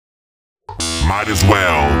Might As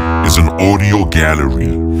Well is an audio gallery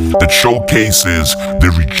that showcases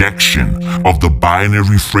the rejection of the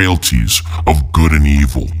binary frailties of good and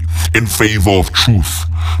evil in favor of truth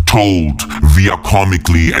told via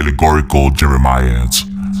comically allegorical Jeremiads.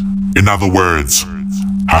 In other words,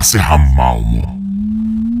 Hasihamaumo.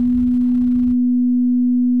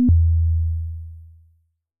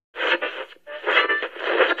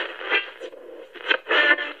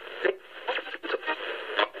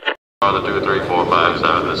 On the 2, 3, 4, 5,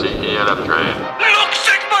 7, the CENF train. Look,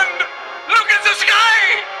 Sigmund! Look at the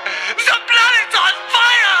sky! The planet's on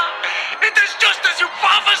fire! It is just as you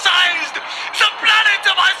prophesized! The planet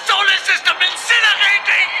of our solar system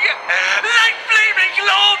incinerating! Like flaming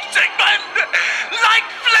globes, Sigmund! Like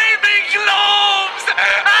flaming globes!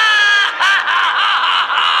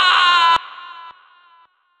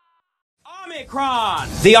 Omicron!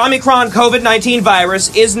 The Omicron COVID-19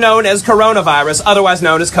 virus is known as coronavirus, otherwise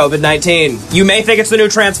known as COVID-19. You may think it's the new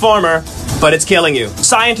Transformer, but it's killing you.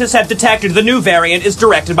 Scientists have detected the new variant is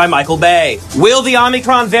directed by Michael Bay. Will the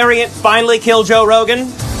Omicron variant finally kill Joe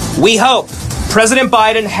Rogan? We hope. President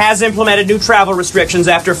Biden has implemented new travel restrictions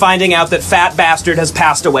after finding out that Fat Bastard has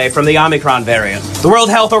passed away from the Omicron variant. The World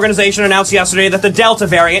Health Organization announced yesterday that the Delta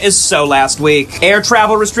variant is so last week. Air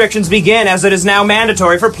travel restrictions begin as it is now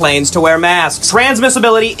mandatory for planes to wear masks.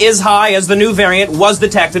 Transmissibility is high as the new variant was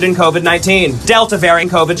detected in COVID-19. Delta variant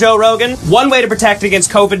COVID. Joe Rogan, one way to protect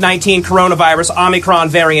against COVID-19 coronavirus Omicron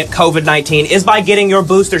variant COVID-19 is by getting your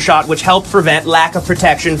booster shot, which helps prevent lack of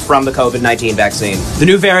protection from the COVID-19 vaccine. The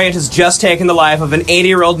new variant has just taken the life of an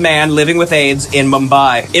 80-year-old man living with AIDS in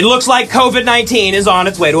Mumbai. It looks like COVID-19 is on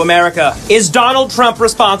its way to America. Is Donald Trump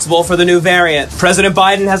responsible for the new variant? President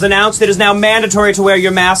Biden has announced it is now mandatory to wear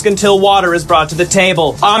your mask until water is brought to the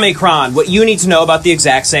table. Omicron, what you need to know about the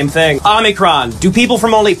exact same thing. Omicron, do people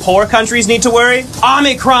from only poor countries need to worry?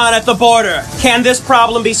 Omicron at the border, can this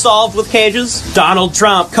problem be solved with cages? Donald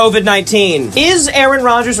Trump, COVID-19. Is Aaron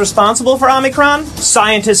Rodgers responsible for Omicron?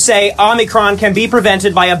 Scientists say Omicron can be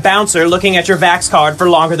prevented by a bouncer looking at your vax card for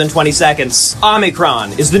longer than 20 seconds.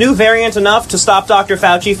 Omicron. Is the new variant enough to stop Dr.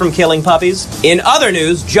 Fauci from killing puppies? In other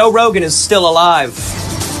news, Joe Rogan is still alive.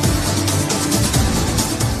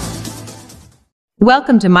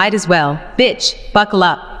 Welcome to Might As Well. Bitch, buckle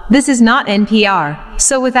up. This is not NPR.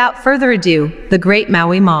 So without further ado, the great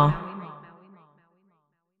Maui Ma.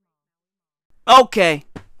 Okay,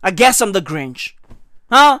 I guess I'm the Grinch.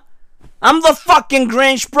 Huh? I'm the fucking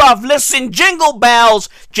Grinch, bruv. Listen, jingle bells,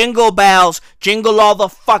 jingle all the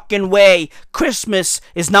fucking way. Christmas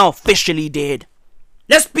is now officially dead.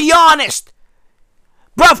 Let's be honest.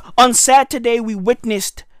 Bruv, on Saturday we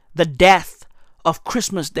witnessed the death of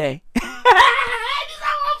Christmas Day. These are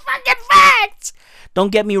all fucking facts.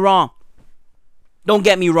 Don't get me wrong.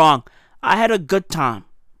 I had a good time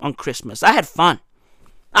on Christmas. I had fun.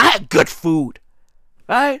 I had good food.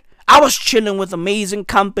 Right? I was chilling with amazing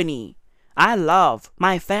company. I love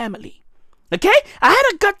my family. Okay? I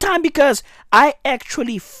had a good time because I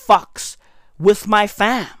actually fucks with my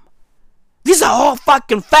fam. These are all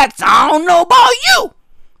fucking facts. I don't know about you.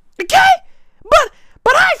 Okay?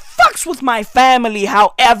 But I fucks with my family.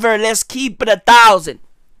 However, let's keep it 1,000.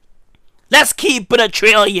 Let's keep it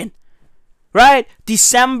 1,000,000,000,000. Right?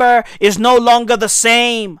 December is no longer the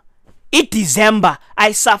same. It's December.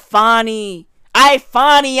 I safani. I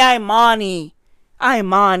funny. I money. I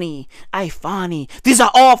money. I funny. These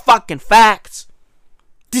are all fucking facts.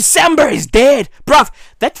 December is dead. Bruv,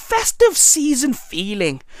 that festive season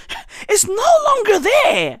feeling is no longer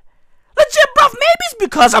there. Legit, bruv, maybe it's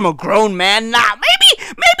because I'm a grown man now. Maybe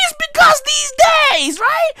it's because these days,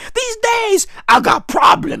 right? These days, I got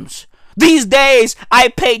problems. These days, I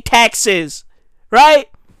pay taxes, right?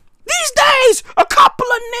 These days, a couple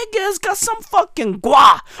of niggas got some fucking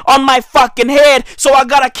gua on my fucking head, so I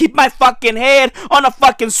gotta keep my fucking head on a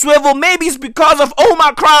fucking swivel. Maybe it's because of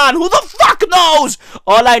Omicron. Who the fuck knows?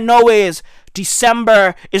 All I know is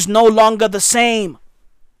December is no longer the same.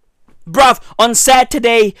 Bruv, on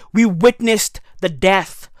Saturday, we witnessed the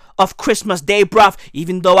death of Christmas Day, bruv,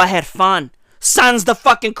 even though I had fun. Sans the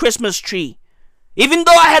fucking Christmas tree. Even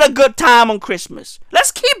though I had a good time on Christmas.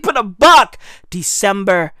 Let's keep it a buck.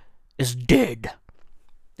 December is dead.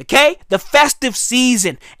 Okay? The festive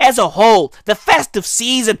season as a whole, the festive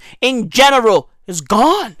season in general is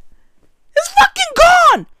gone. It's fucking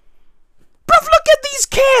gone. Bruv, look at these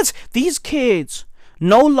kids. These kids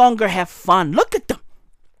no longer have fun. Look at them.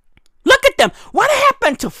 Look at them. What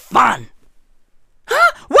happened to fun?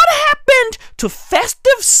 Huh? What happened to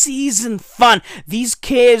festive season fun? These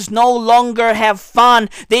kids no longer have fun.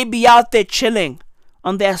 They be out there chilling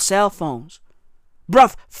on their cell phones.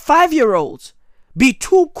 Bruv, 5-year-olds be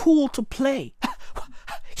too cool to play.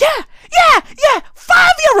 Yeah.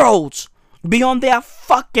 5-year-olds be on their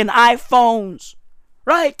fucking iPhones,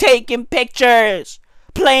 right? Taking pictures,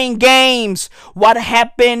 playing games. What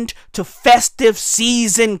happened to festive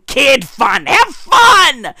season kid fun? Have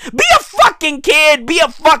fun! Be a fucking kid. Be a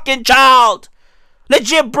fucking child.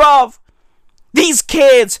 Legit, bruv. These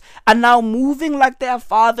kids are now moving like their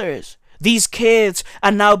fathers. These kids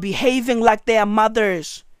are now behaving like their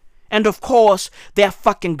mothers. And of course, their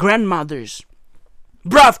fucking grandmothers.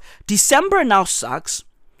 Bruv, December now sucks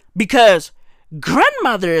because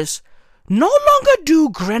grandmothers no longer do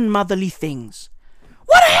grandmotherly things.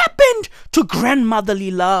 What happened to grandmotherly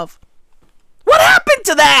love? What happened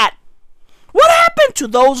to that? What happened to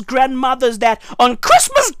those grandmothers that on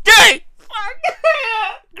Christmas Day,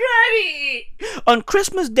 Granny, on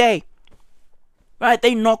Christmas Day, right,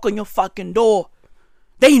 they knock on your fucking door.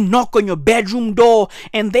 They knock on your bedroom door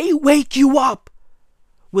and they wake you up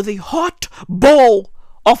with a hot bowl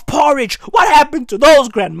of porridge. What happened to those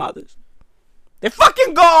grandmothers? They're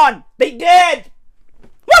fucking gone. They dead.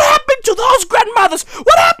 What happened to those grandmothers?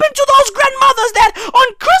 What happened to those grandmothers that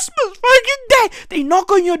on Christmas fucking day, they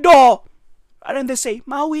knock on your door and they say,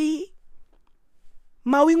 Maui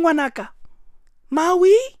ngwanaka,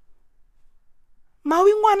 Maui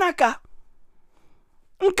ngwanaka,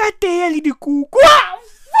 nkate li dikuku.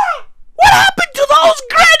 What happened to those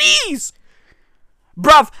grannies?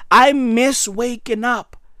 Bruv, I miss waking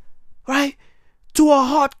up, right, to a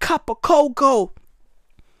hot cup of cocoa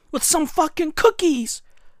with some fucking cookies.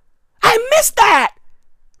 I miss that,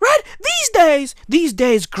 right? These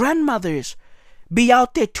days, grandmothers be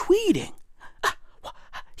out there tweeting.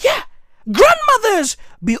 Yeah, grandmothers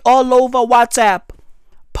be all over WhatsApp,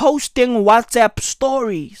 posting WhatsApp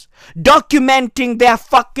stories, documenting their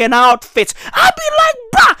fucking outfits. I'll be like,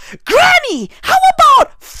 bruh, Granny, how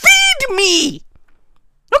about feed me?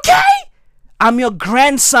 Okay? I'm your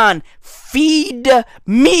grandson. Feed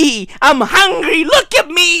me. I'm hungry. Look at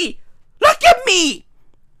me. Look at me.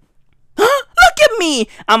 Huh? Look at me.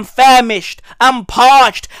 I'm famished. I'm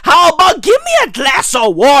parched. How about give me a glass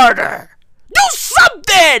of water? Do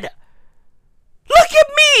something. Look at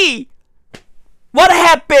me. What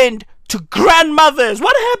happened to grandmothers?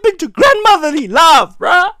 What happened to grandmotherly love,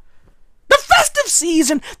 bruh? The festive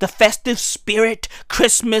season, the festive spirit,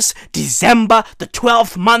 Christmas, December, the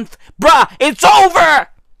 12th month, bruh, it's over.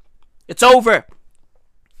 It's over.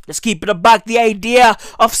 Let's keep it a buck. The idea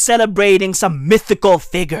of celebrating some mythical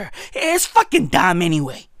figure is fucking dumb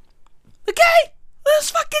anyway. Okay?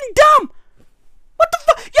 It's fucking dumb. What the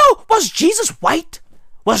fuck? Yo, was Jesus white?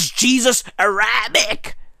 Was Jesus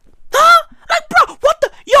Arabic? Huh? Like, bro, what the?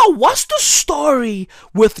 Yo, what's the story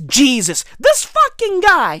with Jesus? This fucking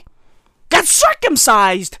guy got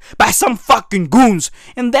circumcised by some fucking goons,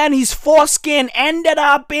 and then his foreskin ended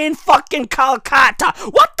up in fucking Calcutta.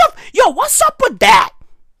 What the? Yo, what's up with that?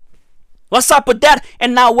 What's up with that?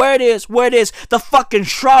 And now where it is, the fucking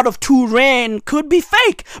Shroud of Turin could be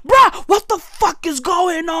fake. Bruh, what the fuck is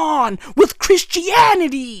going on with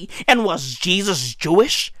Christianity? And was Jesus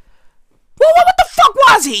Jewish? Well, what the fuck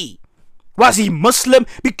was he? Was he Muslim?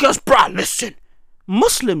 Because, bruh, listen,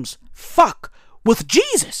 Muslims fuck with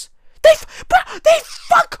Jesus. They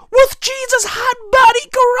fuck with Jesus' hot body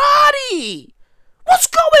karate. What's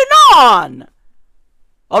going on?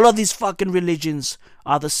 All of these fucking religions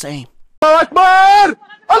are the same. Allah Akbar!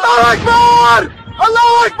 Allah Akbar!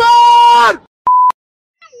 Allah Akbar!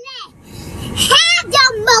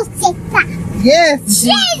 Yes.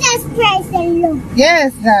 Jesus, praise the Lord.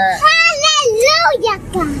 Yes, God. Hallelujah,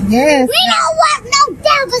 God. Yes. We don't want no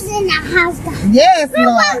devils in the house, God. Yes, we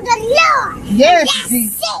Lord. want the Lord. Yes, That's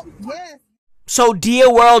Jesus. it. Yes. So,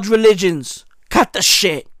 dear world religions, cut the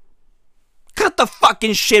shit. Cut the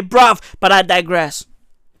fucking shit, bruv. But I digress.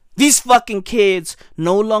 These fucking kids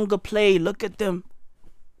no longer play. Look at them.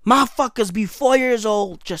 Motherfuckers be 4 years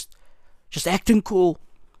old, just acting cool.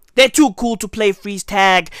 They're too cool to play freeze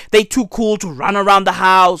tag. They too cool to run around the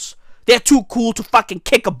house. They're too cool to fucking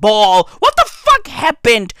kick a ball. What the fuck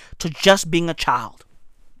happened to just being a child?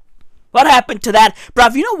 What happened to that?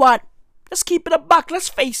 Bruv, you know what? Let's keep it a buck. Let's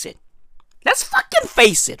face it. Let's fucking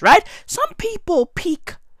face it, right? Some people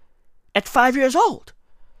peak at 5 years old.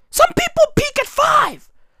 Some people peak at 5.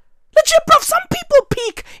 Legit, bruv, some people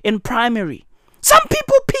peak in primary. Some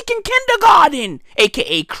people peak in kindergarten,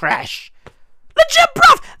 aka crash. Legit,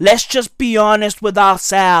 bruv, let's just be honest with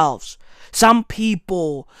ourselves. Some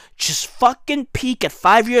people just fucking peak at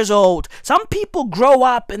 5 years old. Some people grow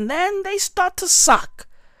up and then they start to suck.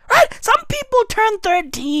 Right? Some people turn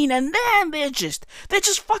 13 and then they're just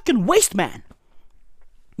fucking waste man.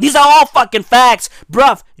 These are all fucking facts.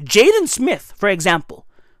 Bruv, Jaden Smith, for example,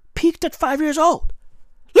 peaked at 5 years old.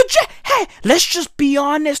 Legit, hey, let's just be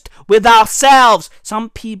honest with ourselves. Some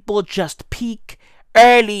people just peak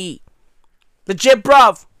early. Legit,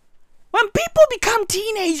 bruv. When people become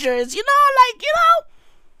teenagers, it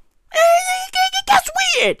gets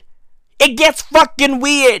weird. It gets fucking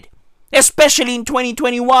weird. Especially in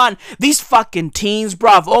 2021. These fucking teens,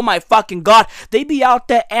 bruv, oh my fucking god, they be out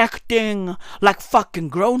there acting like fucking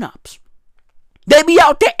grown-ups. They be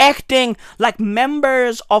out there acting like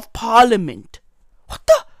members of parliament. What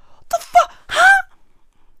the fuck? Huh?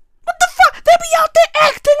 What the fuck? They be out there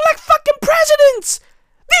acting like fucking presidents.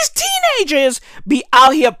 These teenagers be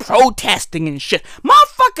out here protesting and shit.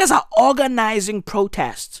 Motherfuckers are organizing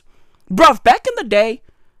protests. Bruv, back in the day,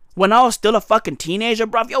 when I was still a fucking teenager,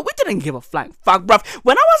 bruv, we didn't give a flying fuck, bruv.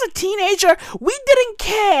 When I was a teenager, we didn't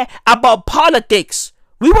care about politics.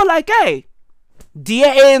 We were like, hey, dear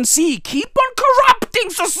ANC, keep on corrupting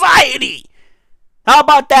society. How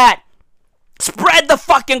about that? Spread the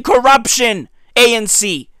fucking corruption,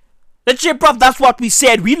 ANC. Legit, bruv, that's what we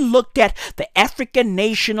said. We looked at the African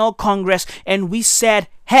National Congress and we said,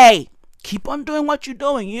 hey, keep on doing what you're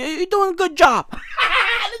doing. You're doing a good job.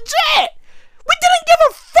 Legit. We didn't give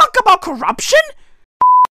a fuck about corruption.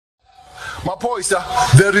 My boy, sir,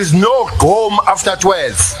 there is no home after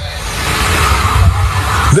 12.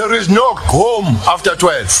 There is no home after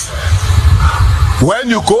 12. When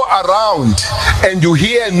you go around and you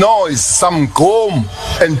hear noise, some home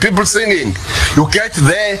and people singing, you get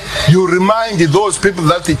there, you remind those people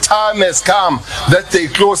that the time has come that they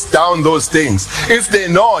close down those things. If they're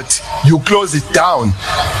not, you close it down.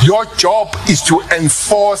 Your job is to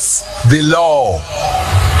enforce the law.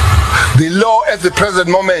 The law at the present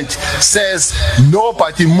moment says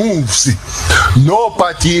nobody moves,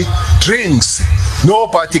 nobody drinks,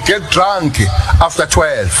 nobody get drunk after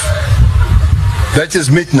 12. That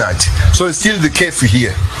is midnight. So it's still the curfew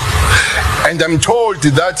here. And I'm told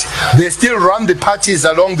that they still run the parties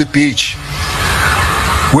along the beach.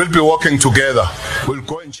 We'll be working together. We'll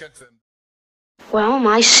go and check them. Well,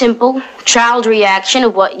 my simple child reaction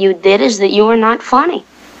of what you did is that you were not funny.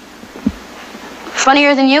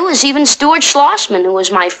 Funnier than you is even Stuart Schlossman, who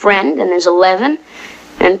was my friend and is 11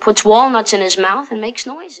 and puts walnuts in his mouth and makes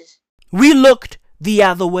noises. We looked the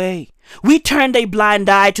other way. We turned a blind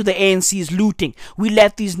eye to the ANC's looting. We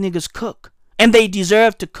let these niggas cook. And they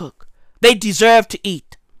deserve to cook. They deserve to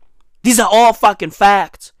eat. These are all fucking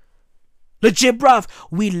facts. Legit, bruv,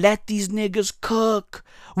 we let these niggas cook.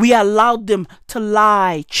 We allowed them to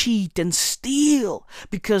lie, cheat, and steal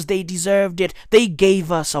because they deserved it. They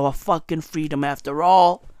gave us our fucking freedom after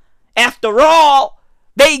all. After all,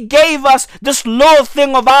 they gave us this little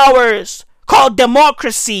thing of ours called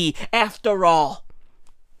democracy after all.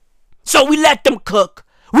 So we let them cook.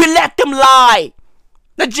 We let them lie.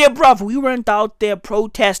 Legit, bruv, we weren't out there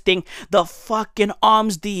protesting the fucking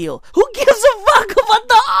arms deal. Who gives a fuck about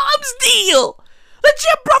the arms deal?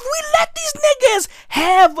 Legit, bruv, we let these niggas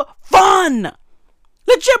have fun.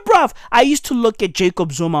 Legit, bruv, I used to look at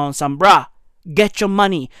Jacob Zuma on some, bruh, get your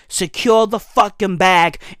money, secure the fucking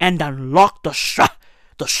bag, and unlock the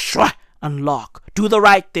unlock. Do the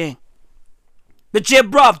right thing. Legit,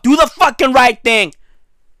 bruv, do the fucking right thing.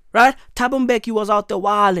 Right? Thabo Mbeki was out there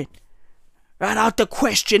wilding. Right? Out there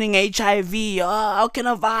questioning HIV. How can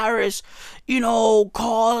a virus,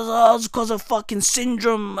 cause a fucking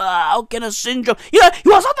syndrome? How can a syndrome? He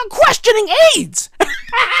was out there questioning AIDS.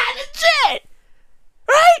 Legit.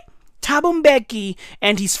 Right? Thabo Mbeki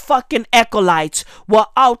and his fucking acolytes were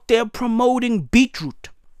out there promoting beetroot.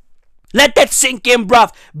 Let that sink in,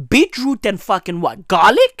 bruv. Beetroot and fucking what?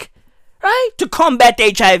 Garlic? Right? To combat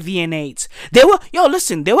HIV and AIDS. They were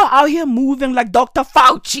out here moving like Dr.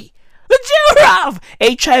 Fauci. Legit, bruv.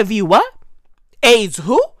 HIV what? AIDS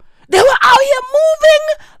who? They were out here moving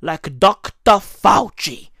like Dr.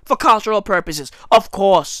 Fauci. For cultural purposes. Of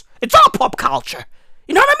course. It's all pop culture.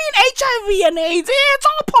 You know what I mean? HIV and AIDS, it's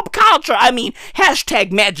all pop culture. I mean,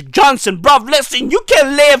 hashtag Magic Johnson. Bruv, listen, you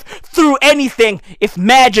can live through anything if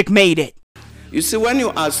Magic made it. You see, when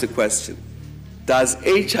you ask the question, does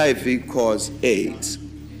HIV cause AIDS?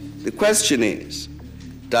 The question is,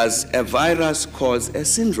 does a virus cause a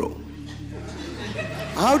syndrome?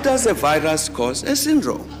 How does a virus cause a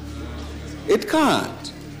syndrome? It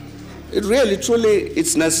can't. It really, truly,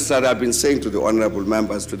 it's necessary. I've been saying to the honorable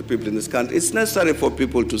members, to the people in this country, it's necessary for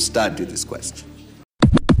people to study this question.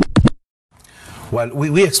 Well,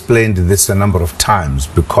 we explained this a number of times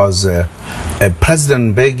because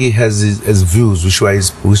President Mbeki has his views,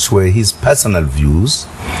 which were his personal views,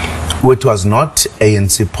 which was not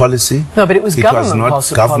ANC policy. No, but it was policy.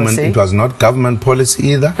 It was not government policy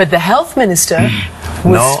either. But the health minister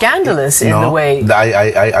was scandalous in the way.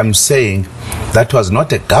 I'm saying That was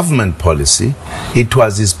not a government policy. It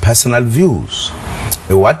was his personal views.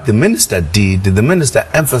 What the minister did, the minister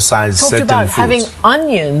emphasized certain about foods. having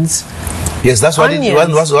onions. Yes, that's what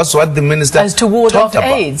that's what the minister as to ward off about.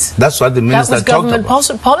 AIDS. That's what the minister talked about. That was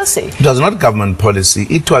government policy. It was not government policy.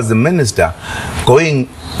 It was the minister going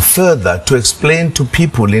further to explain to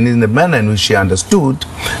people in the manner in which she understood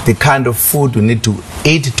the kind of food you need to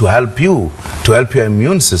eat to help your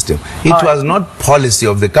immune system. It was not policy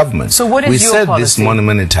of the government. So what is your policy? We said this morning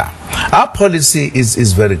many times. Our policy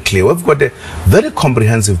is very clear. We've got a very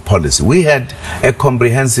comprehensive policy. We had a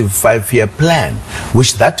comprehensive 5-year plan,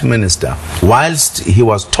 which that minister, whilst he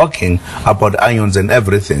was talking about ions and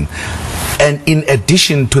everything, and in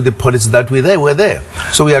addition to the policy that were there.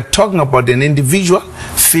 So we are talking about an individual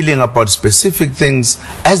feeling about specific things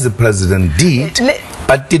as the president did,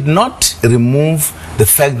 but did not remove the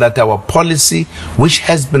fact that our policy, which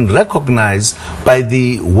has been recognized by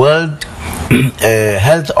the World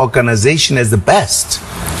Health Organization as the best.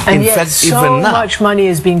 And yet so much money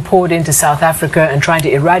is being poured into South Africa and trying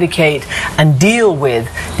to eradicate and deal with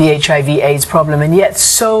the HIV/AIDS problem, and yet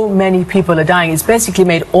so many people are dying. It's basically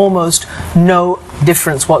made almost no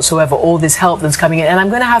difference whatsoever, all this help that's coming in. And I'm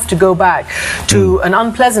going to have to go back to an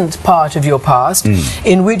unpleasant part of your past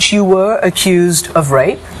in which you were accused of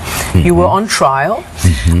rape. You were on trial.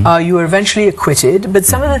 You were eventually acquitted. But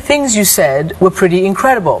some of the things you said were pretty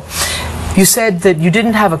incredible. You said that you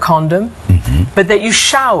didn't have a condom, but that you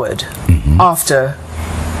showered after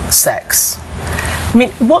sex. I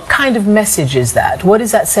mean, what kind of message is that? What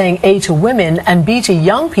is that saying, A, to women, and B, to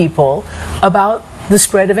young people about the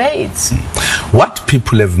spread of AIDS? What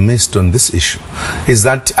people have missed on this issue is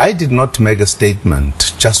that I did not make a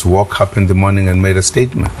statement, just woke up in the morning and made a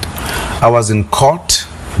statement. I was in court,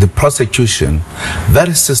 the prosecution,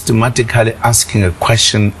 very systematically asking a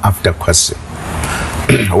question after question.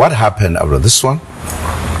 What happened after this one?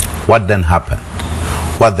 What then happened?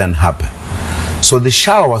 What then happened? So the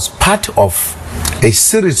shower was part of a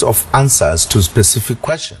series of answers to specific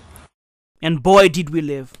questions. And boy, did we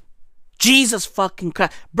live. Jesus fucking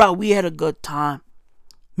Christ. Bro, we had a good time.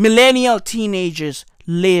 Millennial teenagers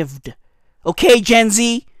lived. Okay, Gen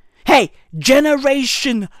Z? Hey,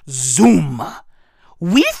 Generation Zoom.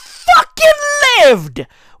 We fucking lived.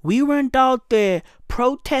 We weren't out there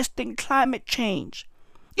protesting climate change,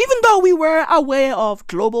 even though we were aware of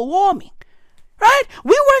global warming, right?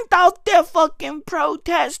 We weren't out there fucking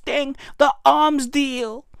protesting the arms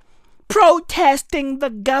deal, protesting the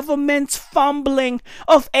government's fumbling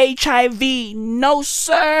of HIV. No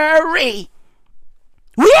sirree.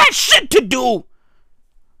 We had shit to do,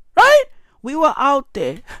 right? We were out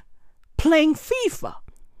there playing FIFA,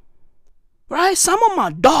 right? Some of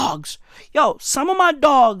my dogs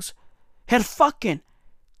had fucking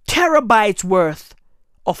terabytes worth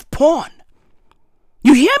of porn.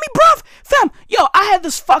 You hear me, bruv? Fam, I had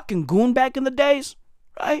this fucking goon back in the days,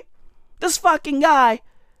 right? This fucking guy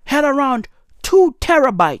had around 2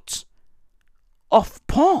 terabytes of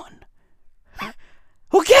porn.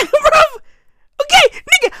 Okay, bruv? Okay,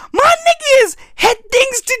 nigga, my niggas had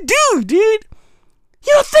things to do, dude.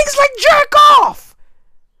 Things like jerk off.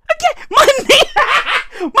 Okay, my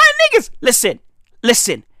niggas, listen.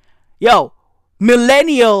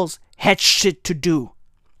 Millennials had shit to do.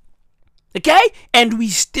 Okay? And we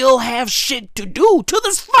still have shit to do to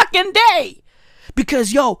this fucking day.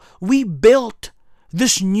 Because, we built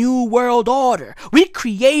this new world order. We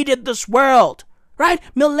created this world. Right?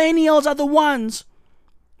 Millennials are the ones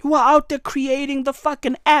who are out there creating the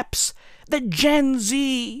fucking apps that Gen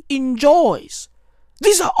Z enjoys.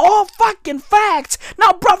 These are all fucking facts.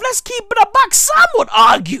 Now, bruv, let's keep it a buck.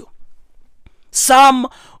 Some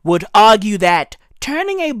would argue that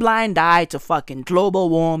turning a blind eye to fucking global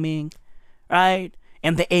warming, right,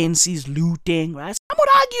 and the ANC's looting, right, some would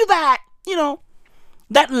argue that,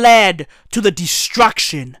 that led to the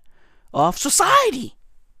destruction of society,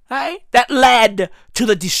 right? That led to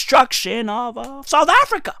the destruction of South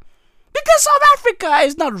Africa. Because South Africa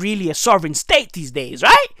is not really a sovereign state these days,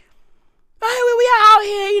 right? We are out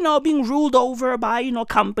here, being ruled over by,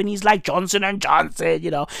 companies like Johnson &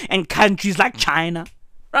 Johnson, and countries like China,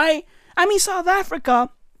 right? I mean, South Africa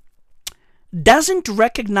doesn't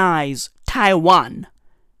recognize Taiwan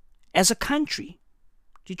as a country.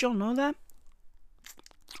 Did y'all know that?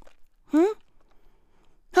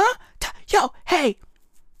 Hey,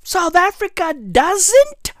 South Africa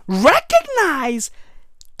doesn't recognize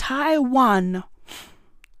Taiwan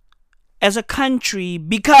as a country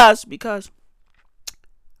because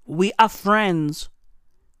we are friends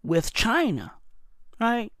with China,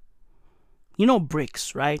 right?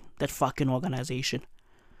 BRICS, right? That fucking organization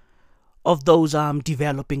of those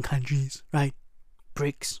developing countries, right?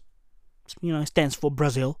 BRICS. You know, it stands for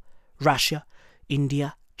Brazil, Russia,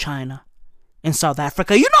 India, China, and South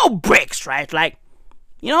Africa. You know BRICS, right? Like,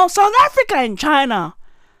 you know, South Africa and China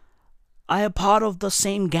are a part of the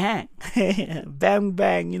same gang. Bang,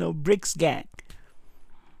 bang, you know, BRICS gang.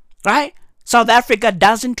 Right? South Africa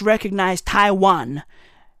doesn't recognize Taiwan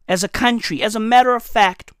as a country. As a matter of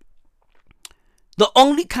fact, the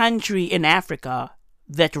only country in Africa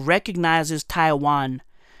that recognizes Taiwan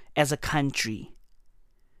as a country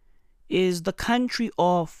is the country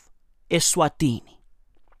of Eswatini.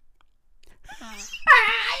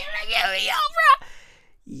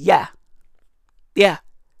 Yeah.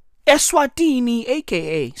 Eswatini,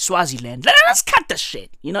 aka Swaziland. Let's cut the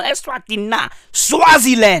shit. You know, Eswatini, nah.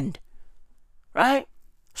 Swaziland. Right?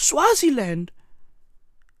 Swaziland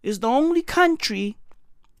is the only country,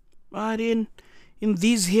 right, in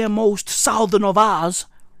these here most southern of ours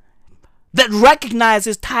that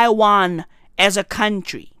recognizes Taiwan as a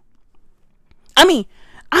country. I mean,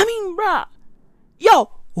 bruh.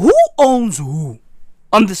 Yo, who owns who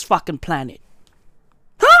on this fucking planet?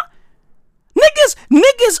 Huh?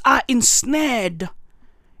 Niggas are ensnared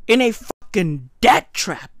in a fucking debt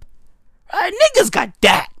trap. Right? Niggas got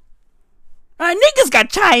debt. Right? Niggas got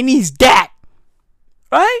Chinese debt.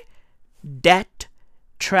 Right? Debt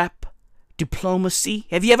trap diplomacy.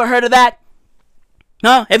 Have you ever heard of that?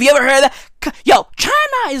 Huh? Have you ever heard of that? Yo,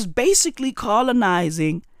 China is basically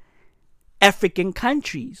colonizing African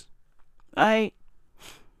countries. Right?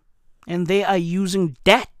 And they are using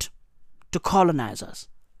debt to colonize us.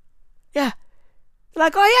 Yeah.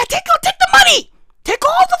 Like, oh yeah, take the money. Take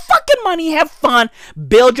all the fucking money. Have fun.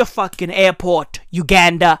 Build your fucking airport,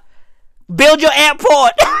 Uganda. Build your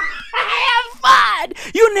airport. Have fun.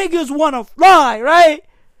 You niggas want to fly, right?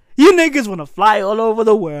 You niggas want to fly all over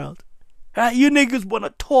the world. Right? You niggas want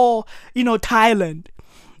to tour, you know, Thailand.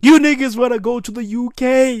 You niggas want to go to the UK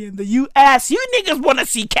and the US. You niggas want to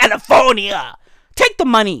see California. Take the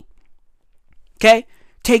money. Okay?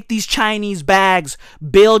 Take these Chinese bags.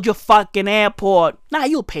 Build your fucking airport. Nah,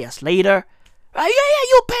 you'll pay us later. Right? Yeah,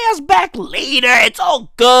 you'll pay us back later. It's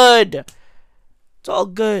all good. It's all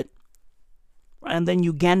good. And then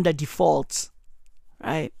Uganda defaults.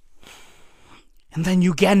 Right? And then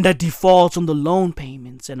Uganda defaults on the loan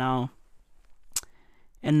payments, you know.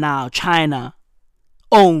 And now China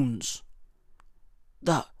owns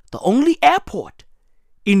the only airport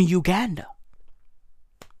in Uganda.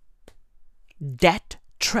 Debt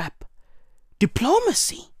trap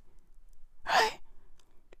diplomacy. Right?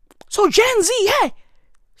 So Gen Z, hey,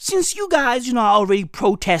 since you guys, you know, are already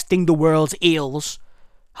protesting the world's ills,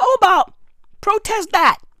 how about protest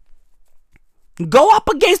that? Go up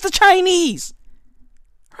against the Chinese.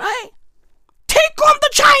 Right? Take on the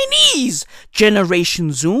Chinese,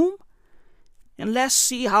 Generation Zoom. And let's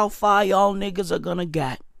see how far y'all niggas are gonna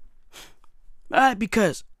get. Right?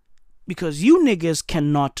 Because you niggas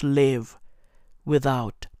cannot live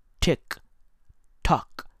without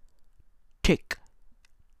tick-tock.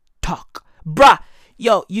 Tick-tock. Bruh,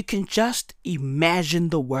 yo, you can just imagine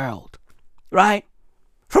the world. Right?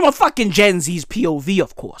 From a fucking Gen Z's POV,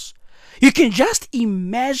 of course. You can just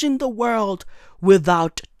imagine the world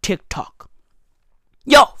without TikTok.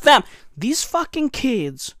 Yo, fam, these fucking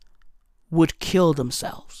kids would kill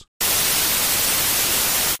themselves.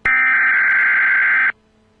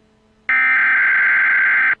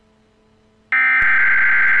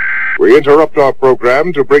 We interrupt our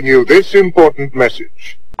program to bring you this important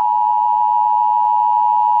message.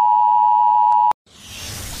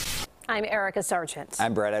 I'm Erica Sargent.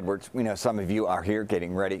 I'm Brad Edwards. We know some of you are here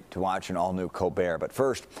getting ready to watch an all-new Colbert. But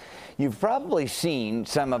first, you've probably seen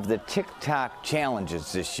some of the TikTok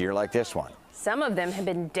challenges this year, like this one. Some of them have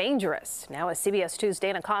been dangerous. Now, as CBS 2's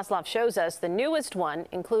Dana Kozlov shows us, the newest one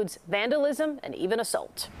includes vandalism and even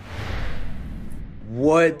assault.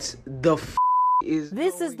 What the f*** is...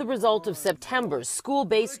 This is the result of September's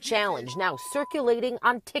school-based challenge, now circulating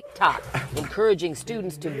on TikTok, encouraging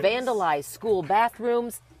students to vandalize school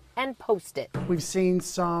bathrooms and post it. We've seen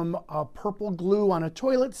some purple glue on a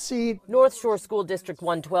toilet seat. North Shore School District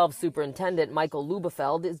 112 Superintendent Michael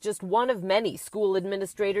Lubefeld is just one of many school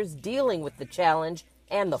administrators dealing with the challenge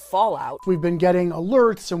and the fallout. We've been getting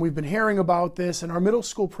alerts and we've been hearing about this, and our middle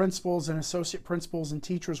school principals and associate principals and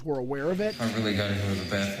teachers were aware of it. I really gotta go to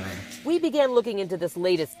the bathroom. We began looking into this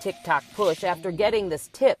latest TikTok push after getting this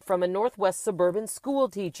tip from a Northwest suburban school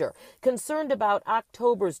teacher concerned about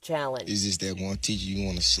October's challenge. Is this that one teacher you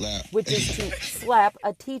want to slap? Which is to slap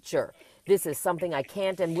a teacher. "This is something I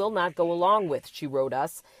can't and will not go along with," she wrote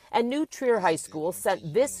us. And New Trier High School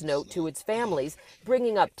sent this note to its families,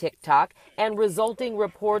 bringing up TikTok and resulting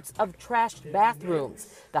reports of trashed bathrooms.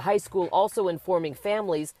 The high school also informing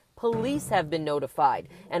families police have been notified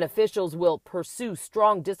and officials will pursue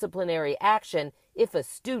strong disciplinary action if a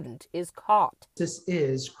student is caught. This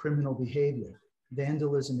is criminal behavior.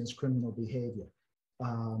 Vandalism is criminal behavior.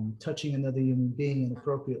 Touching another human being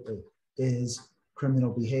inappropriately is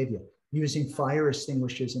criminal behavior. Using fire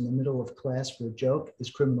extinguishers in the middle of class for a joke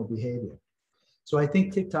is criminal behavior. So I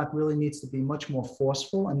think TikTok really needs to be much more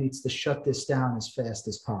forceful and needs to shut this down as fast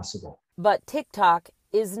as possible. But TikTok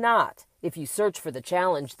is not. If you search for the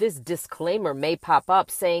challenge, this disclaimer may pop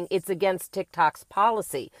up saying it's against TikTok's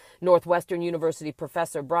policy. Northwestern University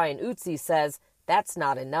professor Brian Utsi says that's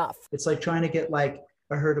not enough. It's like trying to get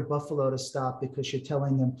a herd of buffalo to stop because you're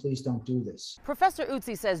telling them, please don't do this. Professor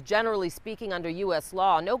Utsi says, generally speaking, under U.S.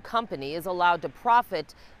 law, no company is allowed to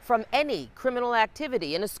profit from any criminal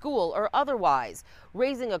activity in a school or otherwise,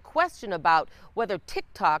 raising a question about whether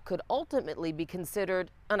TikTok could ultimately be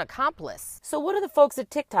considered an accomplice. So what do the folks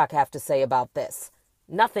at TikTok have to say about this?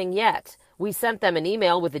 Nothing yet. We sent them an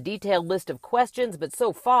email with a detailed list of questions, but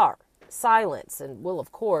so far, silence, and we'll,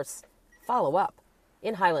 of course, follow up.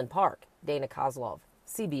 In Highland Park, Dana Kozlov,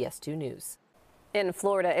 CBS 2 News. In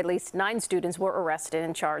Florida, at least 9 students were arrested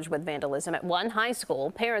and charged with vandalism at one high school.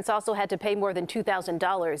 Parents also had to pay more than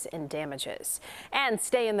 $2,000 in damages. And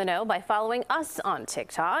stay in the know by following us on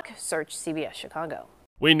TikTok. Search CBS Chicago.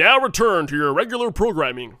 We now return to your regular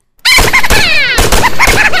programming.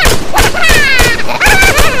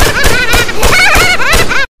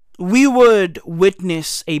 We would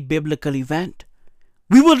witness a biblical event.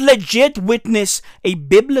 We would legit witness a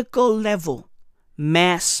biblical level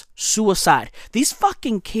mass suicide. These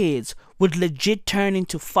fucking kids would legit turn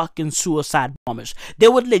into fucking suicide bombers. They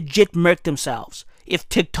would legit murk themselves if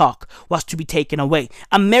TikTok was to be taken away.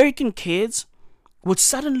 American kids would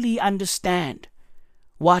suddenly understand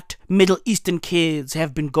what Middle Eastern kids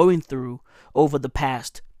have been going through over the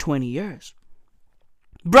past 20 years.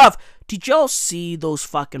 Bruv, did y'all see those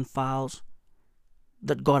fucking files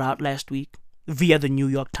that got out last week via the New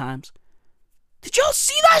York Times? Did y'all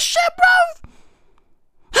see that shit, bruv?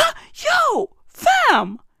 Huh? Yo,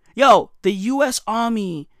 fam. Yo, the U.S.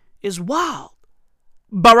 Army is wild.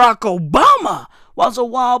 Barack Obama was a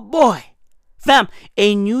wild boy. Fam,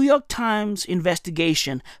 a New York Times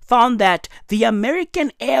investigation found that the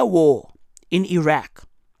American air war in Iraq,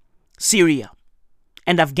 Syria,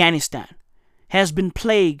 and Afghanistan has been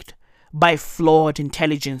plagued by flawed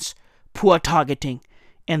intelligence, poor targeting,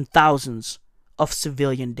 and thousands of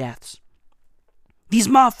civilian deaths. These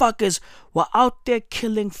motherfuckers were out there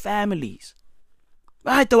killing families.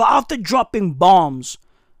 Right? They were out there dropping bombs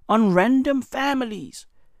on random families.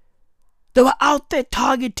 They were out there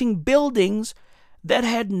targeting buildings that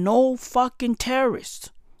had no fucking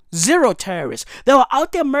terrorists. Zero terrorists. They were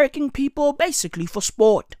out there murking people basically for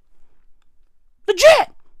sport. Legit.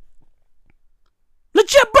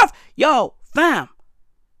 Legit, bruv. Yo, fam.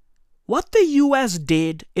 What the U.S.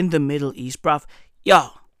 did in the Middle East, bruv.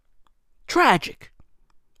 Yo, tragic.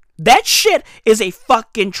 That shit is a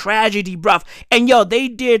fucking tragedy, bruv. And yo, they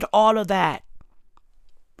did all of that.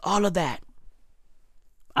 All of that.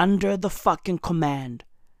 Under the fucking command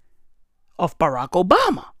of Barack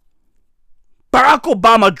Obama. Barack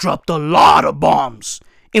Obama dropped a lot of bombs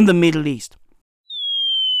in the Middle East.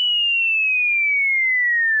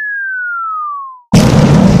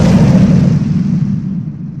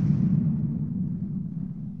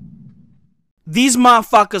 These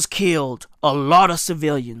motherfuckers killed a lot of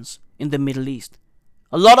civilians in the Middle East.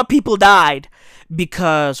 A lot of people died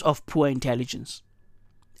because of poor intelligence,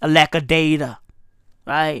 a lack of data,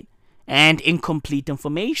 right? And incomplete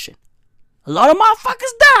information. A lot of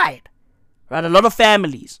motherfuckers died, right? A lot of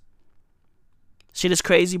families. Shit is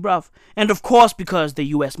crazy, bruv. And of course, because the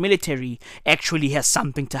US military actually has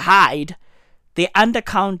something to hide, they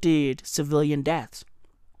undercounted civilian deaths,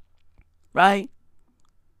 right?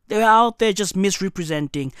 They were out there just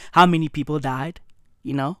misrepresenting how many people died,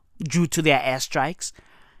 you know, due to their airstrikes.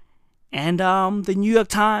 And the New York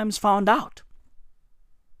Times found out.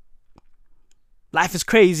 Life is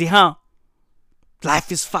crazy, huh?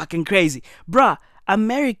 Life is fucking crazy. Bruh,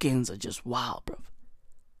 Americans are just wild, bruv.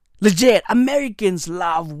 Legit, Americans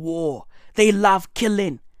love war. They love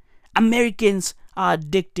killing. Americans are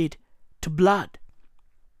addicted to blood.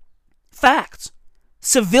 Facts.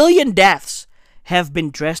 Civilian deaths have been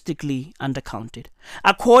drastically undercounted.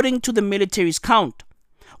 According to the military's count,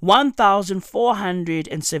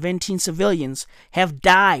 1,417 civilians have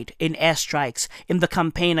died in airstrikes in the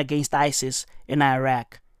campaign against ISIS in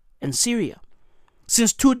Iraq and Syria.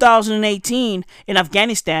 Since 2018, in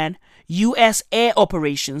Afghanistan, U.S. air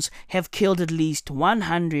operations have killed at least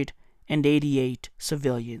 188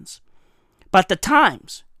 civilians. But the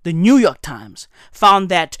Times, the New York Times, found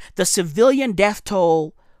that the civilian death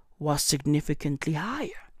toll was significantly higher.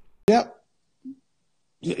 Yep.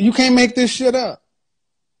 You can't make this shit up.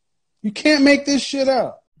 You can't make this shit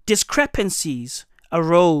up. Discrepancies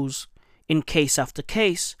arose in case after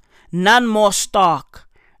case, none more stark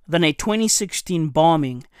than a 2016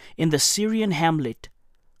 bombing in the Syrian hamlet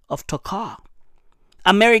of Toqqa.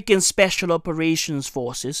 American Special Operations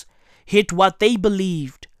Forces hit what they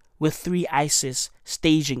believed were 3 ISIS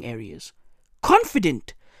staging areas,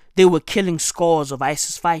 confident they were killing scores of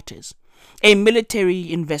ISIS fighters. A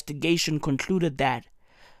military investigation concluded that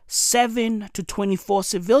 7 to 24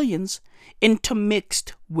 civilians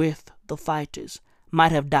intermixed with the fighters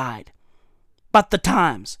might have died. But the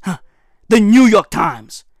Times, the New York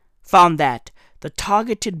Times, found that the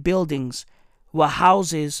targeted buildings were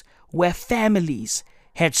houses where families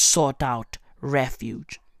had sought out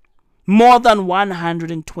refuge. More than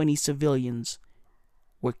 120 civilians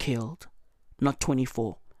were killed. Not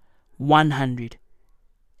 24,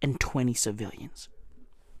 120 civilians.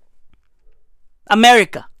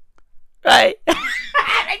 America, right?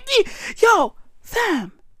 Yo,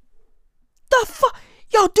 fam, the fuck?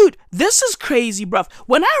 Yo, dude, this is crazy, bruv.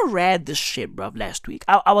 When I read this shit, bruv, last week,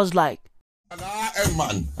 I was like,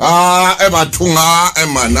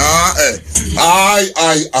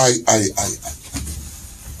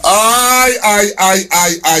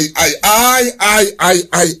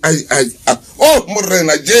 Oh,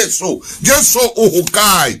 Morena, Jesu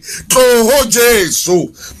uhukai, toho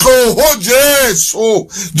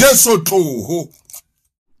Jesu toho.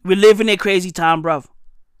 We live in a crazy time, bruv.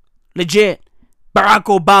 Legit. Barack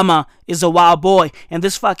Obama is a wild boy, and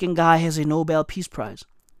this fucking guy has a Nobel Peace Prize.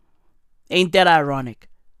 Ain't that ironic?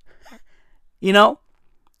 You know?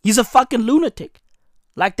 He's a fucking lunatic.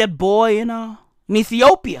 Like that boy in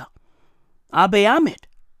Ethiopia. Abiy Ahmed.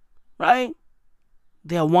 Right?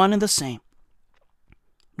 They are one and the same.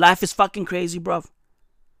 Life is fucking crazy, bruv.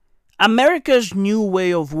 America's new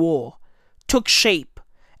way of war took shape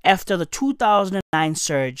after the 2009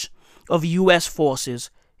 surge of U.S. forces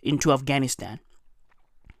into Afghanistan.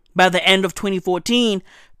 By the end of 2014,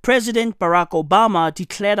 President Barack Obama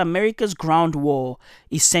declared America's ground war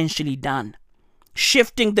essentially done,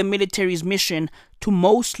 shifting the military's mission to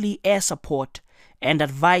mostly air support and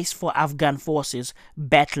advice for Afghan forces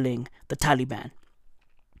battling the Taliban.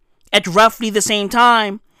 At roughly the same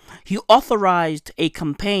time, he authorized a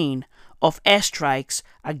campaign of airstrikes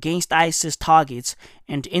against ISIS targets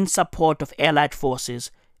and in support of allied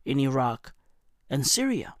forces in Iraq and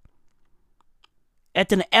Syria.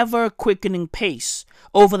 At an ever-quickening pace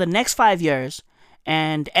over the next 5 years,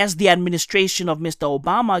 and as the administration of Mr.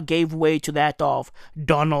 Obama gave way to that of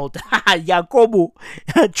Donald Jacobo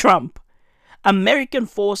Trump, American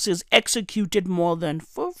forces executed more than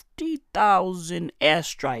 50,000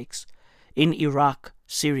 airstrikes in Iraq,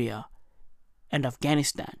 Syria, and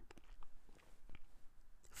Afghanistan.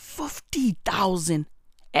 50,000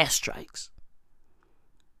 airstrikes.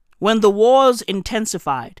 When the wars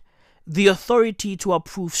intensified, the authority to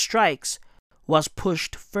approve strikes was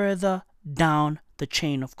pushed further down the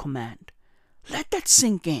chain of command. Let that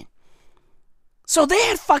sink in. So they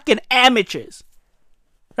had fucking amateurs,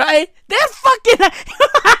 right? They had fucking,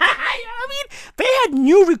 they had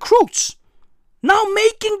new recruits now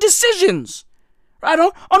making decisions, right,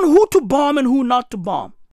 on who to bomb and who not to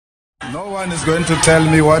bomb. No one is going to tell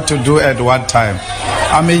me what to do at what time.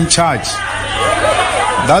 I'm in charge.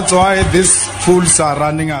 That's why these fools are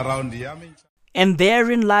running around here. And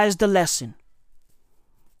therein lies the lesson.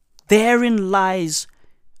 Therein lies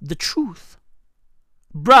the truth.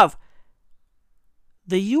 Bruv,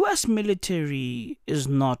 the U.S. military is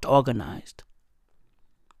not organized.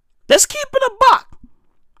 Let's keep it a buck.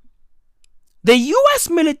 The U.S.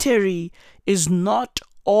 military is not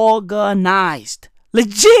organized.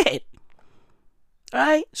 Legit.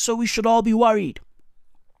 Right? So we should all be worried.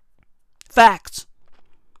 Facts.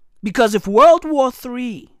 Because if World War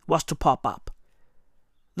III was to pop up,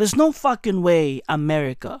 there's no fucking way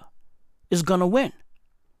America is gonna win.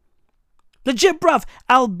 Legit, bruv,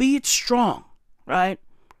 albeit strong, right?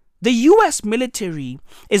 The US military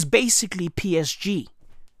is basically PSG.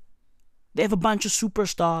 They have a bunch of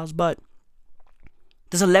superstars, but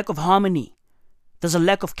there's a lack of harmony. There's a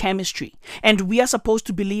lack of chemistry. And we are supposed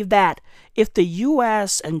to believe that if the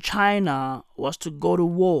US and China was to go to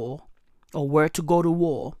war, or were to go to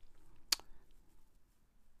war,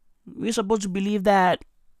 we're supposed to believe that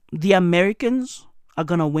the Americans are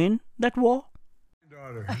gonna win that war?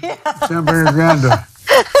 Can't bring her granddaughter.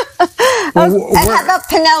 How about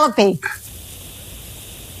Penelope?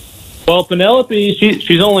 Well, Penelope,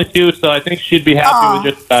 she's only 2, so I think she'd be happy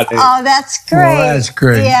with just about it. Oh, that's great. Well, that's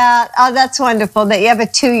great. Yeah. Oh, that's wonderful that you have a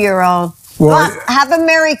 2-year-old. Well, have a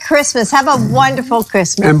Merry Christmas. Have a wonderful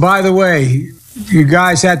Christmas. And by the way, you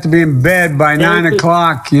guys have to be in bed by 9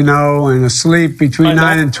 o'clock, you know, and asleep between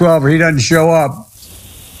 9 and 12, or he doesn't show up.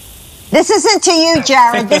 This isn't to you,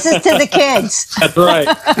 Jared. This is to the kids. That's right.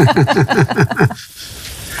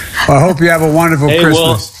 Well, I hope you have a wonderful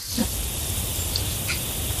Christmas.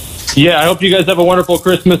 Yeah, I hope you guys have a wonderful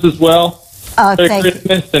Christmas as well. Oh, Merry thank you.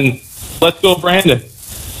 Christmas, and let's go, Brandon.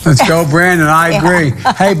 Let's go, Brandon. I agree.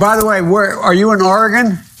 Hey, by the way, where are you in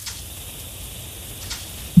Oregon?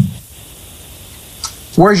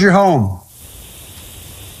 Where's your home?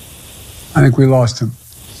 I think we lost him.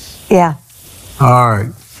 Yeah. All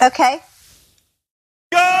right. Okay.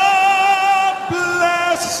 God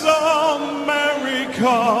bless America,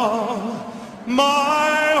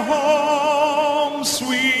 my home,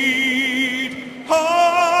 sweet home.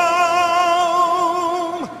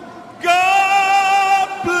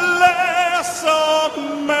 God bless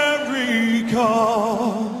America,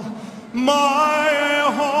 my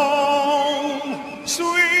home,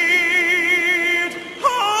 sweet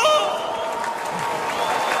home.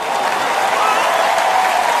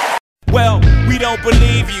 Well, we don't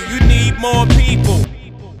believe you. You need more people.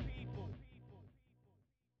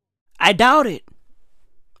 I doubt it.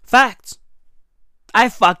 Facts. I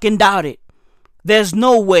fucking doubt it. There's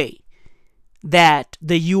no way that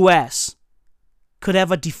the US could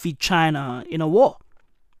ever defeat China in a war.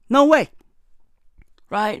 No way.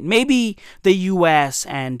 Right? Maybe the US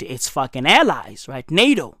and its fucking allies, right?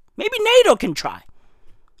 NATO. Maybe NATO can try.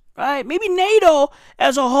 Right? Maybe NATO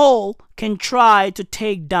as a whole can try to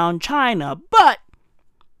take down China. But,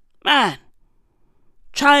 man,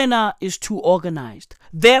 China is too organized.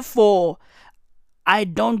 Therefore, I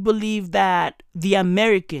don't believe that the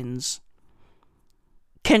Americans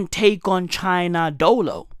can take on China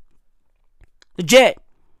dolo. Legit.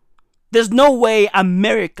 There's no way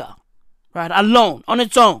America, right, alone, on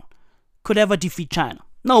its own, could ever defeat China.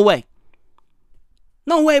 No way.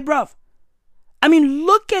 No way, bruv. I mean,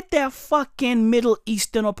 look at their fucking Middle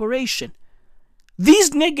Eastern operation. These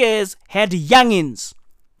niggas had youngins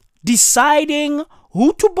deciding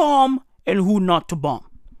who to bomb and who not to bomb.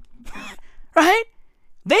 Right?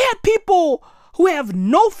 They had people who have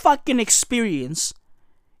no fucking experience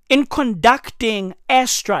in conducting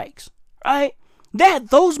airstrikes. Right? They had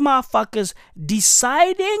those motherfuckers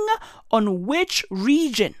deciding on which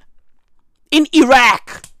region in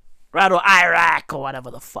Iraq, right, or Iraq, or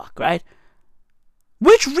whatever the fuck, right?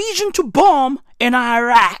 Which region to bomb in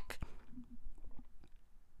Iraq?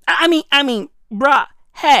 I mean, bruh,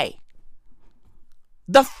 hey,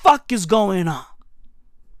 the fuck is going on?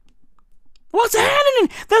 What's happening?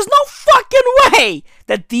 There's no fucking way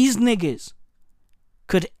that these niggas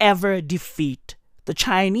could ever defeat the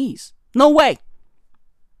Chinese. No way.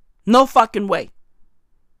 No fucking way.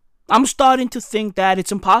 I'm starting to think that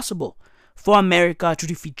it's impossible for America to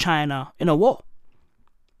defeat China in a war.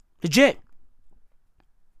 Legit.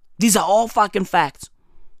 These are all fucking facts.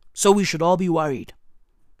 So we should all be worried.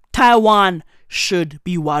 Taiwan should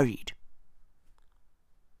be worried.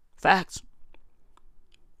 Facts.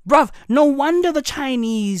 Bruv, no wonder the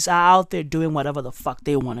Chinese are out there doing whatever the fuck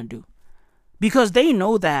they want to do. Because they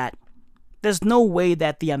know that there's no way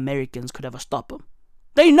that the Americans could ever stop them.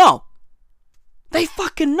 They know. They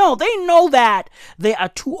fucking know. They know that they are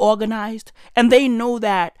too organized. And they know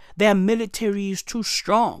that their military is too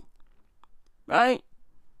strong. Right?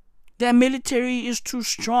 Their military is too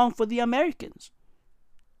strong for the Americans.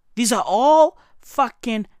 These are all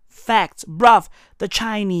fucking facts. Bruv, the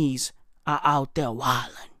Chinese are out there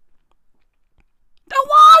wilding. They're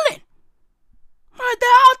wilding. Right?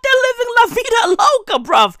 They're out there living la vida loca,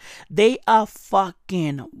 bruv. They are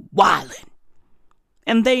fucking wilding.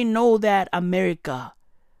 And they know that America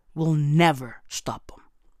will never stop them.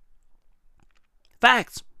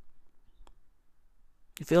 Facts.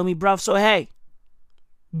 You feel me, bruv? So hey,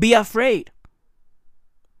 be afraid.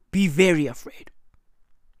 Be very afraid.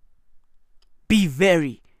 Be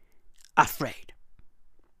very afraid.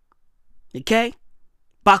 Okay?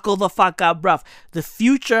 Buckle the fuck up, bruv. The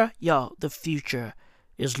future, the future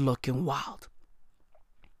is looking wild.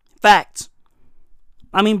 Facts.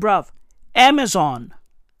 I mean, bruv, Amazon,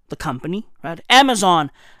 the company, right?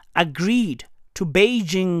 Amazon agreed to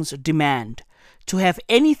Beijing's demand to have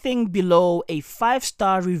anything below a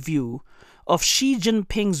 5-star review of Xi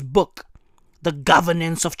Jinping's book, The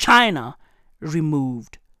Governance of China,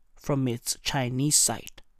 removed from its Chinese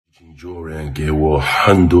site. 主任给我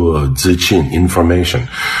很多资讯 information，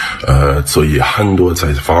 所以很多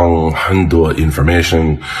采访，很多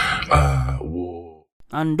information，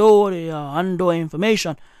 很多的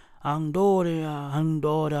information， 很多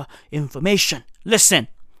的 information. Listen,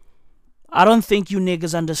 I don't think you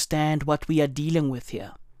niggas understand what we are dealing with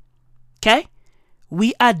here. Okay?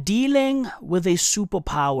 We are dealing with a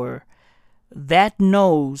superpower that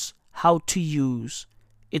knows how to use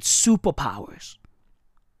its superpowers.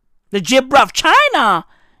 The gibber of China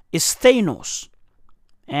is Thanos,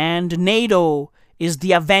 and NATO is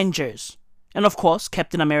the Avengers. And of course,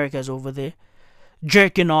 Captain America is over there,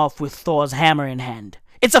 jerking off with Thor's hammer in hand.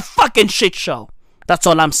 It's a fucking shit show. That's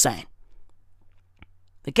all I'm saying.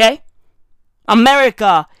 Okay?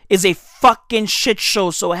 America is a fucking shit show,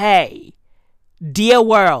 so hey, dear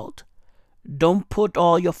world, don't put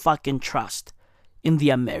all your fucking trust in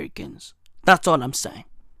the Americans. That's all I'm saying.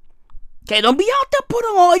 Okay, don't be out there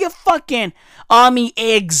putting all your fucking army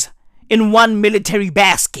eggs in one military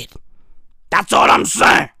basket. That's all I'm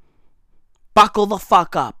saying. Buckle the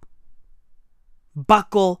fuck up.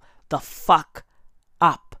 Buckle the fuck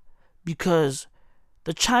up. Because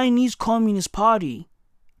the Chinese Communist Party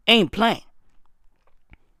ain't playing.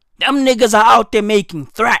 Them niggas are out there making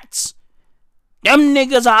threats. Them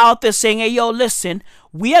niggas are out there saying, hey, yo, listen,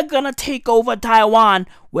 we are gonna take over Taiwan,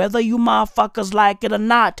 whether you motherfuckers like it or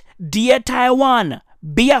not. Dear Taiwan,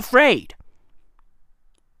 be afraid.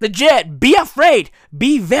 Legit, be afraid.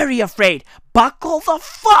 Be very afraid. Buckle the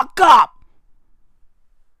fuck up.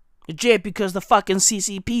 Legit, because the fucking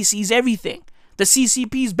CCP sees everything. The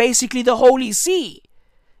CCP is basically the Holy See.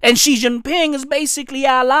 And Xi Jinping is basically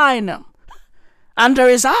allying them. Under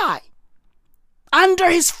his eye. Under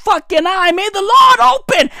his fucking eye. May the Lord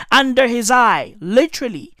open under his eye.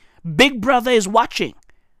 Literally. Big Brother is watching.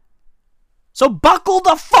 So buckle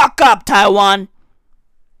the fuck up, Taiwan.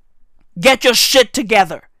 Get your shit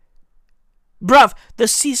together. Bruv, the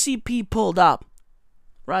CCP pulled up,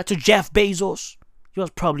 right, to Jeff Bezos. He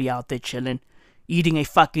was probably out there chilling, eating a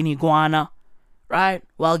fucking iguana, right,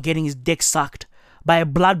 while getting his dick sucked by a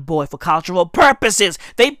blood boy for cultural purposes.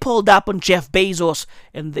 They pulled up on Jeff Bezos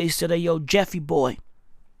and they said, hey, yo, Jeffy boy,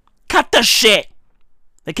 cut the shit.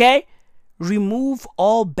 Okay? Remove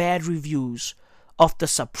all bad reviews of the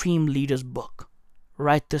Supreme Leader's book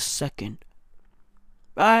right this second.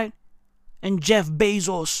 Right? And Jeff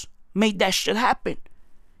Bezos made that shit happen.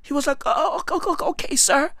 He was like, oh, okay,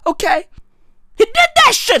 sir. Okay. He did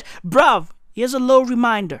that shit. Bruv, here's a little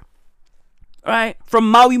reminder. Right? From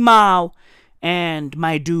Maui Mao and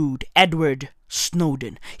my dude, Edward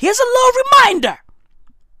Snowden. Here's a little reminder.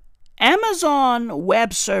 Amazon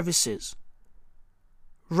Web Services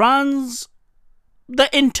runs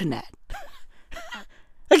the internet.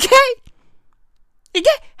 Okay?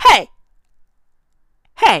 Hey.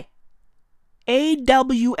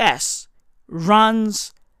 AWS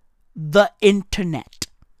runs the internet.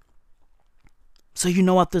 So you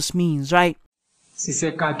know what this means, right?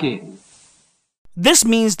 This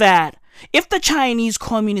means that if the Chinese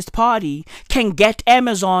Communist Party can get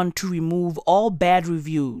Amazon to remove all bad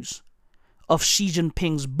reviews of Xi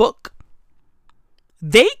Jinping's book,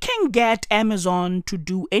 they can get Amazon to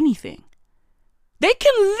do anything. They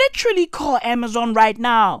can literally call Amazon right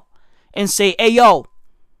now and say, hey, yo,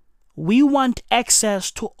 we want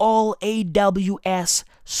access to all AWS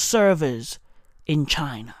servers in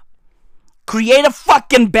China. Create a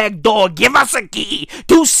fucking backdoor. Give us a key.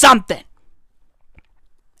 Do something.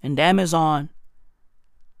 And Amazon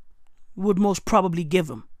would most probably give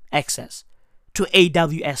them access to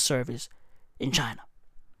AWS servers in China.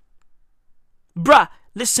 Bruh,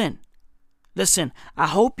 listen. I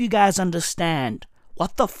hope you guys understand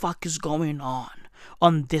what the fuck is going on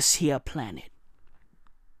this here planet.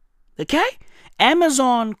 Okay?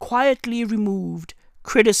 Amazon quietly removed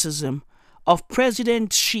criticism of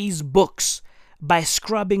President Xi's books by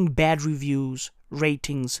scrubbing bad reviews,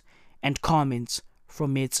 ratings, and comments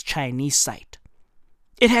from its Chinese site.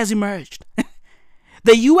 It has emerged.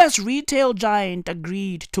 The US retail giant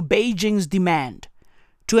agreed to Beijing's demand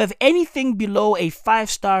to have anything below a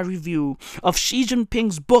 5-star review of Xi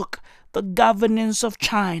Jinping's book, The Governance of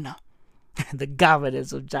China. The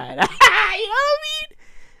Governance of China. You know what I mean?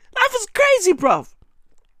 Life is crazy, bro.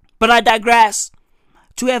 But I digress.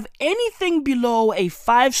 To have anything below a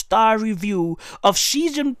 5-star review of Xi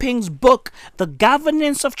Jinping's book, The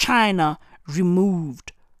Governance of China,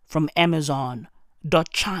 removed from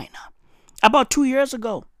Amazon.China about 2 years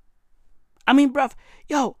ago. I mean, bruv,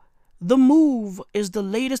 yo, the move is the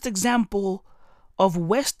latest example of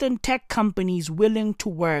Western tech companies willing to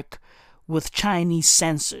work with Chinese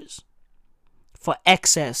censors for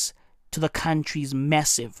access to the country's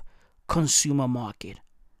massive consumer market.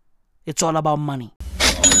 It's all about money.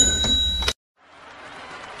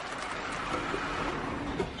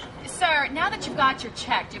 Sir, now that you've got your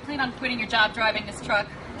check, do you plan on quitting your job driving this truck?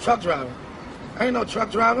 Truck driver? I ain't no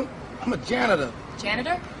truck driver. I'm a janitor.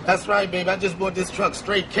 Janitor? That's right, baby. I just bought this truck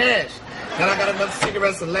straight cash. And I got enough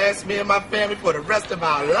cigarettes to last me and my family for the rest of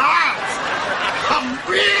our lives. I'm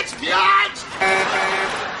rich, biatch!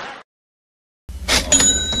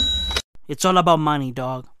 It's all about money,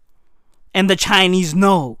 dog. And the Chinese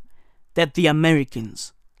know that the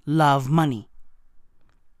Americans love money.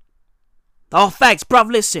 All facts,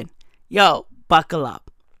 bruv, listen. Yo, buckle up.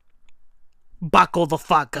 Buckle the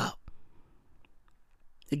fuck up.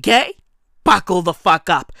 Okay? Buckle the fuck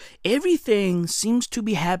up. Everything seems to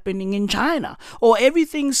be happening in China. Or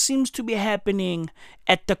everything seems to be happening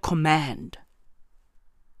at the command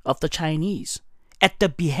of the Chinese. At the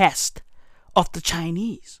behest of the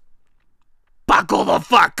Chinese. Buckle the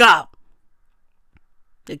fuck up.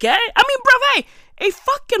 Okay? I mean, bruv, hey, a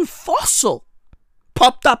fucking fossil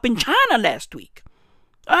popped up in China last week.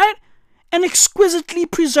 Alright? An exquisitely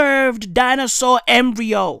preserved dinosaur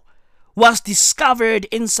embryo was discovered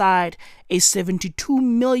inside a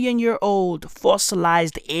 72-million-year-old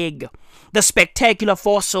fossilized egg. The spectacular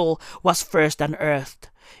fossil was first unearthed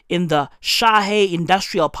in the Shahei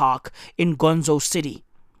Industrial Park in Guangzhou City,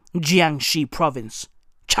 Jiangxi Province,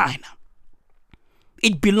 China.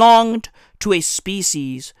 It belonged to a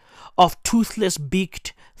species of toothless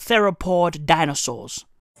beaked theropod dinosaurs.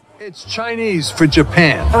 It's Chinese for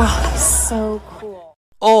Japan. Oh, so cool.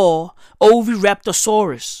 Or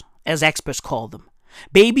Oviraptorosaurus, as experts call them.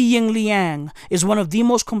 Baby Ying Liang is one of the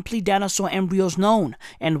most complete dinosaur embryos known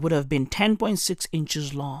and would have been 10.6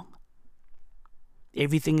 inches long.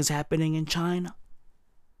 Everything is happening in China,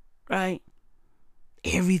 right?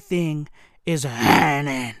 Everything is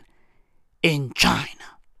happening in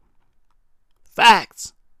China.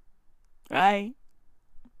 Facts, right?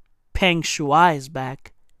 Peng Shuai is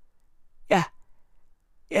back.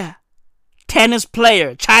 Yeah. Tennis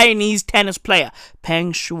player, Chinese tennis player,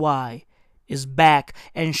 Peng Shuai is back,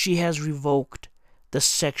 and she has revoked the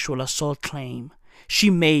sexual assault claim she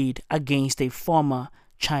made against a former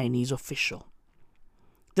Chinese official.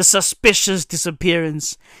 The suspicious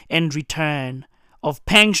disappearance and return of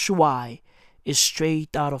Peng Shuai is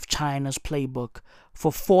straight out of China's playbook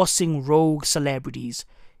for forcing rogue celebrities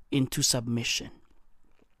into submission.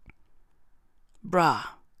 Bruh,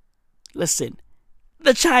 listen,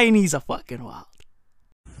 the Chinese are fucking wild.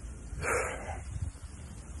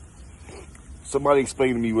 Somebody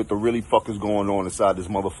explain to me what the really fuck is going on inside this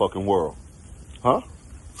motherfucking world. Huh?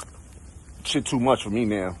 Shit too much for me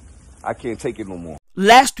now. I can't take it no more.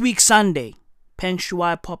 Last week Sunday, Peng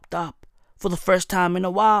Shuai popped up for the first time in a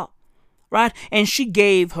while, right? And she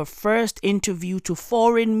gave her first interview to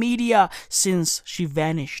foreign media since she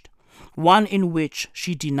vanished. One in which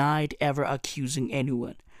she denied ever accusing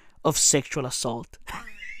anyone of sexual assault.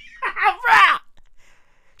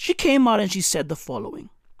 She came out and she said the following,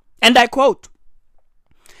 and I quote,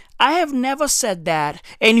 "I have never said that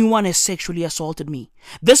anyone has sexually assaulted me.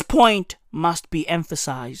 This point must be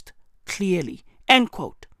emphasized clearly." End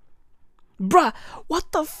quote. Bruh,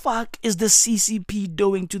 what the fuck is the CCP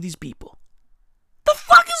doing to these people? The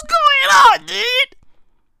fuck is going on, dude?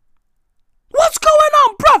 What's going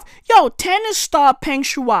on, bruv? Yo, tennis star Peng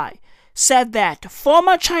Shuai said that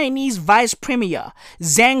former Chinese vice premier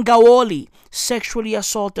Zhang Gaoli sexually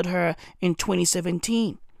assaulted her in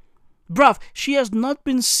 2017. Bruv, she has not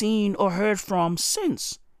been seen or heard from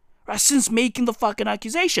since. Since making the fucking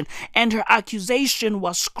accusation. And her accusation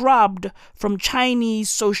was scrubbed from Chinese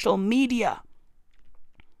social media.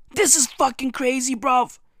 This is fucking crazy,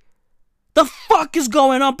 bruv. The fuck is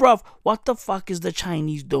going on, bruv? What the fuck is the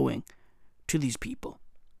Chinese doing to these people?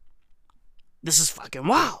 This is fucking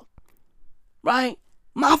wild. Right?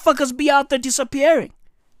 Motherfuckers be out there disappearing.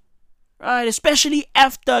 Right? Especially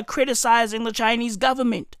after criticizing the Chinese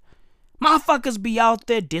government. Motherfuckers be out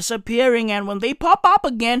there disappearing, and when they pop up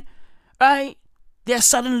again, right, they're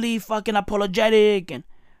suddenly fucking apologetic and,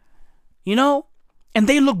 you know, and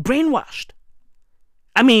they look brainwashed.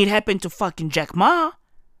 I mean, it happened to fucking Jack Ma,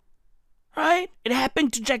 right? It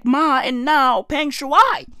happened to Jack Ma, and now Peng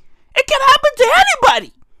Shuai. It can happen to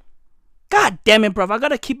anybody. God damn it, bruv. I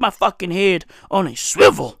gotta keep my fucking head on a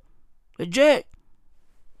swivel. Legit.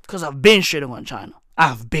 Because I've been shitting on China.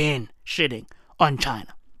 I've been shitting on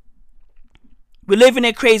China. We live in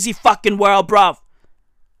a crazy fucking world, bruv.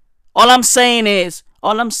 All I'm saying is,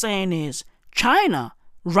 China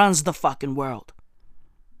runs the fucking world.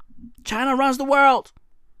 China runs the world.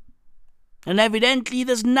 And evidently,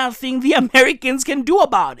 there's nothing the Americans can do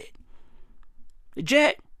about it.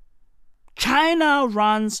 Legit. China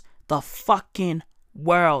runs the fucking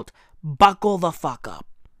world. Buckle the fuck up.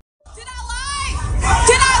 Did I lie?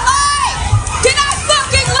 Did I lie? Did I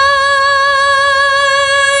fucking lie?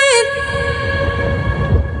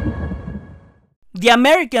 The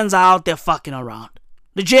Americans are out there fucking around.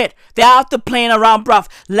 Legit. They're out there playing around, bruv.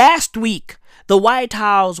 Last week, the White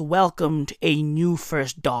House welcomed a new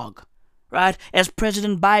first dog. Right? As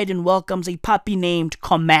President Biden welcomes a puppy named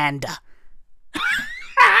Commander.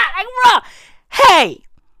 Like, bruh, hey,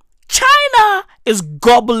 China is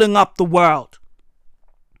gobbling up the world.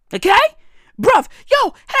 Okay? Bruv,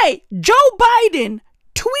 yo, hey, Joe Biden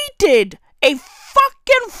tweeted a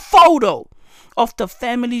fucking photo of the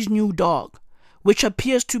family's new dog, which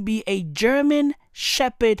appears to be a German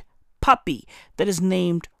Shepherd puppy that is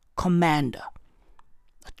named Commander.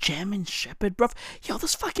 A German Shepherd, bruv? Yo,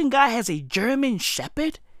 this fucking guy has a German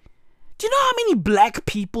Shepherd? Do you know how many black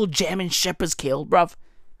people German Shepherds killed, bruv?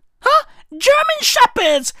 Huh? German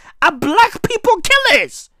Shepherds are black people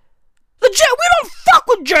killers. Legit, we don't fuck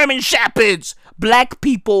with German Shepherds. Black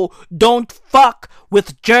people don't fuck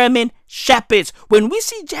with German Shepherds. When we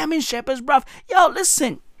see German Shepherds, bruv, yo,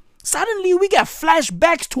 listen. Suddenly we get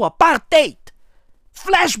flashbacks to apartheid.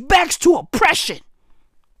 Flashbacks to oppression.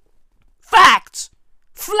 Facts.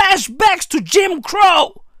 Flashbacks to Jim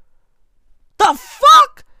Crow. The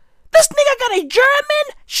fuck? This nigga got a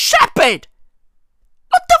German Shepherd.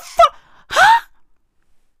 What the fuck? Huh?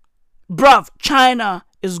 Bruv, China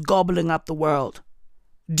is gobbling up the world.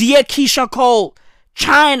 Dear Keisha Cole,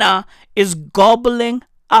 China is gobbling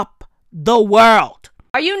up the world.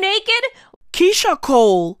 Are you naked? Keisha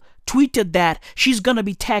Cole tweeted that she's gonna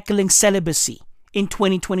be tackling celibacy in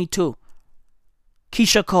 2022.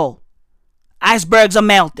 Keisha Cole, icebergs are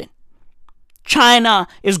melting. China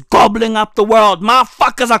is gobbling up the world.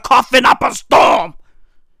 Motherfuckers are coughing up a storm.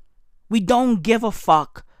 We don't give a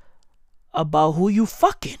fuck about who you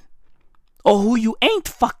fucking or who you ain't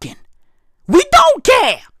fucking. We don't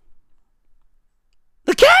care.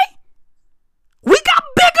 Okay? We got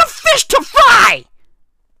bigger fish to fry.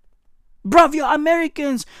 Bruv, yo,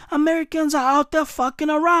 Americans are out there fucking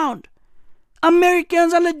around.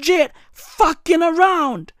 Americans are legit fucking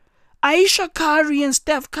around. Aisha Curry and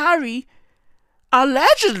Steph Curry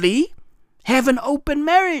allegedly have an open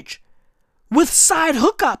marriage with side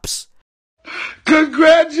hookups.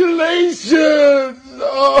 Congratulations!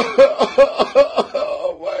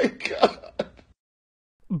 Oh my God.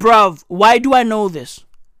 Bruv, why do I know this?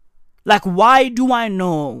 Like, why do I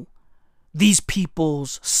know these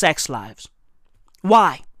people's sex lives?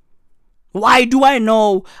 Why? Why do I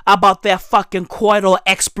know about their fucking coital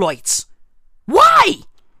exploits? Why?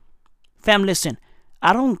 Fam, listen,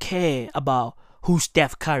 I don't care about who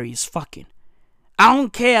Steph Curry is fucking. I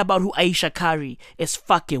don't care about who Aisha Curry is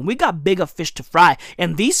fucking. We got bigger fish to fry.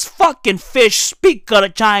 And these fucking fish speak of the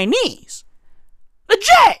Chinese.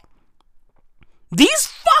 Legit. These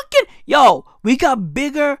fucking... Yo, we got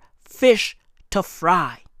bigger fish to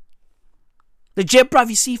fry. Legit, bruv,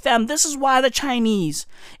 you see, fam, this is why the Chinese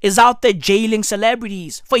is out there jailing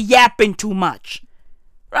celebrities for yapping too much.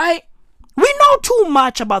 Right? We know too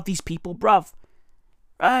much about these people, bruv.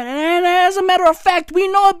 Right? And as a matter of fact, we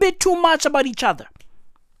know a bit too much about each other.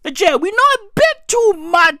 Legit, we know a bit too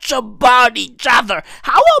much about each other.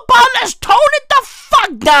 How about let's tone it the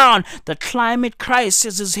fuck down? The climate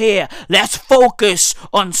crisis is here. Let's focus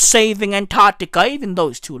on saving Antarctica, even though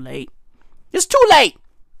it's too late. It's too late.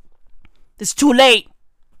 It's too late.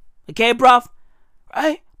 Okay, bruv?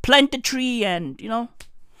 Right? Plant a tree and,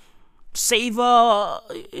 save right?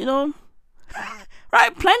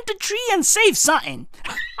 Plant a tree and save something.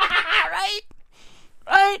 Right?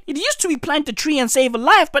 Right? It used to be plant a tree and save a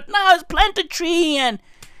life, but now it's plant a tree and,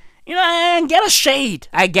 and get a shade,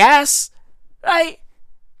 I guess. Right?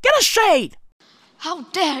 Get a shade. How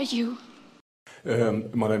dare you?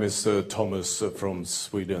 My name is Thomas from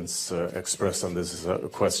Sweden's Express, and this is a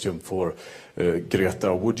question for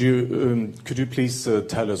Greta. Could you please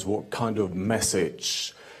tell us what kind of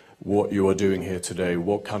message, what you are doing here today,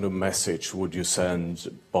 what kind of message would you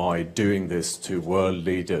send by doing this to world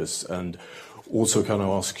leaders? And also can I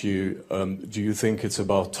ask you, do you think it's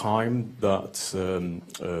about time that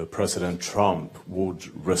President Trump would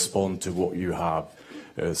respond to what you have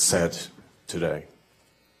said today?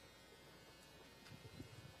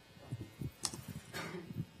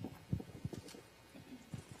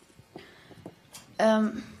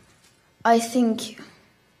 I think...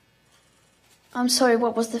 I'm sorry,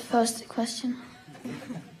 what was the first question?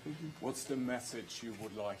 What's the message you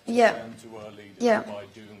would like to send to our leaders by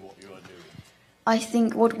doing what you are doing? I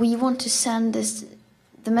think what we want to send is...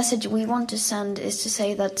 The message we want to send is to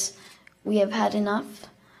say that we have had enough.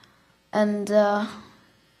 And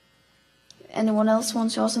anyone else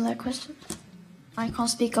wants to answer that question? I can't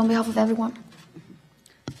speak on behalf of everyone.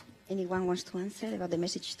 Anyone wants to answer about the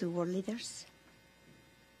message to world leaders?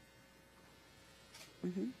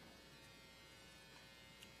 What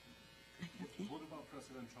about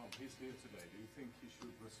President Trump? He's here today. Do you think he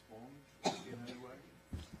should respond in any way?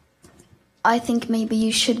 I think maybe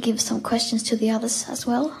you should give some questions to the others as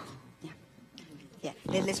well. Yeah,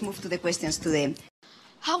 let's move to the questions to them.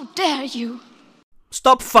 How dare you?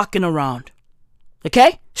 Stop fucking around.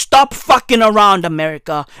 Okay? Stop fucking around,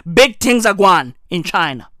 America. Big things are going in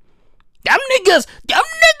China. Them niggas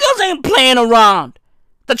ain't playing around.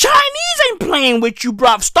 The Chinese ain't playing with you,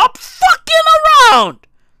 bruv. Stop fucking around.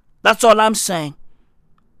 That's all I'm saying.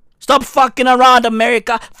 Stop fucking around,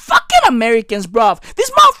 America. Fucking Americans, bruv.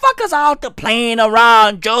 These motherfuckers are out there playing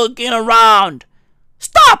around, joking around.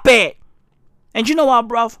 Stop it. And you know what,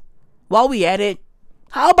 bruv? While we at it,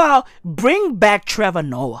 how about bring back Trevor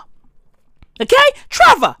Noah? Okay?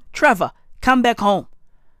 Trevor, come back home.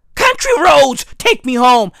 Country roads, take me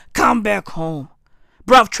home. Come back home.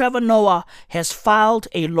 Bruv, Trevor Noah has filed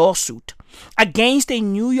a lawsuit against a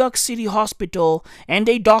New York City hospital and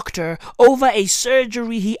a doctor over a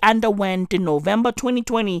surgery he underwent in November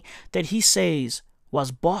 2020 that he says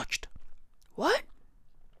was botched. What?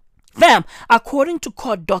 Fam, according to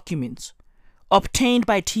court documents obtained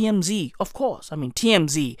by TMZ, of course, I mean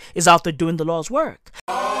TMZ is out there doing the law's work.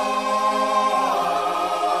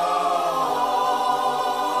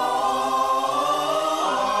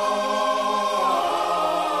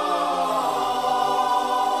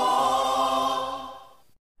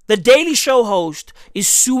 The Daily Show host is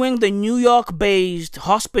suing the New York-based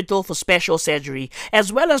Hospital for Special Surgery,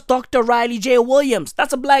 as well as Dr. Riley J. Williams.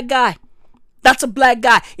 That's a black guy. That's a black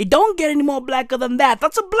guy. It don't get any more blacker than that.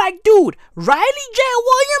 That's a black dude. Riley J.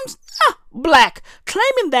 Williams? Black.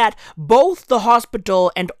 Claiming that both the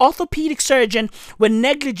hospital and orthopedic surgeon were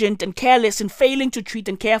negligent and careless in failing to treat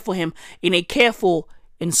and care for him in a careful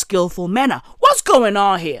and skillful manner. What's going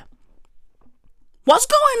on here? What's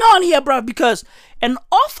going on here, bro? Because an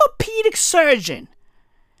orthopedic surgeon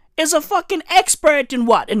is a fucking expert in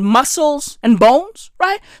what? In muscles and bones,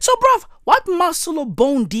 right? So, bruv, what muscle or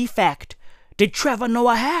bone defect did Trevor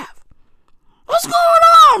Noah have? What's going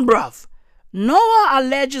on, bruv? Noah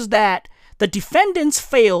alleges that the defendants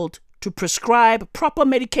failed to prescribe proper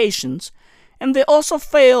medications, and they also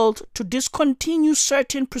failed to discontinue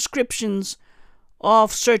certain prescriptions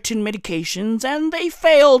of certain medications, and they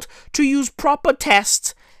failed to use proper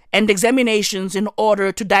tests and examinations in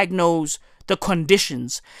order to diagnose the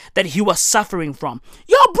conditions that he was suffering from.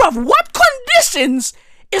 Yo, bruv, what conditions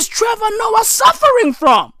is Trevor Noah suffering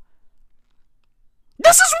from?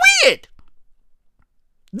 This is weird.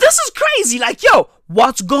 This is crazy. Like, yo,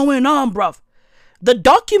 what's going on, bruv? The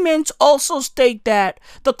documents also state that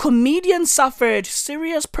the comedian suffered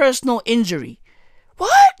serious personal injury.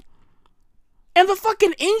 What? And the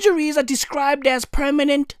fucking injuries are described as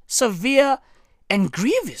permanent, severe, and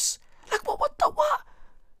grievous. Like, what?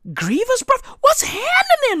 Grievous, bruv? What's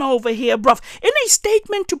happening over here, bruv? In a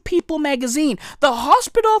statement to People magazine, the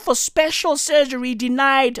Hospital for Special Surgery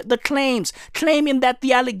denied the claims, claiming that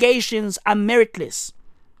the allegations are meritless.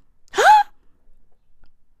 Huh?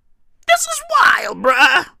 This is wild,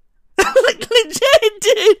 bruh. Like, legit,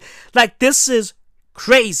 dude. Like, this is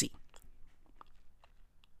crazy.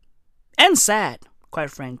 And sad,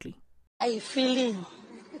 quite frankly. I feeling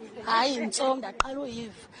hayi intsongo ndaqala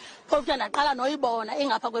uyiva phofu ndaqala noyibona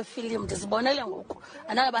engapha kwefilimu ndizibonele ngoku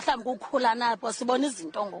anabe mhlawumbi kukhula napho sibona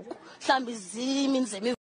izinto ngoku mhlawumbi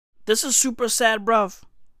ziminzemi. This is super sad, bruv.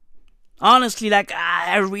 Honestly, like,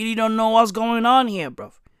 I really don't know what's going on here,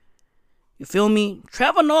 bruv. You feel me?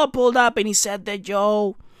 Trevor Noah pulled up and he said that,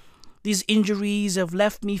 yo, these injuries have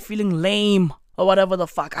left me feeling lame or whatever the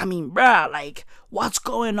fuck. I mean, bruh, like, what's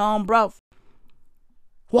going on, bruv?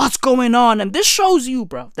 What's going on? And this shows you,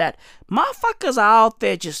 bruv, that motherfuckers are out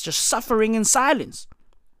there just suffering in silence.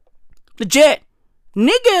 Legit.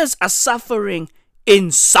 Niggas are suffering in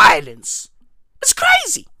silence. It's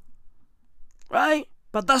crazy. Right?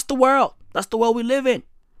 But that's the world. That's the world we live in.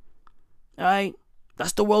 Alright?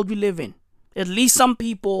 That's the world we live in. At least some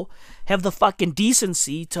people have the fucking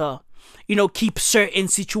decency to, you know, keep certain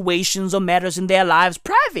situations or matters in their lives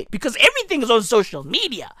private. Because everything is on social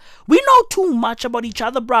media. We know too much about each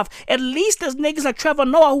other, bruv. At least there's niggas like Trevor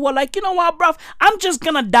Noah who are like, you know what, bruv? I'm just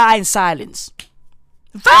gonna die in silence.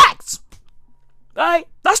 Facts! Right?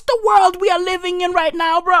 That's the world we are living in right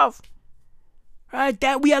now, bruv. Right?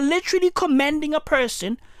 That we are literally commending a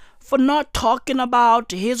person for not talking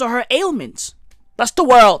about his or her ailments. That's the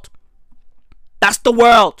world. That's the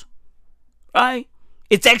world. right?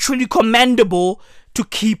 It's actually commendable to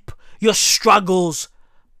keep your struggles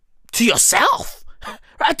to yourself,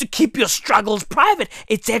 right? To keep your struggles private.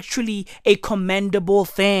 It's actually a commendable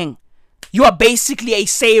thing. You are basically a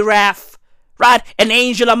seraph, right? An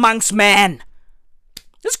angel amongst men.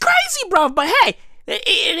 It's crazy, bro, but hey,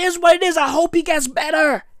 it is what it is. I hope he gets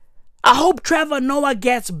better. I hope Trevor Noah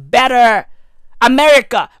gets better.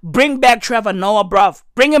 America, bring back Trevor Noah, bruv.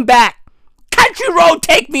 Bring him back. Country Road,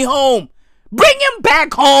 take me home. Bring him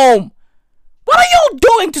back home. What are y'all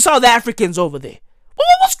doing to South Africans over there?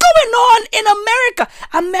 What's going on in America?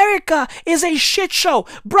 America is a shit show.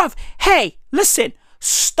 Bruv, hey, listen.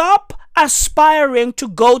 Stop aspiring to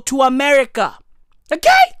go to America.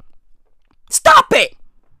 Okay? Stop it.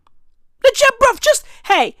 Legit, bruv, just,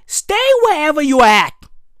 hey, stay wherever you at.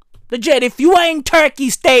 Legit, if you are in Turkey,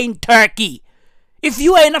 stay in Turkey. If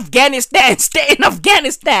you are in Afghanistan, stay in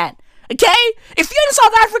Afghanistan. Okay? If you're in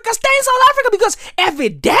South Africa, stay in South Africa, because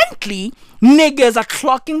evidently niggas are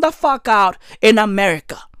clocking the fuck out in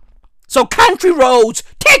America. So Country Roads,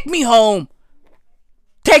 take me home.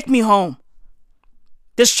 Take me home.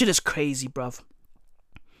 This shit is crazy, bruv.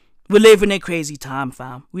 We live in a crazy time,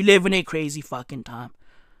 fam. We live in a crazy fucking time.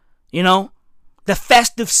 You know? The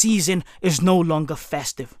festive season is no longer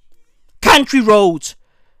festive. Country Roads,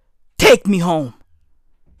 take me home.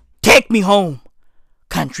 Take me home.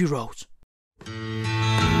 Country Roads.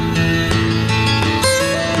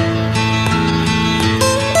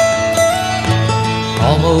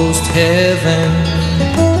 Almost heaven,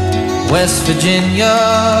 West Virginia,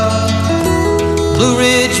 Blue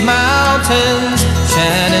Ridge Mountains,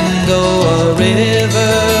 Shenandoah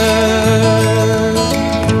River.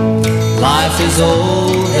 Life is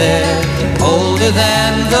old there, older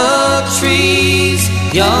than the trees,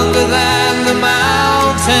 younger than the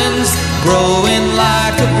mountains, growing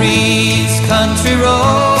like a breeze. Country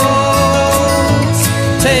roads,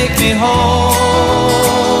 take me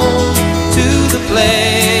home to the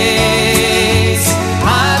place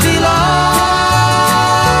I belong.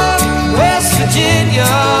 West Virginia,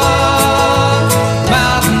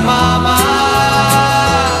 Mountain Mama,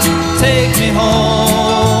 take me home.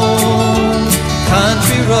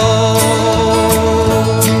 Country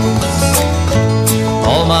roads,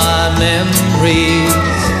 all my memories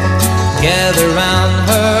gather round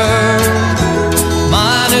her.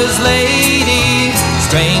 Miner's lady,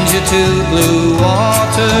 stranger to blue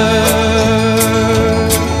water,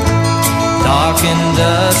 dark and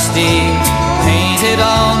dusty, painted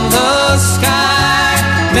on the sky,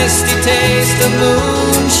 misty taste of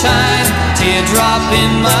moonshine, teardrop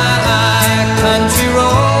in my eye. Country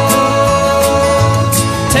roads,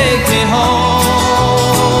 take me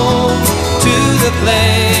home to the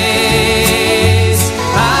place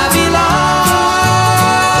I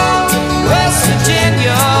belong. West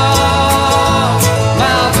Virginia,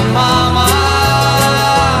 Mountain Mama,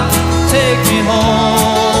 take me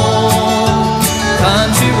home.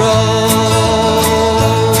 Country roads,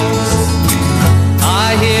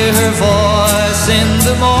 I hear her voice in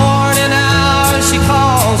the morning hours. She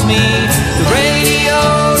calls me. The radio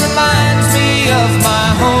reminds me of my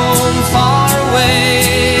home far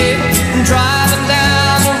away. Driving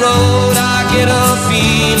down the road, I get a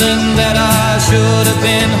feeling that I should have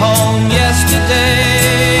been home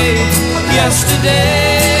yesterday.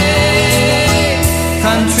 Yesterday,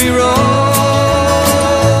 country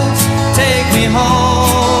roads, take me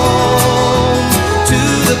home to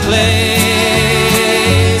the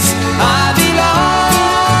place I belong.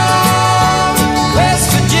 West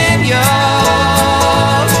Virginia,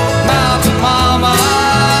 Mountain Mama,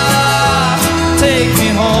 take me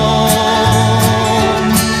home.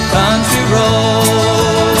 Country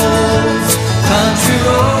roads, country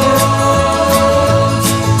roads,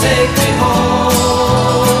 take me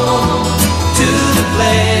home to the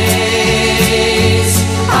place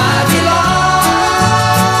I belong.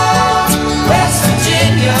 West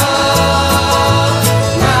Virginia,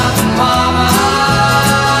 Mountain Mama,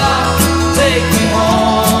 take me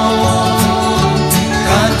home.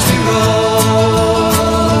 Country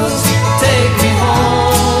roads, take me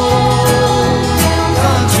home.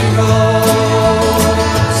 Country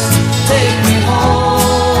roads, take me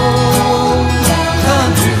home.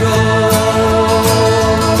 Country roads.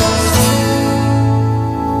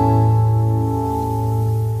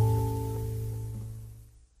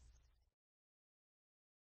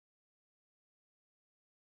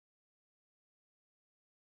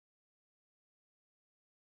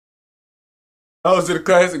 Oh, is it a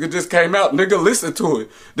classic? It just came out. Nigga, listen to it.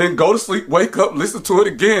 Then go to sleep, wake up, listen to it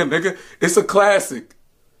again, nigga. It's a classic.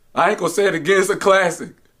 I ain't gonna say it again. It's a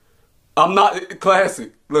classic. I'm not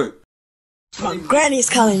classic. Look. My granny's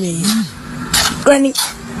calling me. Granny,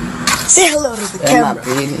 say hello to the camera.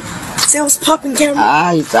 Say what's popping, camera.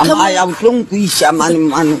 Come on.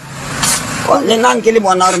 You're not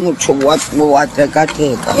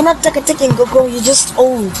taking go, you're just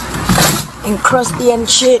old and crusty and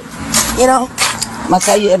shit, you know? You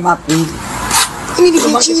need to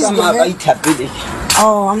get cheese, man.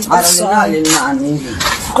 Oh, I'm sorry.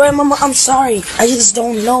 Grandmama, I'm sorry. I just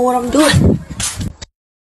don't know what I'm doing.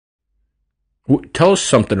 Tell us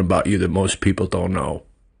something about you that most people don't know.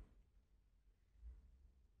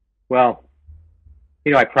 Well,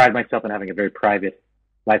 you know, I pride myself in having a very private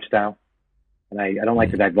lifestyle, and I don't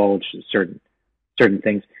like to divulge certain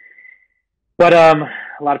things. But a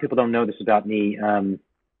lot of people don't know this about me. You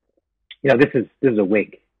know, this is a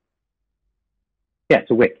wig. Yeah,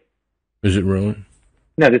 it's a wig. Is it really?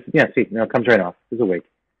 No, see, it comes right off. This is a wig.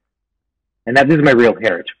 And this is my real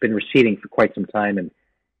hair. It's been receding for quite some time, and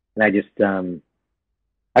I just,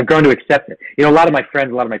 I've grown to accept it. You know, a lot of my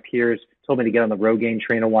friends, a lot of my peers told me to get on the Rogaine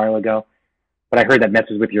train a while ago, but I heard that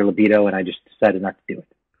messes with your libido, and I just decided not to do it.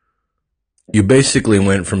 You basically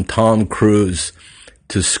went from Tom Cruise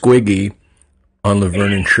to Squiggy on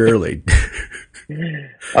Laverne and Shirley.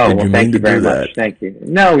 Oh, well, thank you very much. Thank you.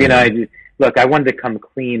 No, you know, look, I wanted to come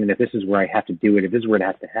clean, and if this is where I have to do it, if this is where it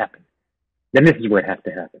has to happen, then this is where it has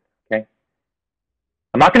to happen, okay?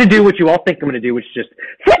 I'm not going to do what you all think I'm going to do, which is just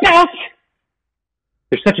flip out.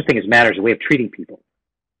 There's such a thing as manners, a way of treating people.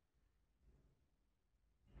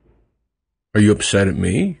 Are you upset at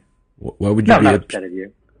me? Why would you be I'm not upset at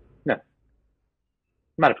you? No. I'm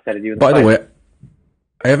not upset at you. By the way,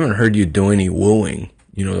 I haven't heard you do any wooing.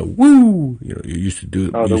 You know, the woo. You know, you used to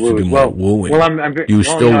do. Oh, you the used woo. to do more wooing. Well, you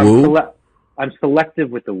still woo? I'm selective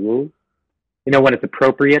with the woo. You know, when it's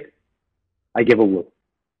appropriate, I give a woo.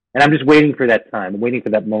 And I'm just waiting for that time. I'm waiting for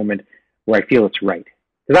that moment where I feel it's right.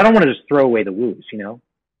 Because I don't want to just throw away the woos, you know?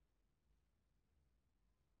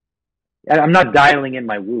 I'm not dialing in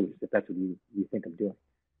my woos, if that's what you think I'm doing.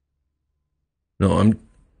 No, I'm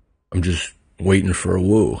just waiting for a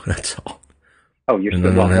woo. That's all. Oh, you're and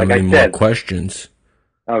still I don't have any more questions.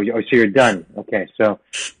 Oh, so you're done. Okay, so.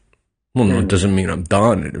 Well, no, it doesn't mean I'm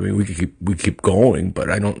done. I mean, we keep going,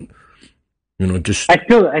 but I don't. You know, just. I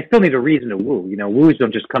still need a reason to woo. You know, woos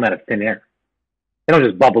don't just come out of thin air. They don't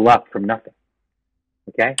just bubble up from nothing.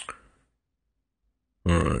 Okay.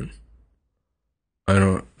 All right. I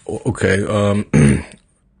don't. Okay. Well,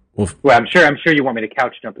 I'm sure you want me to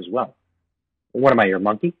couch jump as well. What am I, your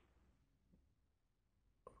monkey?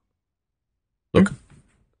 Look,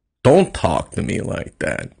 don't talk to me like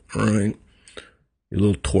that. All right, you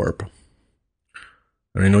little twerp.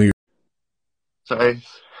 And I know you're. Sorry.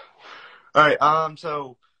 All right.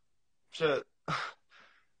 So, can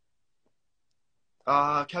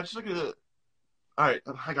I just look at it? All right,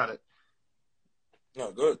 I got it.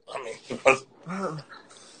 No, good. I mean,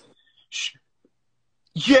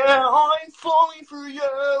 yeah, I'm falling for you.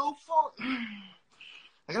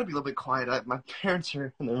 I gotta be a little bit quiet. My parents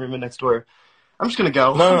are in the room next door. I'm just gonna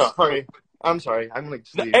go. No. I'm sorry. I'm gonna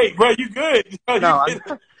just leave. Hey, bro, you good? I'm gonna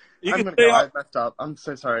go. I messed up. I'm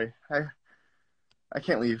so sorry. I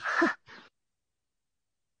can't leave.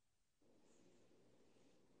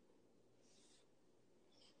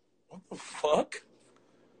 What the fuck?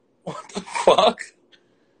 What the fuck?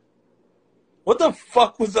 What the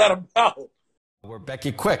fuck was that about? Where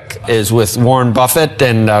Becky Quick is with Warren Buffett,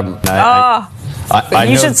 and I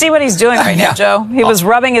you should see what he's doing right now, Joe. He was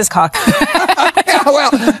rubbing his cock. Yeah,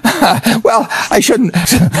 well, I shouldn't.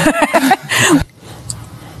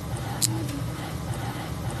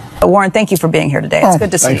 Warren, thank you for being here today. It's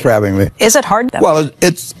good to see you. Thanks for having me. Is it hard? Well,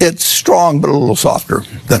 it's strong, but a little softer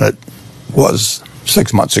than it was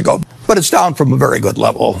 6 months ago. But it's down from a very good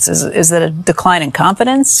level. Is it a decline in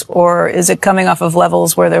confidence, or is it coming off of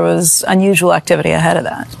levels where there was unusual activity ahead of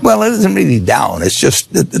that? Well, it isn't really down. It's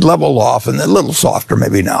just it leveled off and a little softer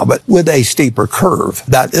maybe now, but with a steeper curve.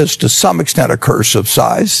 That is to some extent a curse of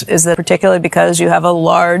size. Is that particularly because you have a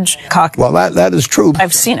large cock? Well, that is true.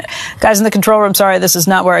 I've seen it. Guys in the control room, sorry, this is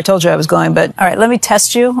not where I told you I was going, but all right, let me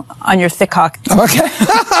test you on your thick cock. Okay.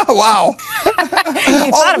 Wow.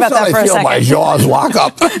 You thought about that for a second. I feel my jaws lock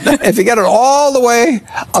up. If you get it all the way,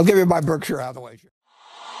 I'll give you my Berkshire Hathaway.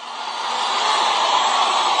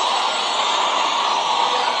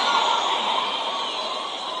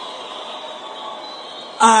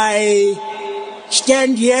 I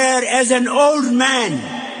stand here as an old man,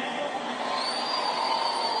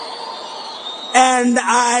 and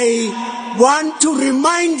I want to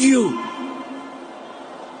remind you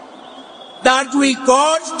that we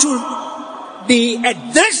got to be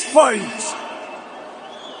at this point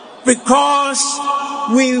because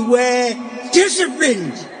we were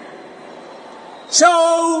disciplined So,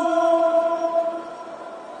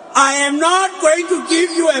 I am not going to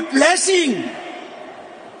give you a blessing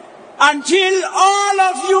until all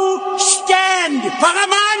of you stand.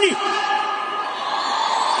 Paramani!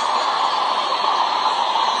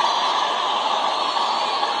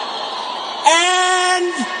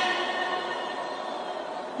 And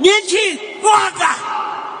Nichi Waka.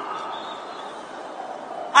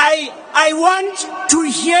 I want to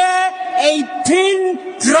hear a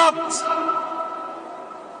pin dropped.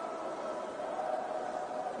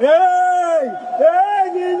 Hey! Hey,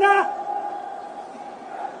 Nina!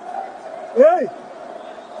 Hey!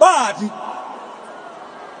 Bobby!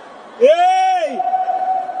 Hey!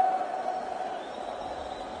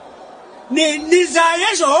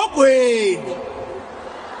 Nizaye Shokweni.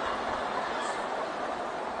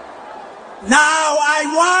 Now I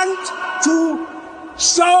want to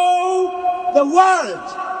show the world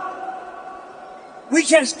which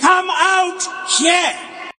has come out here.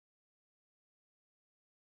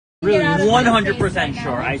 Really 100%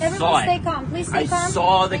 sure. I saw it. Stay calm. Please stay calm. I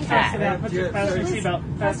saw the cat.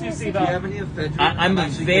 I'm a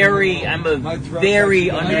very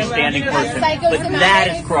understanding person, but that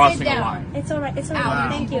is crossing a line. It's all right. It's all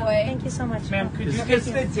right. Thank you. Thank you so much. Ma'am, it's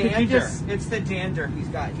the dander. He's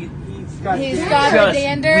got the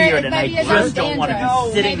dander. Weird, and I just don't want to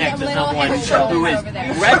be sitting next to someone who is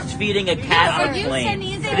breastfeeding a cat on a plane.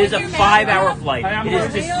 It is a 5-hour flight. It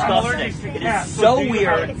is disgusting. It is so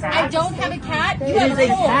weird. I don't have a cat. You It is a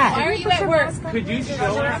cat. Why are you at work? Could you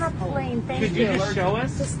show us? Could you just show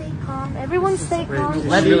us? Just stay calm. Everyone stay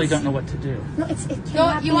calm. I really don't know what to do. No, it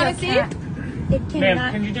cannot you want to see? It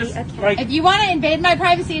cannot can you just, be a cat. If you want to invade my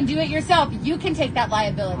privacy and do it yourself, you can take that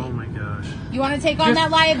liability. Oh my gosh. You want to take on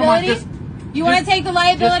that liability? You want to take the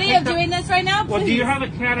liability of doing this right now? Please. Well, do you have a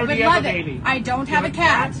cat or do you have a baby? I don't have a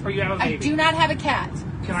cat. Or you have a baby? I do not have a cat.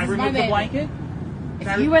 Can I remove the blanket?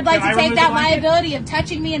 If you would like to take that liability of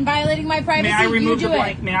touching me and violating my privacy, May I remove you do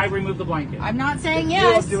the May I remove the blanket? I'm not saying If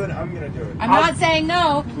yes. you don't do it, I'm going to do it. I'm not saying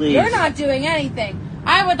no. Please. You're not doing anything.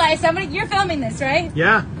 I would like somebody. You're filming this, right?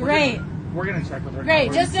 Yeah. Great. We're going to check with her.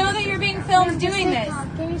 Great. Just know that you're being filmed doing this,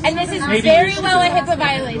 and this is Maybe very you should well a do it. HIPAA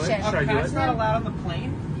violation. Should I do it? It's not allowed on the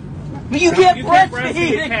plane. But you can't breastfeed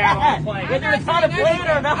breastfeed a a cat on cat, the plane. whether it's on a plane or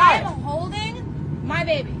I'm not. holding my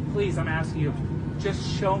baby. Please, I'm asking you. Just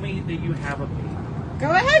show me that you have a baby. Go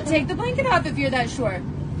ahead, take the blanket off if you're that sure.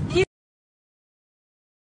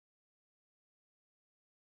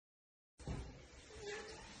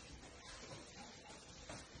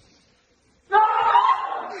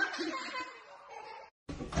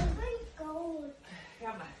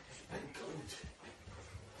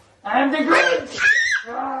 I'm the Grinch!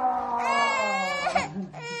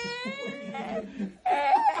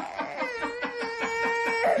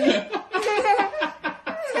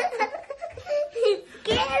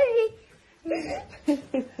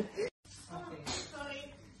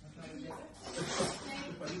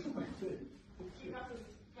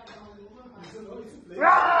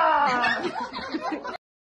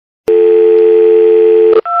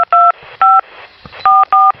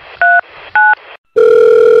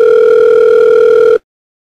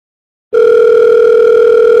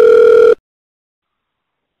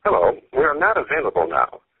 Hello, we are not available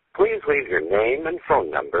now. Please leave your name and phone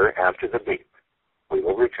number after the beep. We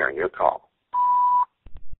will return your call.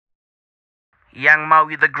 Young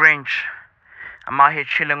Maui the Grinch. I'm out here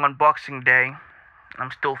chilling on Boxing Day. I'm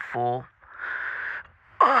still full.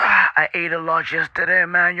 I ate a lot yesterday,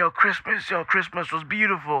 man. Christmas was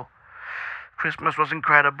beautiful. Christmas was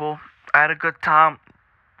incredible. I had a good time.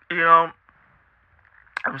 I'm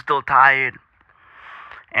still tired.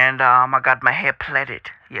 And I got my hair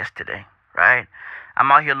plaited yesterday, right?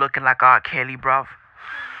 I'm out here looking like R. Kelly, bruv.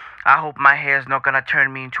 I hope my hair's not gonna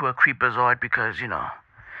turn me into a creepazoid because,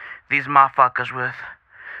 these motherfuckers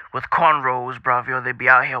with cornrows, bruv, they be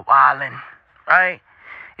out here wildin', right?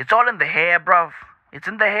 It's all in the hair, bruv. It's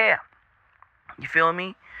in the hair. You feel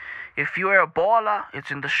me? If you're a baller, it's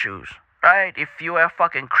in the shoes, right? If you're a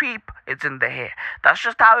fucking creep, it's in the hair. That's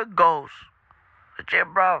just how it goes. Legit,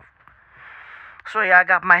 bruv. So yeah, I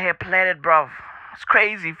got my hair plaited, bruv. It's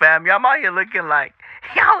crazy, fam. I'm out here looking like,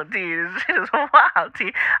 dude, this shit is wild,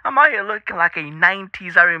 dude. I'm out here looking like a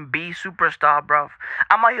 90s R&B superstar, bruv.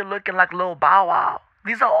 I'm out here looking like Lil Bow Wow.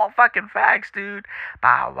 These are all fucking facts, dude.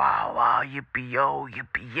 Bow wow wow, yippee-yo,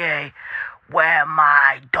 yippee-yay. Where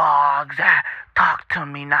my dogs at? Talk to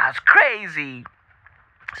me now. It's crazy.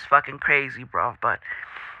 It's fucking crazy, bruv. But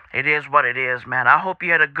it is what it is, man. I hope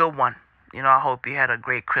you had a good one. I hope you had a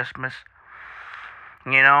great Christmas.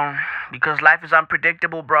 Because life is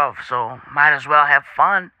unpredictable, bruv. So might as well have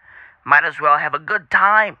fun. Might as well have a good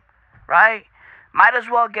time, right? Might as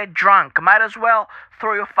well get drunk. Might as well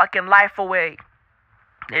throw your fucking life away.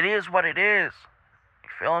 It is what it is. You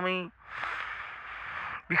feel me?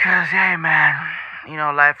 Because, hey, man, you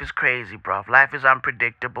know, life is crazy, bro. Life is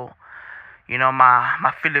unpredictable. You know,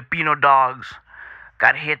 my Filipino dogs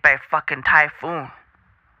got hit by a fucking typhoon.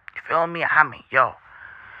 You feel me? I mean, yo.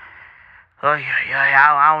 Oh, yeah,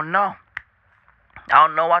 I don't know. I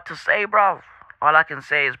don't know what to say, bro. All I can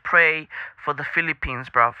say is pray for the Philippines,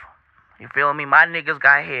 bro. You feel me? My niggas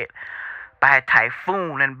got hit by a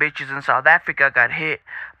typhoon, and bitches in South Africa got hit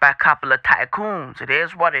by a couple of tycoons. It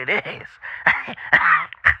is what it is.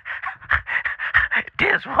 It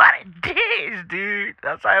is what it is, dude.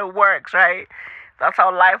 That's how it works, right? That's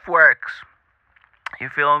how life works. You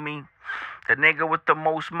feel me? The nigga with the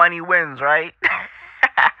most money wins, right?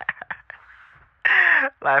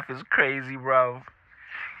 Life is crazy, bro.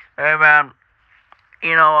 Hey, man.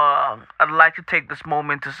 You know, I'd like to take this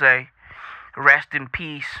moment to say rest in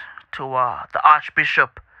peace to the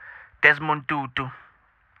Archbishop Desmond Tutu.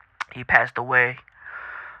 He passed away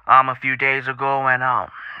a few days ago, and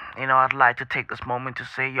you know, I'd like to take this moment to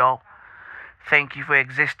say, yo, thank you for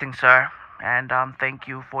existing, sir, and thank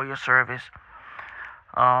you for your service.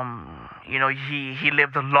 You know, he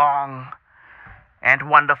lived a long and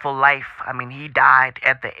wonderful life. I mean, he died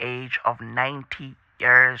at the age of 90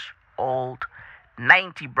 years old.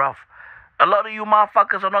 90, bruv. A lot of you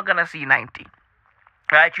motherfuckers are not gonna see 90.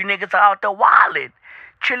 Right? You niggas are out there wildin',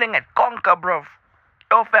 chilling at Conca, bruv.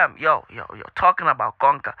 Yo, fam, yo, talking about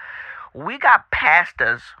Conca. We got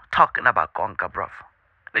pastors talking about Conca, bruv.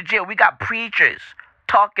 Legit, we got preachers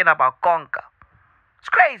talking about Conca. It's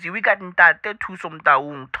crazy. We got Ntate Tusum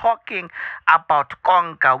Taung talking about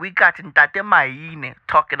Conca. We got Ntate Maine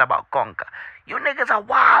talking about Conca. You niggas are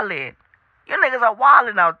wildin'. You niggas are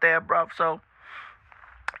wildin' out there, bruv. So,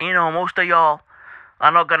 you know, most of y'all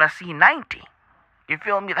are not gonna see 90. You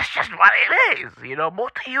feel me? That's just what it is. You know,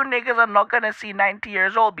 most of you niggas are not gonna see 90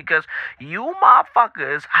 years old because you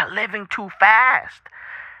motherfuckers are living too fast.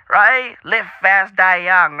 Right? Live fast, die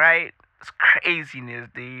young, right? It's craziness,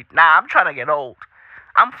 dude. Nah, I'm trying to get old.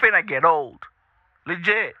 I'm finna get old.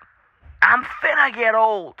 Legit. I'm finna get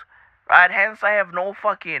old. Right? Hence, I have no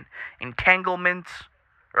fucking entanglements.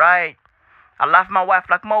 Right? I love my wife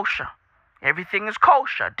like Moshe. Everything is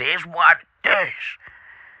kosher. This what it is.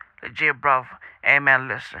 Legit, bruv. Hey, man,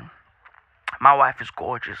 listen. My wife is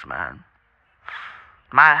gorgeous, man.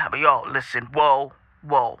 Yo, listen. Whoa.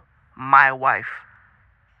 My wife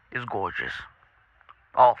is gorgeous.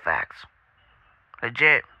 All facts.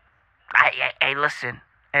 Legit. Hey, listen.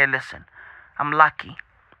 I'm lucky.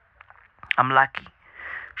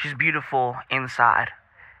 She's beautiful inside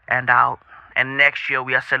and out. And next year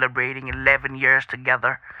we are celebrating 11 years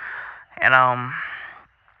together. And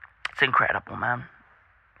it's incredible, man.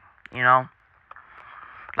 You know,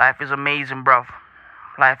 life is amazing, bro.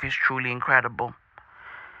 Life is truly incredible.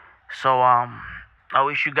 So I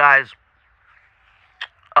wish you guys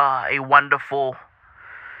a wonderful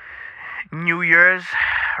New Year's,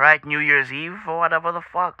 right? New Year's Eve or whatever the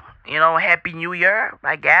fuck. You know, Happy New Year,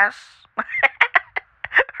 I guess.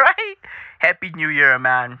 Right? Happy New Year,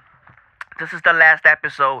 man. This is the last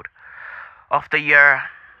episode of the year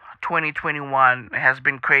 2021. It has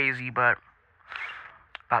been crazy, but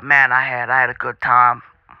man, I had a good time,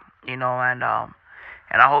 you know, and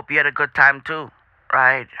I hope you had a good time too,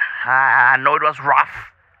 right? I know it was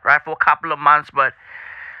rough, right, for a couple of months, but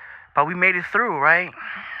we made it through, right?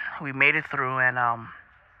 We made it through, and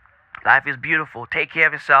life is beautiful. Take care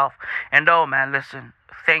of yourself, and man, listen,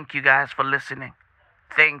 thank you guys for listening.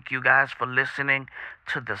 Thank you guys for listening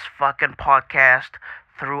to this fucking podcast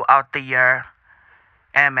throughout the year.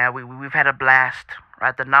 And man, we've had a blast,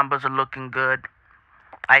 right? The numbers are looking good.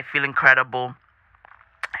 I feel incredible.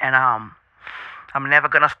 And I'm never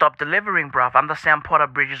gonna stop delivering, bruv. I'm the Sam Porter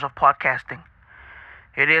Bridges of podcasting.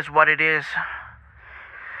 It is what it is.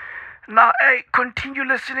 Now, hey, continue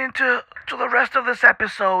listening to the rest of this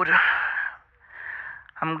episode.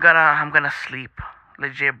 I'm gonna sleep.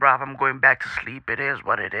 Legit, bruv. I'm going back to sleep. It is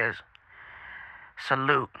what it is.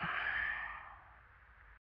 Salute.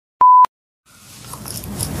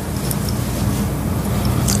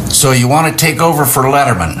 So you want to take over for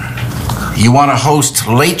Letterman. You want to host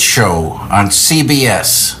Late Show on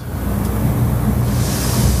CBS.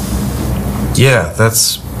 Yeah,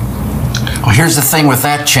 that's... Well, here's the thing with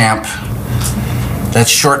that, champ. That's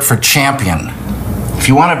short for champion. If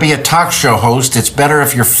you want to be a talk show host, it's better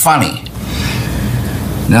if you're funny.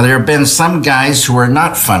 Now, there have been some guys who are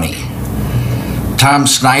not funny. Tom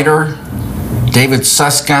Snyder, David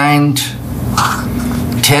Susskind,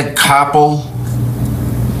 Ted Koppel.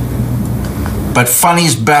 But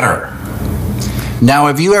funny's better. Now,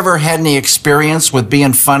 have you ever had any experience with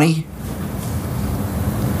being funny?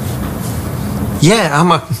 Yeah,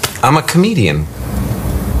 I'm a comedian.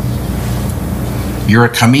 You're a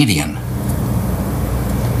comedian.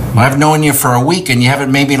 Well, I've known you for a week and you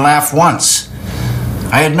haven't made me laugh once.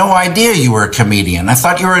 I had no idea you were a comedian. I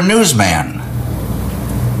thought you were a newsman.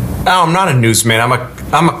 No, I'm not a newsman. I'm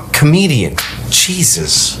a comedian.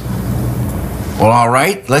 Jesus. Well, all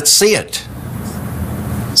right. Let's see it.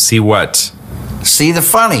 See what? See the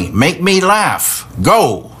funny. Make me laugh.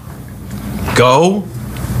 Go. Go?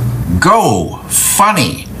 Go.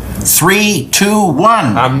 Funny. 3, 2,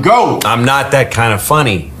 1. Go. I'm not that kind of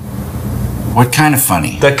funny. What kind of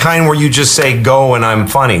funny? The kind where you just say go and I'm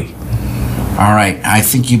funny. All right. I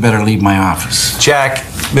think you better leave my office. Jack,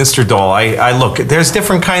 Mr. Dole, I look, there's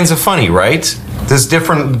different kinds of funny, right? There's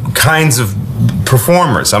different kinds of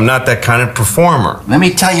performers. I'm not that kind of performer. Let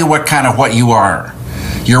me tell you what you are.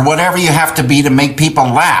 You're whatever you have to be to make people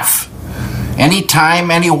laugh.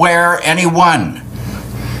 Anytime, anywhere, anyone.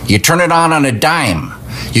 You turn it on a dime.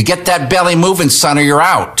 You get that belly moving, son, or you're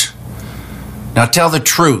out. Now tell the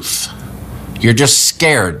truth. You're just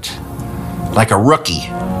scared. Like a rookie.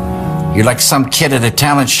 You're like some kid at a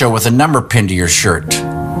talent show with a number pinned to your shirt.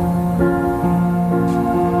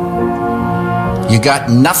 You got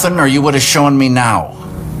nothing or you would have shown me now.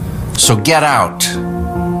 So get out.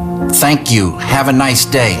 Thank you. Have a nice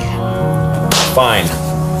day. Fine.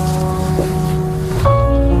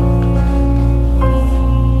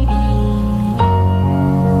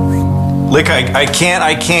 Lick, I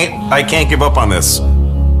can't give up on this.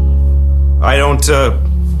 I don't,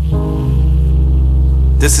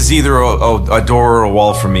 this is either a door or a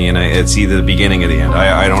wall for me, and it's either the beginning or the end.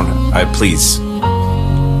 Please.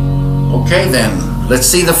 Okay then, let's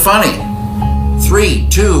see the funny. 3,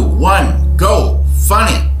 2, 1, go.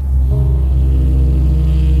 Funny.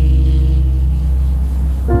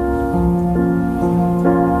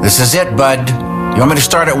 This is it, bud. You want me to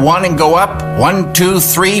start at 1 and go up? 1, 2,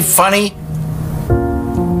 3, funny?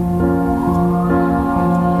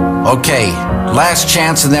 Okay, last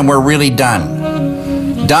chance and then we're really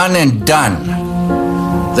done. Done and done.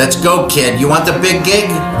 Let's go, kid. You want the big gig?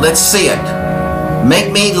 Let's see it.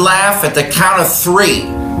 Make me laugh at the count of 3.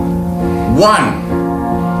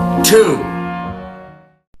 1, 2.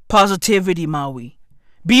 Positivity, Maui.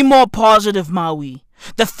 Be more positive, Maui.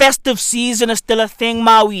 The festive season is still a thing,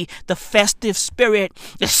 Maui. The festive spirit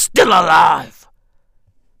is still alive.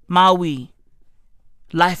 Maui,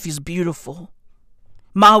 life is beautiful.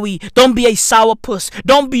 Maui, don't be a sourpuss.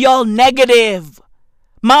 Don't be all negative.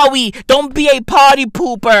 Maui, don't be a party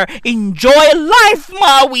pooper. Enjoy life,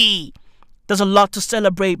 Maui. There's a lot to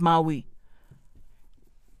celebrate, Maui.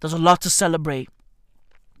 There's a lot to celebrate.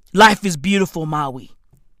 Life is beautiful, Maui.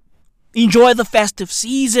 Enjoy the festive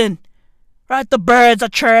season. Right? The birds are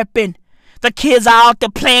chirping. The kids are out there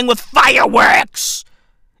playing with fireworks.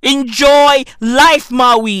 Enjoy life,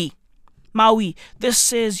 Maui. Maui,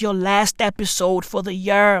 this is your last episode for the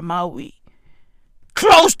year, Maui.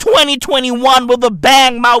 Close 2021 with a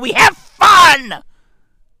bang, Maui. Have fun!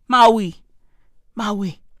 Maui.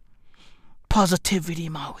 Maui. Positivity,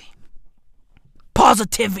 Maui.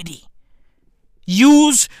 Positivity.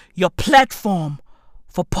 Use your platform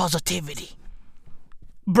for positivity.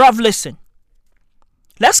 Bruv, listen.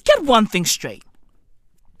 Let's get one thing straight.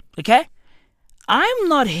 Okay? I'm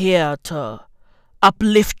not here to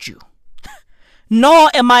uplift you. Nor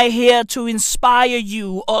am I here to inspire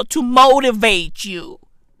you or to motivate you.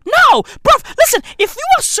 No, bruv, listen, if you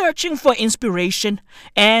are searching for inspiration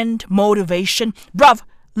and motivation, bruv,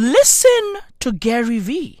 listen to Gary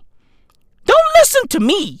Vee. Don't listen to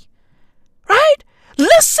me, right?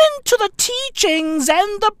 Listen to the teachings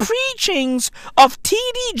and the preachings of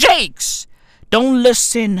T.D. Jakes. Don't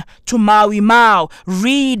listen to Maui Mao.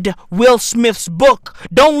 Read Will Smith's book.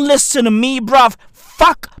 Don't listen to me, bruv.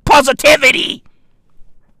 Fuck positivity.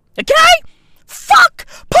 Okay? Fuck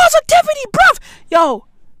positivity, bruv.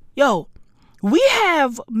 Yo, we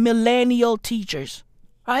have millennial teachers,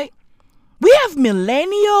 right? We have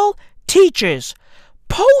millennial teachers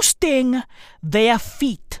posting their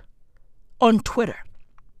feet on Twitter.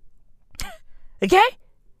 Okay?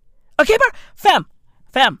 Okay, bro? Fam.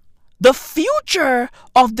 The future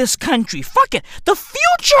of this country, fuck it, the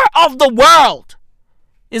future of the world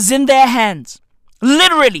is in their hands.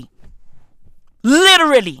 Literally,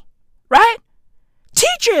 right?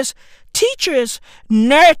 Teachers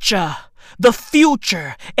nurture the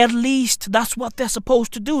future. At least that's what they're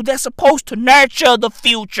supposed to do. They're supposed to nurture the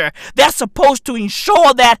future. They're supposed to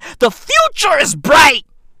ensure that the future is bright.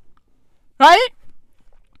 Right?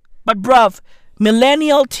 But bruv,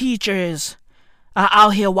 millennial teachers are out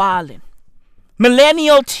here wilding.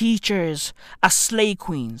 Millennial teachers are slay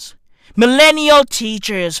queens. Millennial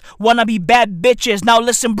teachers wanna be bad bitches. Now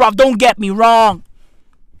listen, bruv, don't get me wrong.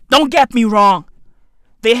 Don't get me wrong.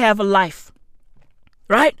 They have a life,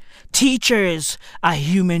 right? Teachers are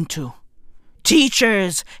human too.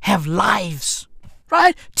 Teachers have lives,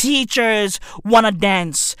 right? Teachers wanna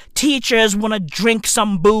dance. Teachers wanna drink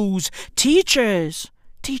some booze. Teachers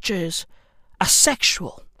are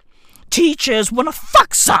sexual. Teachers wanna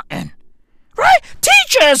fuck something, right?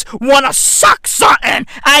 Teachers wanna suck something.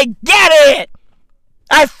 I get it.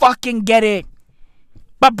 I fucking get it.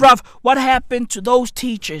 But bruv, what happened to those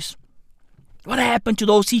teachers? What happened to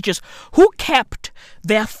those teachers who kept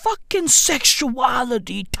their fucking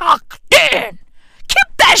sexuality tucked in?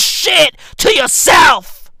 Keep that shit to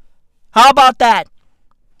yourself. How about that?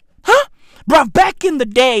 Huh? Bruv, back in the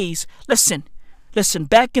days, listen,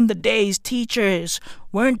 back in the days, teachers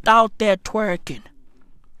weren't out there twerking.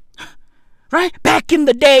 Right? Back in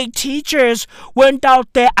the day, teachers weren't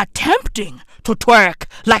out there attempting to twerk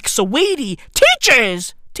like Saweetie.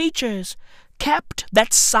 Teachers kept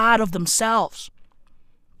that side of themselves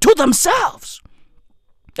to themselves.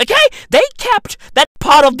 Okay? They kept that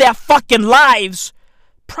part of their fucking lives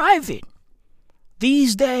private.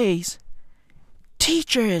 These days,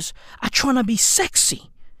 teachers are trying to be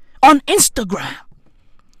sexy on Instagram.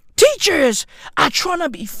 Teachers are trying to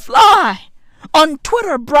be fly on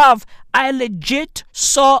Twitter, bruv. I legit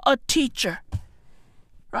saw a teacher,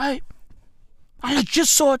 right? I legit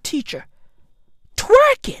saw a teacher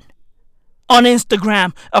twerking on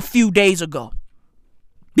Instagram a few days ago.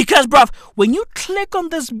 Because, bruv, when you click on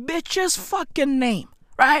this bitch's fucking name,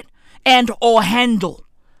 right, and or handle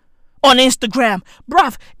on Instagram,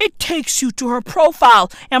 bruv, it takes you to her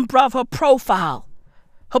profile. And, bruv, her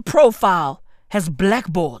profile has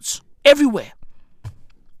blackboards everywhere,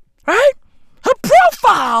 right? Her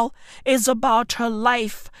profile is about her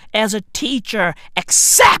life as a teacher,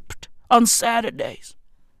 except on Saturdays.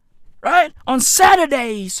 Right? On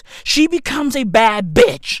Saturdays, she becomes a bad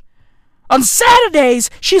bitch. On Saturdays,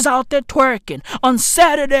 she's out there twerking. On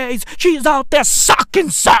Saturdays, she's out there sucking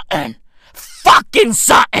something, fucking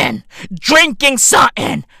something, drinking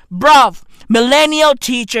something. Bruv, millennial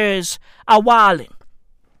teachers are wilding.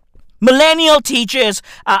 Millennial teachers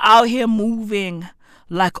are out here moving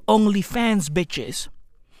like OnlyFans bitches.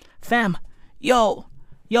 Fam, yo,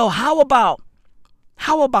 how about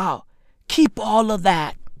keep all of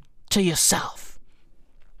that to yourself?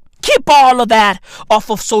 Keep all of that off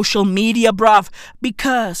of social media, bruv,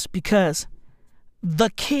 because the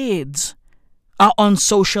kids are on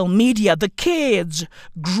social media. The kids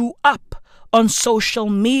grew up on social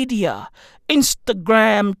media.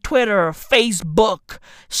 Instagram, Twitter, Facebook,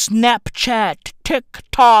 Snapchat,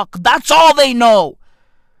 TikTok. That's all they know.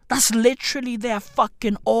 That's literally their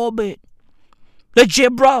fucking orbit.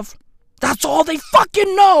 Legit, bruv. That's all they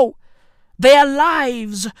fucking know. Their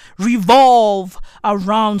lives revolve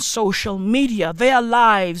around social media. Their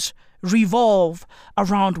lives revolve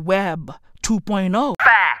around Web 2.0.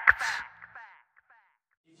 Facts.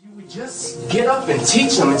 If you would just get up and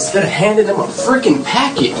teach them instead of handing them a freaking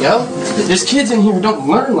packet, yo. There's kids in here who don't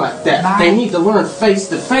learn like that. Bye. They need to learn face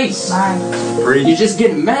to face. You're just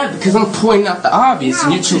getting mad because I'm pointing out the obvious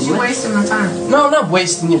and you're too late. You're wasting my time. No, I'm not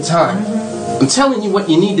wasting your time. I'm telling you what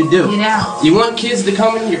you need to do. Get out. You want kids to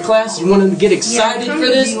come into your class? You want them to get excited for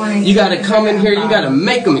this? You got to come in here. You got to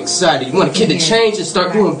make them excited. You want a kid to change and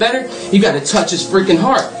start doing better? You got to touch his freaking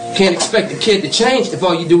heart. Can't expect a kid to change if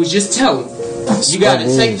all you do is just tell him. You got to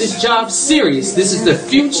take this job serious. This is the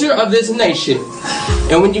future of this nation.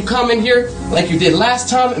 And when you come in here, like you did last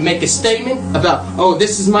time, and make a statement about, oh,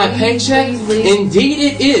 this is my paycheck,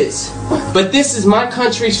 indeed it is. But this is my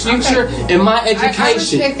country's future and my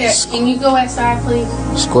education. I respect that. Can you go outside, please?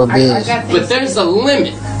 But there's a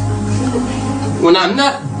limit. When I'm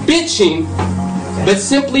not bitching, but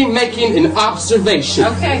simply making an observation.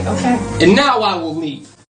 Okay. And now I will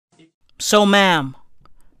leave. So, ma'am,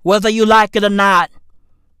 whether you like it or not,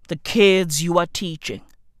 the kids you are teaching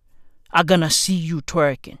are gonna see you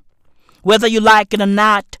twerking. Whether you like it or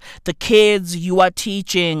not, the kids you are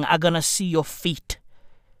teaching are gonna see your feet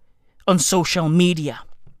on social media.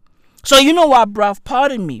 So you know what, bruv?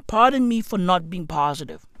 Pardon me for not being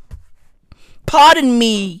positive. Pardon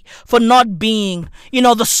me for not being,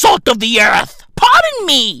 the salt of the earth. Pardon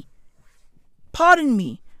me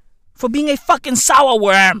for being a fucking sour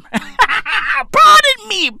worm.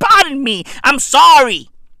 Pardon me. I'm sorry.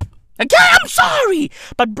 Okay, I'm sorry.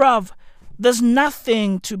 But bruv, there's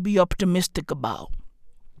nothing to be optimistic about.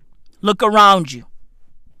 Look around you.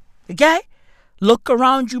 Okay? Look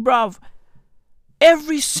around you, bruv.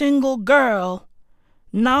 Every single girl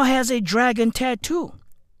now has a dragon tattoo.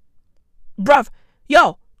 Bruv,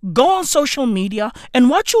 yo, go on social media and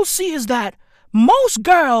what you'll see is that most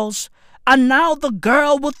girls are now the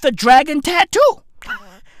girl with the dragon tattoo.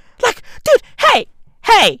 Like, dude, hey,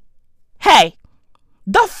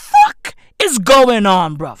 the fuck is going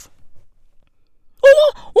on, bruv?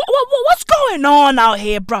 What's going on out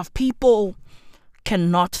here, bruv? People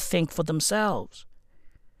cannot think for themselves.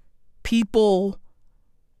 People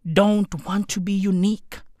don't want to be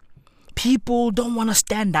unique. People don't want to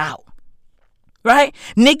stand out. Right?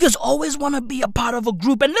 Niggas always want to be a part of a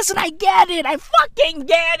group. And listen, I get it. I fucking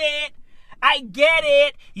get it. I get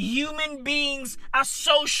it. Human beings are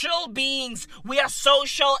social beings. We are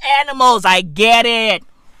social animals. I get it.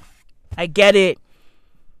 I get it.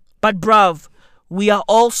 But bruv, we are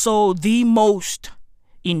also the most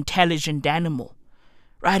intelligent animal.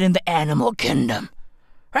 Right? In the animal kingdom.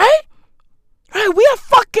 Right? Right? We are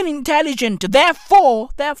fucking intelligent. Therefore,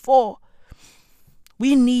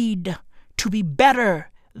 we need to be better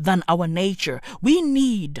than our nature. We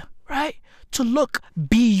need, right, to look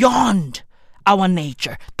beyond our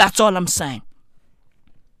nature. That's all I'm saying.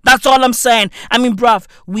 That's all I'm saying. I mean, bruv,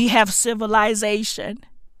 we have civilization,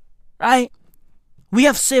 right? We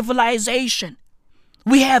have civilization.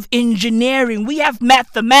 We have engineering. We have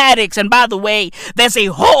mathematics. And by the way, there's a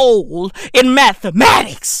hole in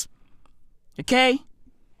mathematics. Okay?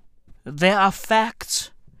 There are facts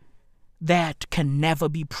that can never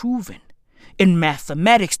be proven in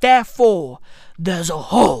mathematics. Therefore, there's a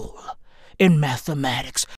hole in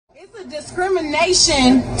mathematics. It's a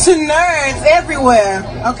discrimination to nerds everywhere,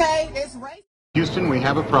 okay? It's race. Houston, we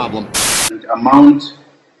have a problem. Amount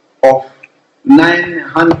of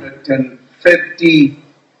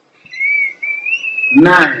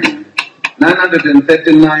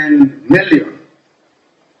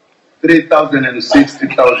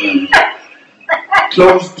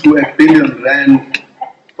close to R1 billion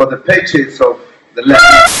for the purchase of the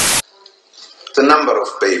land. The number of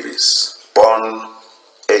babies born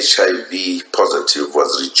HIV positive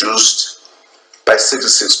was reduced by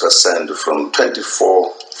 66% from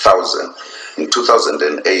 24,000 in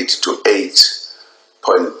 2008 to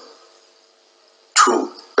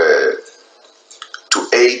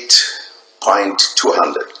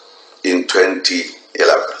 8,200 in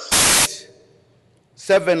 2011.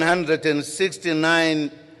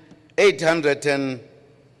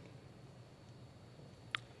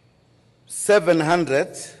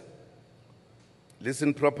 700,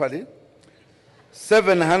 listen properly,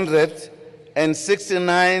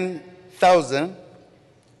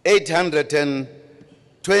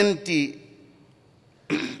 769,820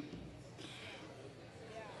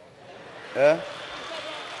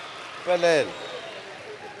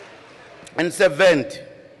 and 70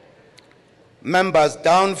 members,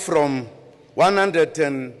 down from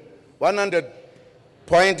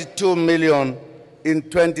 100.2 million in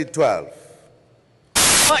 2012.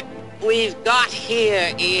 What we've got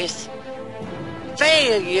here is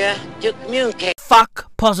failure to communicate. Fuck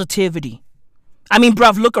positivity. I mean,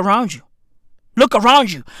 bruv, look around you. Look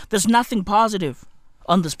around you. There's nothing positive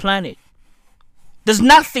on this planet. There's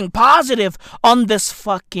nothing positive on this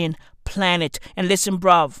fucking planet. And listen,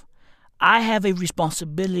 bruv, I have a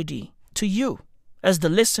responsibility to you as the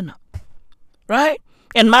listener, right?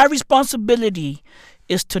 And my responsibility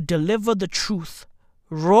is to deliver the truth,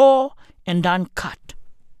 raw and uncut.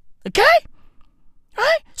 Okay?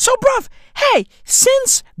 Right? So, bruv, hey,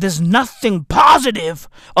 since there's nothing positive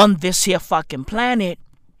on this here fucking planet,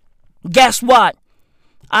 guess what?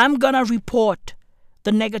 I'm gonna report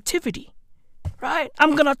the negativity. Right?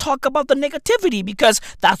 I'm gonna talk about the negativity because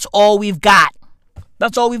that's all we've got.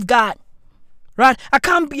 That's all we've got. Right? I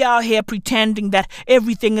can't be out here pretending that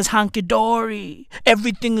everything is hunky-dory,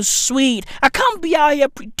 everything is sweet. I can't be out here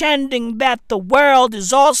pretending that the world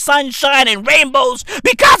is all sunshine and rainbows,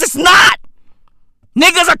 because it's not.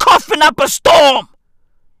 Niggas are coughing up a storm.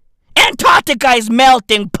 Antarctica is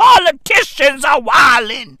melting. Politicians are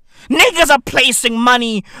wilding. Niggas are placing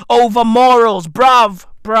money over morals. Bruv.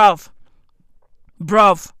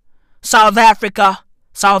 South Africa.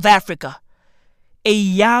 A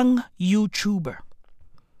young YouTuber,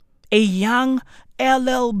 a young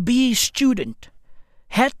LLB student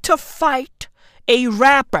had to fight a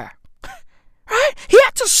rapper. Right? He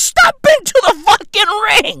had to step into the fucking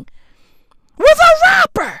ring with a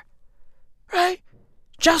rapper. Right?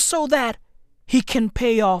 Just so that he can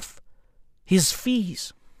pay off his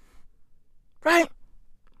fees. Right?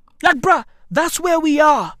 Like, bruh, that's where we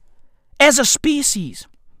are as a species.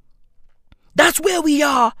 That's where we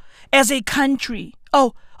are as a country.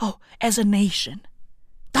 Oh, as a nation.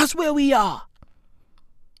 That's where we are.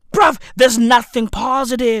 Bruv, there's nothing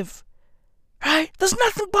positive. Right? There's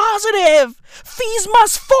nothing positive. Fees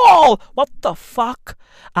must fall. What the fuck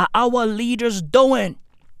are our leaders doing?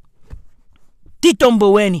 Tito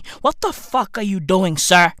Mboweni, what the fuck are you doing,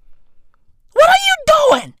 sir? What are you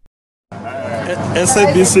doing?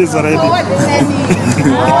 SABC is ready.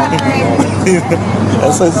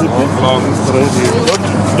 SABC is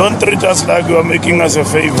ready. Don't treat us like you are making us a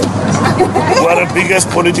favor. We are the biggest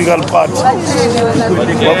political party.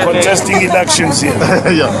 We are contesting elections here.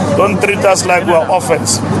 Don't treat us like we are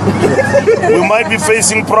orphans. We might be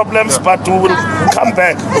facing problems, but we will come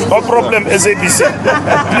back. No problem, SABC.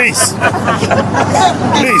 Please.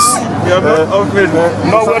 Please.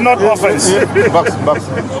 No, we're not orphans.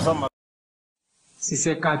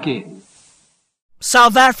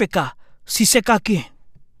 South Africa, Sisekaki.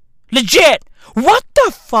 Legit, what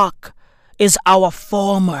the fuck is our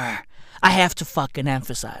former? I have to fucking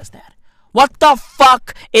emphasize that. What the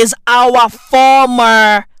fuck is our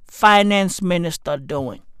former finance minister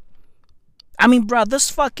doing? I mean, bro,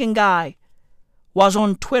 this fucking guy was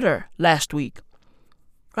on Twitter last week,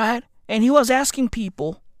 right? And he was asking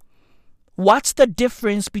people, what's the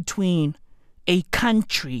difference between a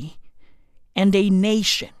country and a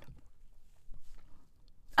nation?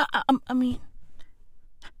 I mean,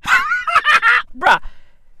 bruh,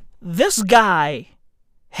 this guy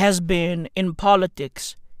has been in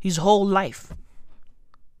politics his whole life.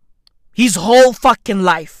 His whole fucking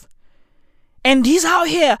life. And he's out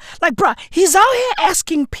here, like, bruh, he's out here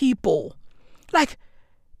asking people, like,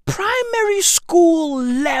 primary school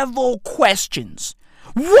level questions.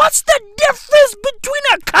 What's the difference between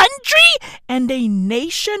a country and a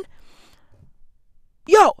nation?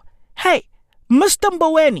 Yo, hey, Mr.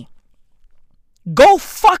 Mboweni, go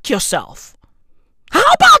fuck yourself.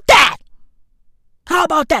 How about that? How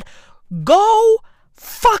about that? Go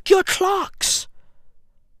fuck your clocks.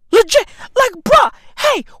 Legit, like, bruh,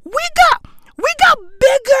 hey, we got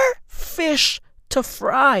bigger fish to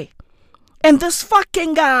fry. And this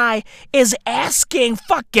fucking guy is asking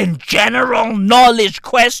fucking general knowledge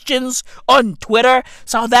questions on Twitter.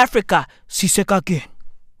 South Africa, Sisekaki.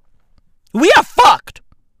 We are fucked.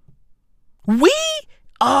 We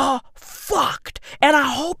are fucked. And I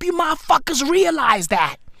hope you motherfuckers realize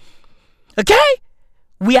that. Okay?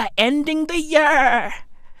 We are ending the year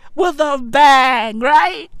with a bang,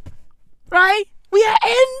 right? Right? We are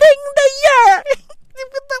ending the year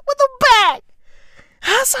with a bang.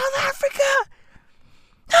 Huh, South Africa?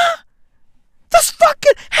 Huh? This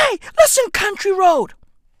fucking... Hey, listen, Country Road.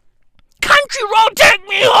 Country Road, take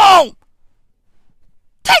me home.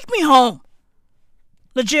 Take me home.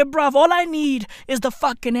 Legit, bruv, all I need is the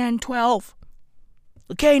fucking N12.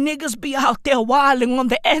 Okay, niggas be out there wilding on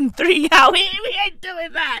the N3. We ain't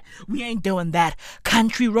doing that. We ain't doing that.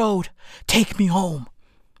 Country Road, take me home.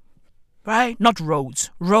 Right? Not roads.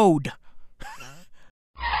 Road.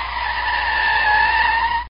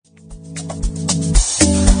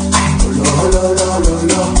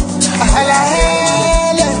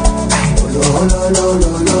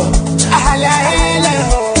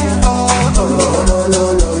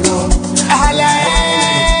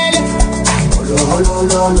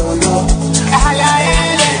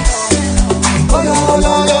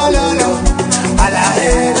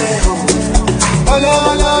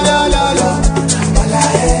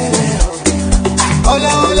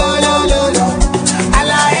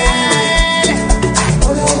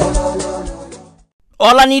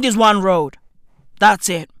 All I need is one road. That's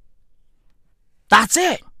it. That's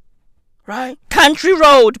it. Right? Country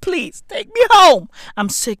Road, please, take me home. I'm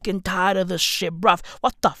sick and tired of this shit, bruv.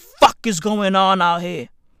 What the fuck is going on out here?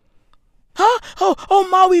 Huh? Oh,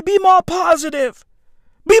 Maui, be more positive.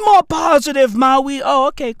 Be more positive, Maui. Oh,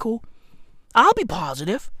 okay, cool. I'll be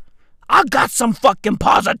positive. I got some fucking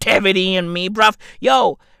positivity in me, bruv.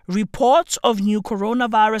 Yo, reports of new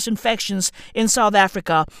coronavirus infections in South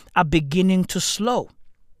Africa are beginning to slow.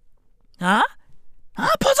 Huh?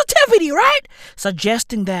 Positivity, right?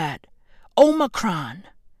 Suggesting that Omicron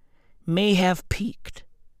may have peaked.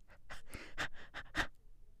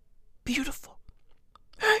 Beautiful.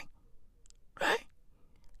 Right? Right?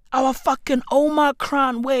 Our fucking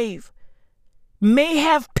Omicron wave may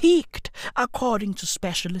have peaked, according to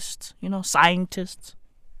specialists, scientists.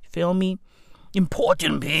 Feel me?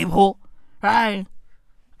 Important people, right?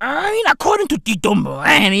 I mean, according to Tito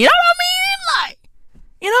Mboweni, you know what I mean? Like,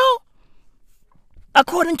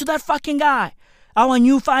 according to that fucking guy, our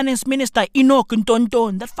new finance minister, Enoch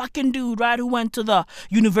Ntonton, that fucking dude, right, who went to the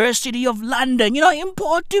University of London,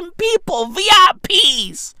 important people,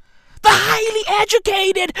 VIPs. the highly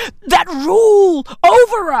educated that rule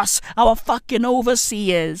over us, our fucking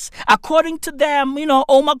overseers. According to them,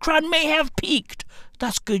 Omicron may have peaked.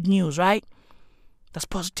 That's good news, right? That's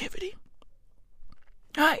positivity.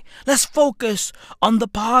 All right, let's focus on the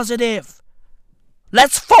positive.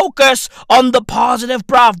 Let's focus on the positive,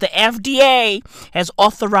 bruv. The FDA has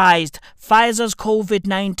authorized Pfizer's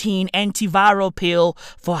COVID-19 antiviral pill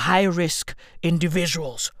for high-risk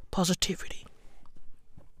individuals. Positivity.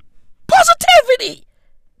 Positivity!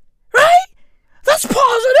 Right? That's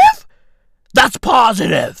positive. That's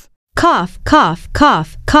positive. Cough, cough,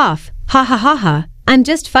 cough, cough. Ha ha ha ha. I'm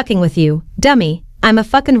just fucking with you, dummy. I'm a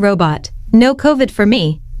fucking robot. No COVID for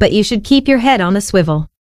me, but you should keep your head on a swivel.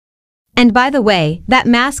 And by the way, that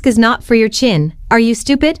mask is not for your chin. Are you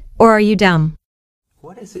stupid or are you dumb?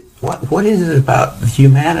 What is it about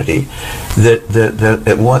humanity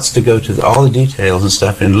that wants to go to all the details and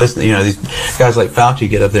stuff and listen? These guys like Fauci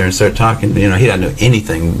get up there and start talking. He doesn't know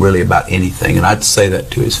anything really about anything, and I'd say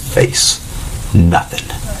that to his face. Nothing.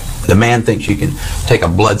 The man thinks you can take a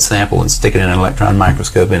blood sample and stick it in an electron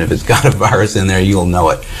microscope, and if it's got a virus in there, you'll know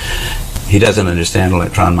it. He doesn't understand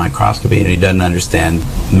electron microscopy, and he doesn't understand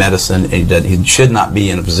medicine, and he should not be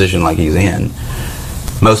in a position like he's in.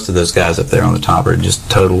 Most of those guys up there on the top are just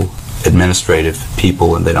total administrative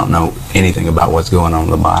people, and they don't know anything about what's going on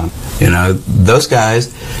at the bottom. Those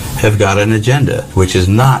guys have got an agenda, which is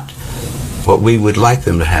not what we would like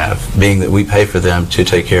them to have, being that we pay for them to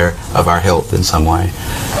take care of our health in some way.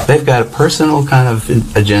 They've got a personal kind of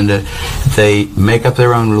agenda. They make up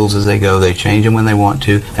their own rules as they go. They change them when they want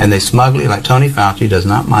to, and they smugly, like Tony Fauci, does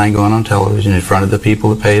not mind going on television in front of the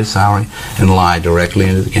people that pay his salary and lie directly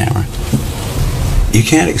into the camera. You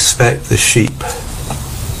can't expect the sheep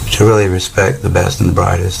to really respect the best and the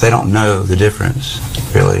brightest. They don't know the difference,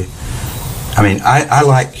 really. I mean, I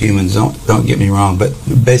like humans. Don't get me wrong, but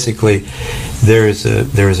basically,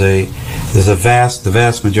 the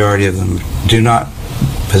vast majority of them do not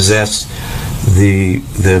possess the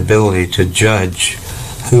ability to judge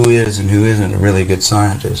who is and who isn't a really good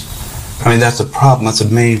scientist. I mean, that's a problem. That's a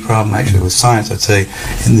main problem actually with science, I'd say,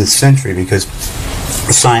 in this century, because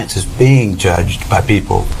science is being judged by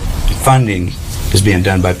people. Funding is being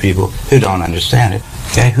done by people who don't understand it.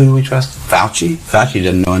 Okay, who do we trust? Fauci? Fauci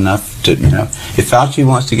doesn't know enough to, If Fauci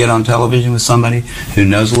wants to get on television with somebody who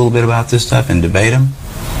knows a little bit about this stuff and debate him,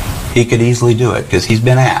 he could easily do it because he's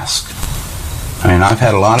been asked. I mean, I've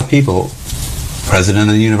had a lot of people, president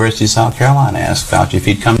of the University of South Carolina, ask Fauci if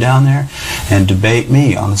he'd come down there and debate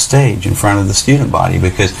me on the stage in front of the student body,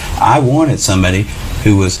 because I wanted somebody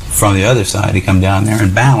who was from the other side to come down there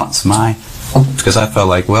and balance because I felt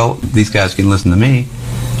like, well, these guys can listen to me,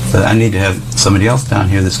 but I need to have somebody else down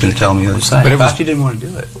here that's going to tell me the other side. But Fauci didn't want to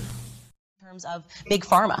do it. Of big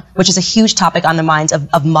pharma, which is a huge topic on the minds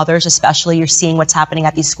of mothers, especially. You're seeing what's happening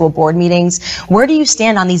at these school board meetings. Where do you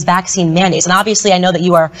stand on these vaccine mandates? And obviously, I know that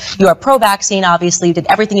you are pro-vaccine. Obviously, you did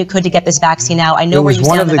everything you could to get this vaccine out. I know where you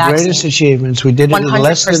stand on the vaccine. It was one of the greatest achievements. We did it in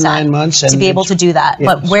less than 9 months. To be able to do that.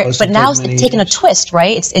 Yeah, but now it's taken a twist,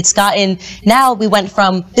 right? It's gotten, now we went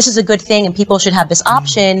from, this is a good thing and people should have this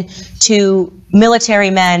option, to military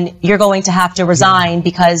men, you're going to have to resign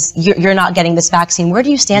because you're not getting this vaccine. Where do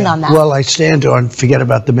you stand on that? Well, I stand on, forget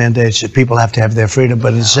about the mandates, that people have to have their freedom,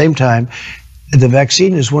 but at the same time, the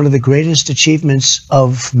vaccine is one of the greatest achievements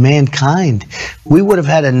of mankind. We would have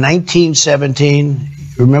had in 1917,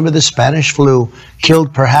 remember the Spanish flu,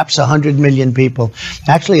 killed perhaps 100 million people.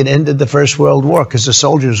 Actually, it ended the First World War because the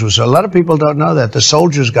soldiers a lot of people don't know that. The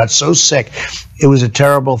soldiers got so sick. It was a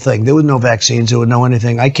terrible thing. There were no vaccines. There was no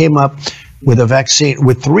anything. I came up with a vaccine,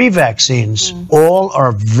 with 3 vaccines. All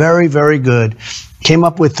are very, very good. Came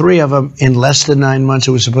up with 3 of them in less than 9 months.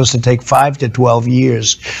 It was supposed to take 5 to 12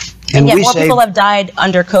 years. And yet more people have died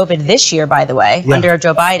under COVID this year, by the way, under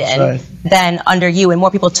Joe Biden, than under you. And more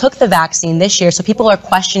people took the vaccine this year. So people are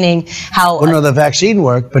questioning how... Well, no, the vaccine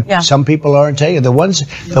worked, but some people aren't taking it. The ones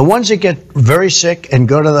that get very sick and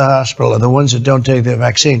go to the hospital are the ones that don't take the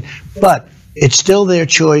vaccine. But it's still their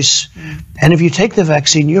choice. And if you take the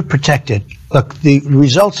vaccine, you're protected. Look, the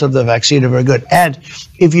results of the vaccine are very good. And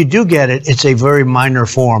if you do get it, it's a very minor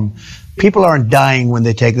form. People aren't dying when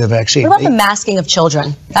they take the vaccine. What about the masking of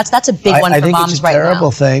children? That's a big one for moms right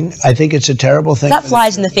now. I think it's a terrible thing. That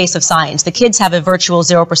flies in the face of science. The kids have a virtual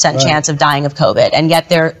 0% chance of dying of COVID, and yet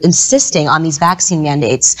they're insisting on these vaccine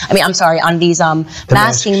mandates. On these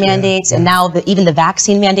masking mandates, and now even the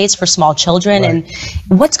vaccine mandates for small children. And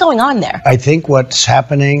what's going on there? I think what's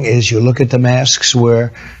happening is you look at the masks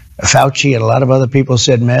where Fauci and a lot of other people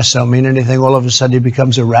said masks don't mean anything. All of a sudden he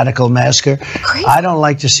becomes a radical masker. Crazy. I don't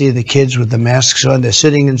like to see the kids with the masks on. They're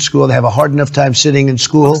sitting in school. They have a hard enough time sitting in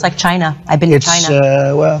school. It's like China. I've been to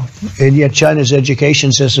China. Well, and yet China's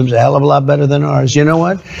education system's a hell of a lot better than ours. You know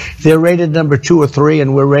what? They're rated number 2 or 3,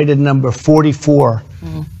 and we're rated number 44.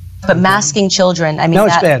 But masking children, I mean, No,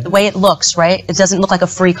 it's bad. the way it looks, right? It doesn't look like a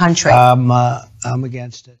free country. I'm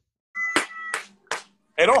against it.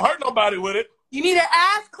 Hey, don't hurt nobody with it. You need an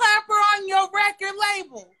ass clapper on your record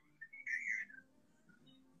label.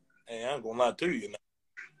 Hey, I ain't gonna lie to you now.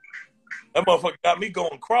 That motherfucker got me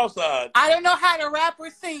going cross-eyed. I don't know how to rap or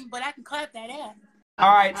sing, but I can clap that ass.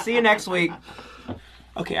 All right, see you next week.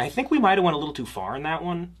 Okay, I think we might have went a little too far in that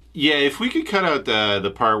one. Yeah, if we could cut out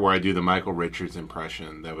the part where I do the Michael Richards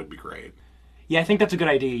impression, that would be great. Yeah, I think that's a good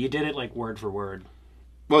idea. You did it like word for word.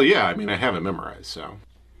 Well, yeah, I mean, I have it memorized, so.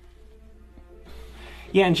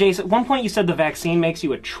 Yeah, and Jace, at one point you said the vaccine makes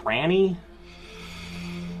you a tranny.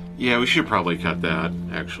 Yeah, we should probably cut that,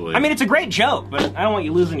 actually. I mean, it's a great joke, but I don't want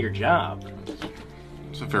you losing your job.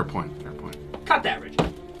 It's a fair point, Cut that, Richie.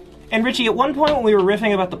 And Richie, at one point when we were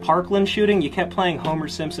riffing about the Parkland shooting, you kept playing Homer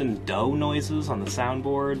Simpson dough noises on the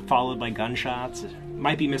soundboard, followed by gunshots. It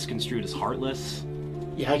might be misconstrued as heartless.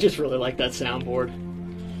 Yeah, I just really like that soundboard.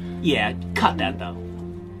 Yeah, cut that, though.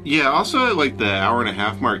 Yeah, also at like the hour and a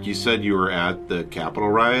half mark, you said you were at the Capitol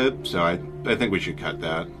riot, so I think we should cut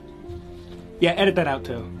that. Yeah, edit that out,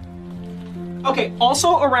 too. Okay,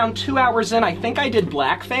 also around 2 hours in, I think I did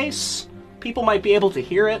blackface. People might be able to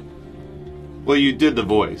hear it. Well, you did the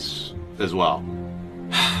voice as well.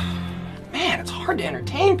 Man, it's hard to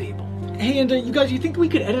entertain people. Hey, and you guys, you think we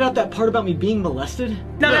could edit out that part about me being molested?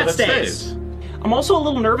 No, that stays. I'm also a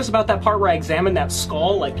little nervous about that part where I examined that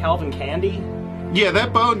skull like Calvin Candy. Yeah,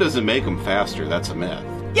 that bone doesn't make them faster. That's a myth.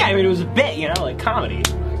 Yeah, I mean, it was a bit, you know, like comedy.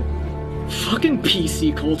 Fucking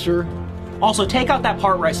PC culture. Also, take out that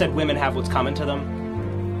part where I said women have what's coming to them.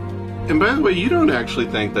 And by the way, you don't actually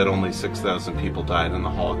think that only 6,000 people died in the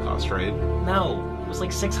Holocaust, right? No, it was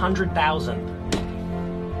like 600,000.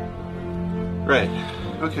 Right.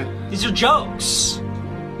 Okay. These are jokes.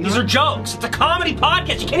 These are jokes. It's a comedy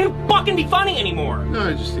podcast. You can't even fucking be funny anymore. No,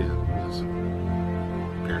 I just,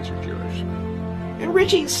 parents are Jewish. And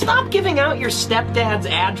Richie, stop giving out your stepdad's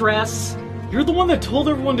address. You're the one that told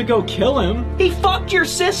everyone to go kill him. He fucked your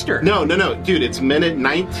sister. No, dude, it's minute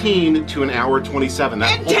 19 to an hour 27.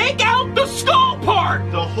 And take out the skull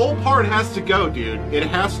part! The whole part has to go, dude. It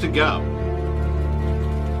has to go.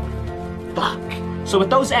 Fuck. So with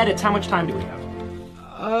those edits, how much time do we have?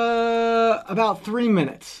 About 3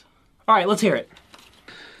 minutes. All right, let's hear it.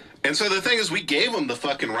 And so the thing is, we gave them the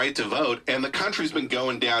fucking right to vote, and the country's been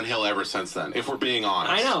going downhill ever since then, if we're being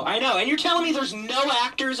honest. I know. And you're telling me there's no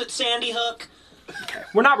actors at Sandy Hook? Okay,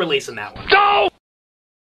 we're not releasing that one. No!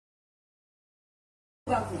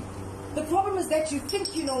 The problem is that you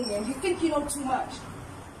think you know me and you think you know too much.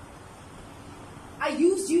 I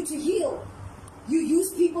used you to heal. You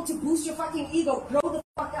use people to boost your fucking ego. Grow the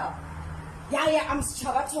fuck up. Yeah, I'm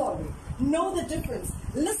Chabatore. Know the difference.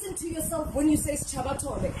 Listen to yourself when you say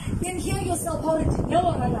Chabatore. Then hear yourself how to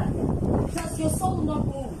know Does your soul not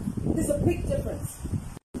move? There's a big difference.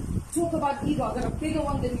 Talk about ego. I've got a bigger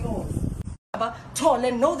one than yours.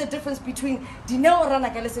 Chabatore. Know the difference between Dineo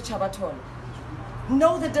Ranagalese Chabatore.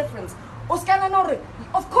 Know the difference. Of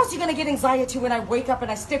course you're going to get anxiety when I wake up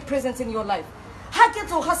and I step presence in your life.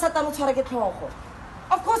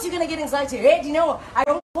 Of course you're going to get anxiety. Hey, do you know, I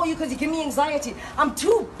don't call you because you give me anxiety. I'm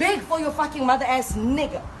too big for your fucking mother-ass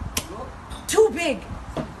nigga. Too big.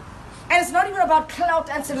 And it's not even about clout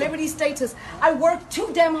and celebrity status. I work too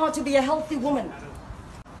damn hard to be a healthy woman.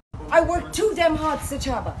 I work too damn hard,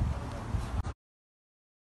 Sichaba.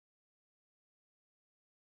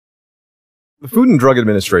 The Food and Drug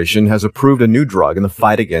Administration has approved a new drug in the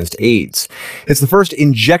fight against AIDS. It's the first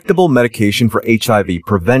injectable medication for HIV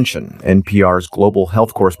prevention. NPR's global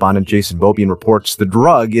health correspondent Jason Beaubien reports the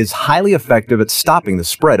drug is highly effective at stopping the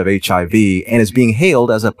spread of HIV and is being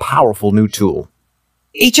hailed as a powerful new tool.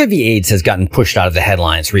 HIV/AIDS has gotten pushed out of the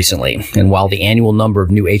headlines recently, and while the annual number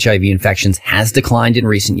of new HIV infections has declined in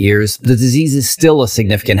recent years, the disease is still a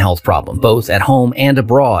significant health problem, both at home and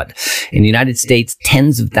abroad. In the United States,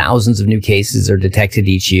 tens of thousands of new cases are detected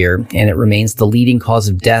each year, and it remains the leading cause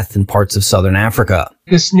of death in parts of southern Africa.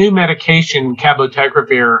 This new medication,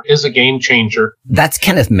 cabotegravir, is a game changer. That's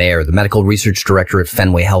Kenneth Mayer, the medical research director at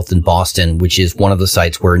Fenway Health in Boston, which is one of the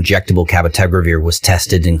sites where injectable cabotegravir was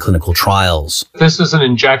tested in clinical trials. This is an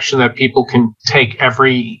injection that people can take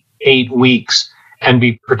every 8 weeks and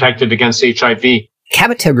be protected against HIV.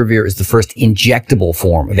 Cabotegravir is the first injectable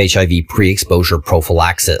form of HIV pre-exposure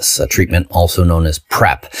prophylaxis, a treatment also known as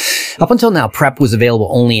PrEP. Up until now, PrEP was available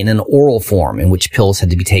only in an oral form, in which pills had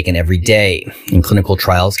to be taken every day. In clinical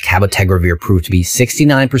trials, cabotegravir proved to be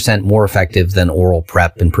 69% more effective than oral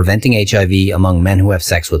PrEP in preventing HIV among men who have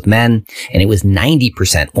sex with men, and it was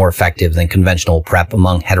 90% more effective than conventional PrEP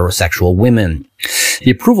among heterosexual women. The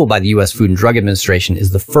approval by the U.S. Food and Drug Administration is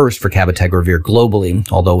the first for cabotegravir globally,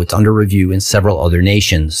 although it's under review in several other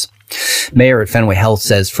nations. Mayer at Fenway Health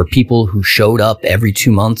says for people who showed up every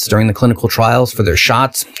 2 months during the clinical trials for their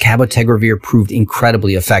shots, cabotegravir proved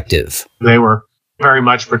incredibly effective. They were very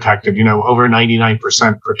much protected, over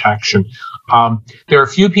 99% protection. There are a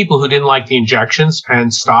few people who didn't like the injections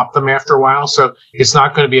and stopped them after a while, so it's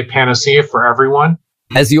not going to be a panacea for everyone.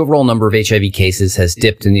 As the overall number of HIV cases has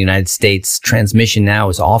dipped in the United States, transmission now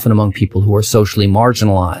is often among people who are socially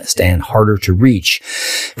marginalized and harder to reach.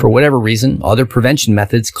 For whatever reason, other prevention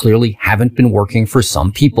methods clearly haven't been working for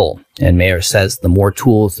some people. And Mayer says the more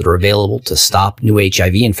tools that are available to stop new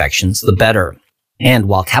HIV infections, the better. And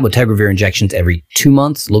while cabotegravir injections every 2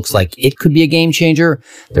 months looks like it could be a game changer,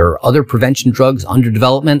 there are other prevention drugs under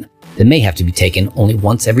development that may have to be taken only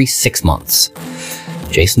once every 6 months.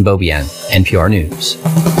 Jason Beaubien, NPR News.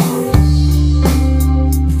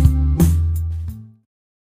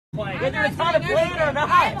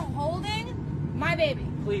 I'm holding my baby.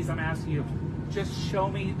 Please, I'm asking you, just show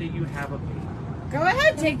me that you have a baby. Go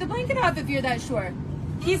ahead, take the blanket off if you're that sure.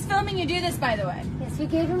 He's filming you do this, by the way. Yes, you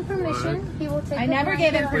gave him permission. He will take I the never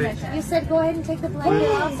blanket gave him off. permission. You said go ahead and take the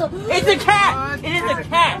blanket off. So It's a cat! It is a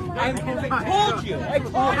cat! I told you! I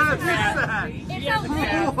told you! It's a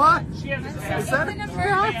What? She has a It's cat. an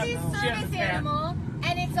emergency service animal,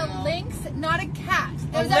 and it's a lynx, not a cat.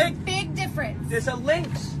 There's a big difference. It's a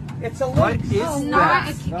lynx. It's a lynx. It's not.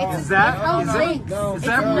 It's a lynx. Is that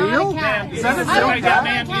real? Ma'am, is that a real cat?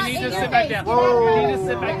 Ma'am, you need to sit back down. You need to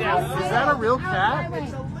sit back down. Is that a real cat?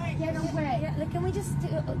 get away. Yeah, can we just?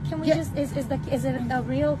 Is it a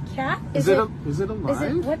real cat? Is it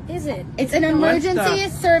alive? What is it? It's an emergency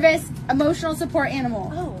service emotional support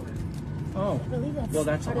animal. I believe that's well,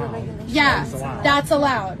 that's part of the allowed. regulation. Yeah, that's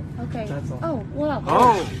allowed. Okay. That's allowed. Oh, well.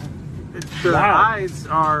 Oh, the eyes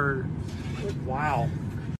are. Wow.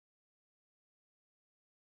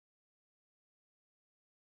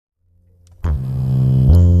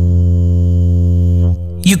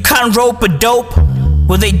 You can't rope a dope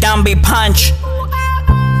with a Dambe punch.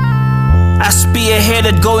 I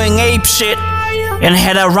spearheaded going ape shit and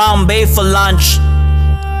had a round bay for lunch.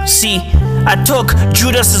 See, I took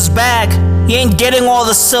Judas's bag. He ain't getting all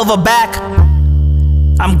the silver back.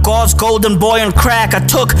 I'm God's golden boy on crack. I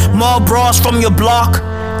took more bras from your block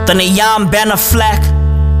than a Jan Ben Affleck.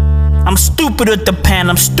 I'm stupid with the pen,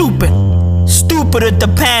 I'm stupid. Stupid with the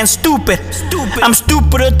pen, stupid. I'm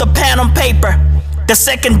stupid with the pen on paper. The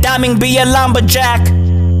second diming be a lumberjack.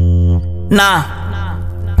 Nah.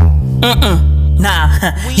 Nah.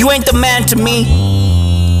 You ain't the man to me.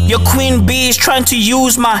 Your queen bee is trying to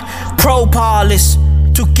use my propolis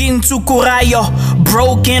to kintsukura your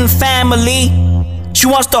broken family. She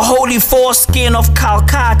wants the holy foreskin of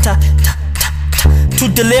Calcutta to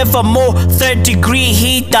deliver more third-degree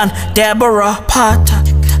heat than Deborah Potter.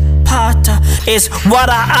 Potter is what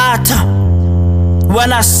I utter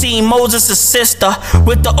when I see Moses' sister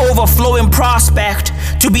with the overflowing prospect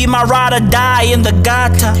to be my ride or die in the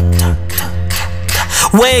gutter.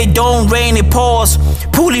 Wait, don't rain, it pours.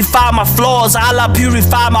 Purify my flaws, Allah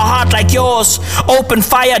purify my heart like yours. Open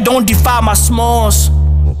fire, don't defy my s'mores.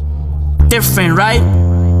 Different, right?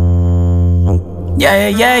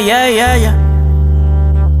 Yeah.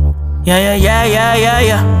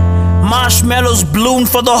 Marshmallows bloomed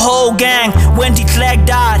for the whole gang when De Klerk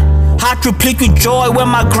died. Heart replete with joy when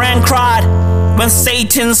my grand cried. When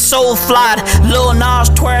Satan's soul flied, Lil Nas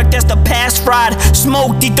twerked as the past fried.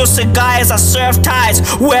 Smoke Dito cigar as I surf tides.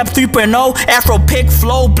 Web 3.0, Afro pick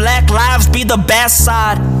flow. Black lives be the best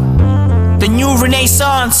side. The new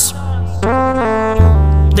renaissance.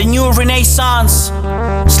 The new renaissance.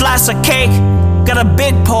 Slice of cake, got a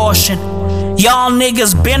big portion. Y'all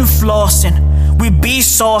niggas been flossing. We be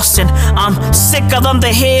saucing. I'm sicker than the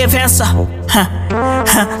heavens.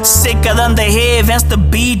 Sicker than the heavens. The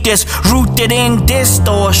beat is rooted in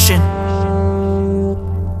distortion.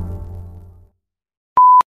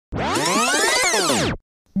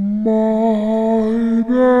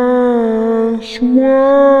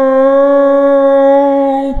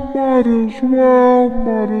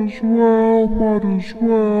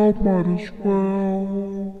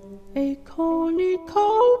 A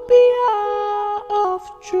cornucopia of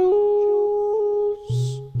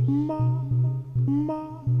juice.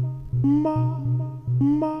 Might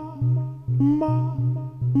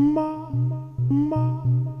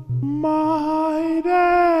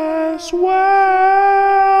as well,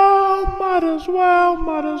 might as well,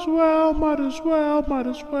 might as well, might as well, might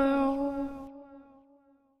as well.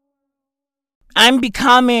 I'm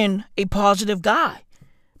becoming a positive guy.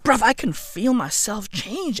 Bruv, I can feel myself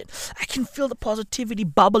changing. I can feel the positivity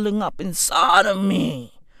bubbling up inside of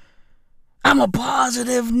me. I'm a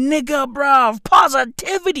positive nigga, bruv.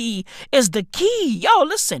 Positivity is the key. Yo,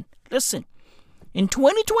 listen. In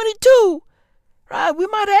 2022, right, we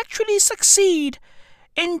might actually succeed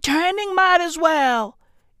in turning Might As Well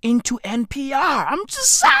into NPR. I'm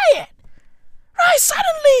just saying. Right,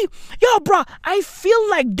 suddenly, yo, bro, I feel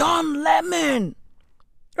like Don Lemon.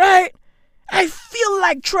 Right? I feel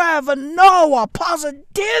like Trevor Noah.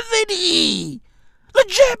 Positivity.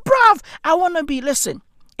 Legit, bruv. I want to be, listen,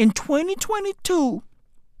 in 2022,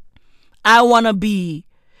 I want to be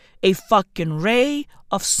a fucking ray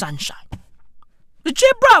of sunshine.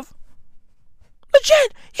 Legit, bruv.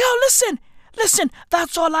 Legit. Yo, listen,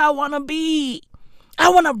 that's all I want to be. I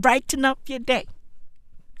want to brighten up your day.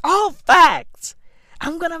 All facts.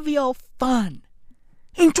 I'm going to be all fun.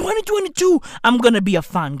 In 2022, I'm going to be a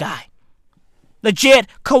fun guy. Legit,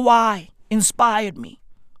 Kawhi inspired me.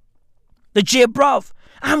 Legit, bruv,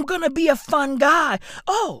 I'm going to be a fun guy.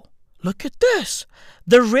 Oh, look at this.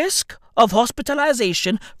 The risk of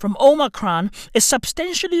hospitalization from Omicron is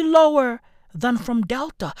substantially lower than from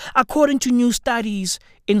Delta, according to new studies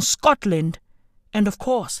in Scotland and, of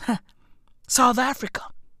course, South Africa.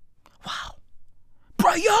 Wow.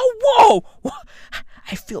 Bro, yo, whoa.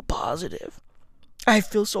 I feel positive. I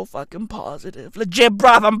feel so fucking positive. Legit,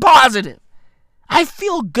 bruv, I'm positive. I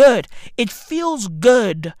feel good. It feels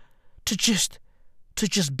good to just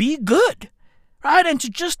be good, right? And to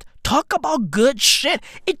just talk about good shit.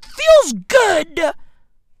 It feels good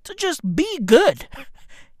to just be good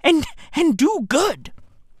and do good.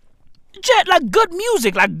 Like good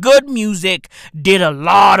music did a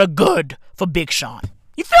lot of good for Big Sean.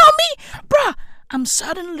 You feel me? Bruh, I'm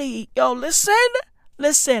suddenly, yo,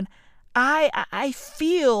 listen, I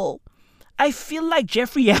feel like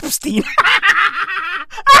Jeffrey Epstein.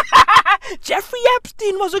 Jeffrey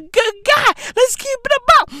Epstein was a good guy. Let's keep it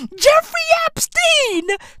about. Jeffrey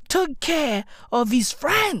Epstein took care of his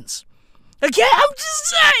friends. Okay, I'm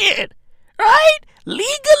just saying. Right?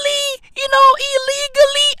 Legally,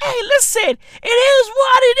 illegally. Hey, listen, it is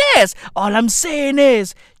what it is. All I'm saying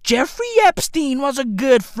is Jeffrey Epstein was a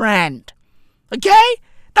good friend. Okay?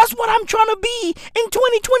 That's what I'm trying to be in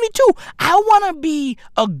 2022. I want to be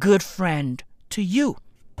a good friend to you,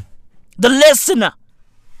 the listener.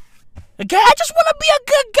 Okay? I just want to be a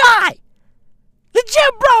good guy.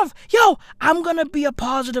 Legit, bruv. Yo, I'm going to be a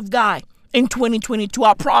positive guy in 2022.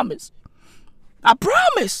 I promise.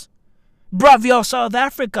 Bruv, yo, South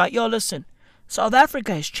Africa. Yo, listen. South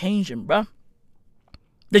Africa is changing, bruv.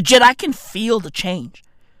 Legit, I can feel the change.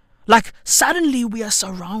 Like, suddenly we are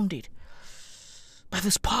surrounded by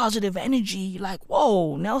this positive energy. Like,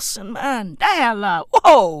 whoa, Nelson Mandela.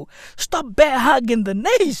 Whoa, stop bear hugging the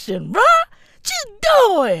nation, bruh.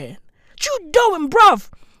 What you doing, bruv?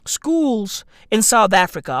 Schools in South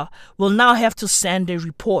Africa will now have to send a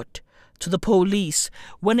report to the police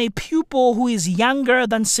when a pupil who is younger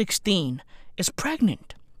than 16 is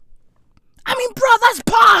pregnant. I mean, bro, that's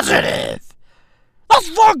positive. That's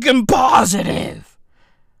fucking positive.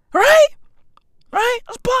 Right?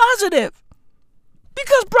 That's positive.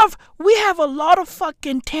 Because, bruv, we have a lot of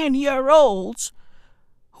fucking 10-year-olds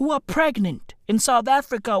who are pregnant in South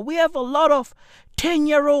Africa. We have a lot of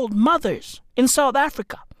 10-year-old mothers in South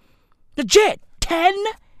Africa. Legit, 10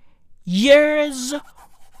 years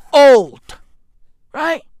old.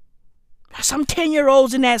 Right? Some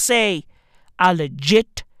 10-year-olds in SA are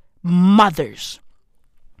legit mothers.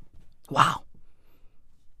 Wow.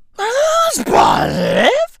 That's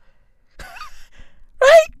positive.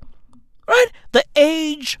 Right? The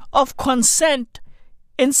age of consent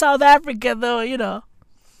in South Africa, though,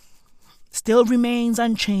 still remains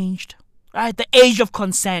unchanged. Right? The age of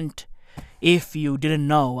consent, if you didn't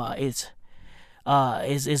know, is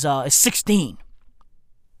 16.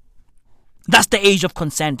 That's the age of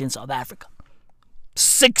consent in South Africa.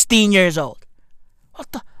 16 years old.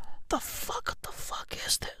 What the fuck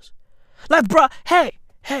is this? Like, bro, hey,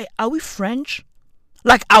 are we French?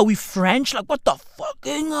 Like, what the fuck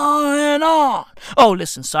is going on? Oh,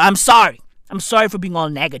 listen, so I'm sorry. I'm sorry for being all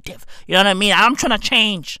negative. You know what I mean? I'm trying to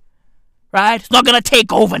change. Right? It's not going to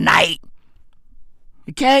take overnight.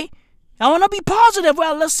 Okay? I want to be positive.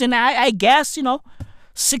 Well, listen, I guess,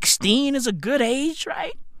 16 is a good age,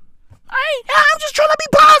 right? I'm just trying to be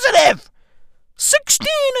positive. 16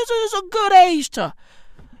 is a good age to,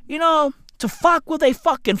 to fuck with a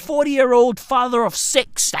fucking 40-year-old father of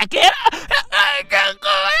 6. I'm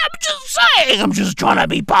just saying. I'm just trying to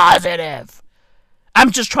be positive.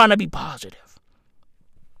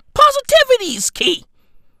 Positivity is key.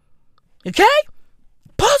 Okay?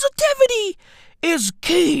 Positivity is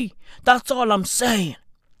key. That's all I'm saying.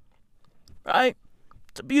 Right?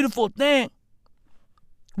 It's a beautiful thing.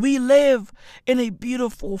 We live in a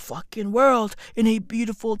beautiful fucking world, in a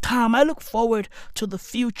beautiful time. I look forward to the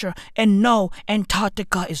future, and no,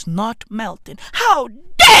 Antarctica is not melting. How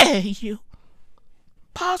dare you?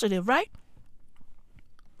 Positive, right?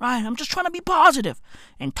 Right, I'm just trying to be positive.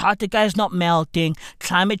 Antarctica is not melting.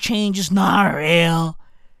 Climate change is not real.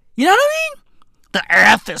 You know what I mean? The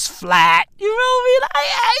earth is flat. You know what I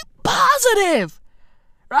mean? I'm positive.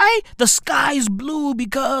 Right? The sky is blue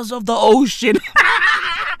because of the ocean.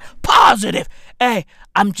 Positive. Hey,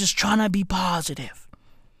 I'm just trying to be positive.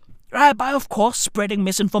 Right? By, of course, spreading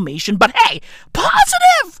misinformation. But hey,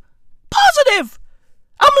 positive. Positive.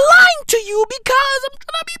 I'm lying to you because I'm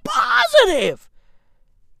trying to be positive.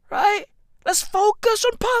 Right? Let's focus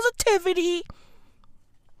on positivity.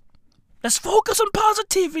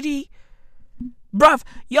 Bruv,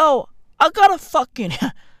 yo, I got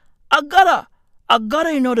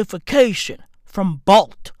a notification from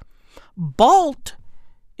Bolt. Bolt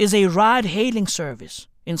is a ride-hailing service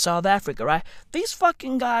in South Africa, right? These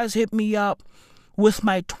fucking guys hit me up with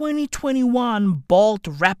my 2021 Bolt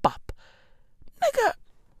wrap-up. Nigga,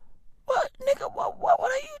 what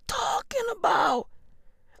are you talking about?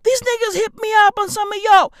 These niggas hit me up on some of,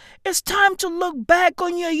 yo, it's time to look back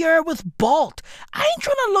on your year with Bolt. I ain't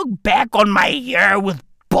trying to look back on my year with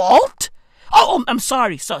Bolt. Oh, I'm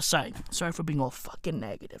sorry. Sorry for being all fucking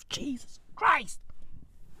negative. Jesus Christ.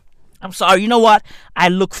 I'm sorry. You know what? I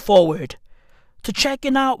look forward to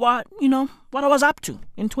checking out what I was up to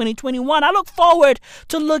in 2021. I look forward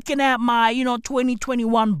to looking at my,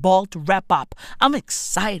 2021 Bolt wrap-up. I'm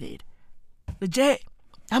excited. Legit.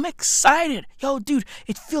 I'm excited. Yo, dude,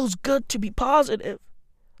 it feels good to be positive.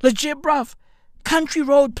 Legit, bruv. Country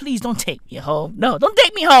road, please don't take me home. No, don't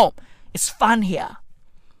take me home. It's fun here.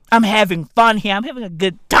 I'm having fun here. I'm having a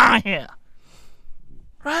good time here.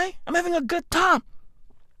 Right? I'm having a good time.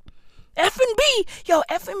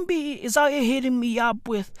 FNB is out here hitting me up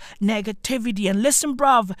with negativity. And listen,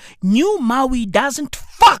 bruv, New Maui doesn't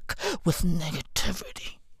fuck with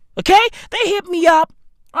negativity. Okay? They hit me up.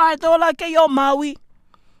 All right, they were like, hey, yo, Maui,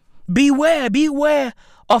 beware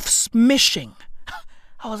of smishing.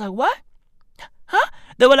 I was like, what? Huh?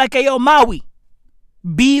 They were like, hey, yo, Maui,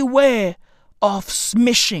 beware of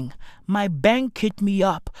smishing. My bank hit me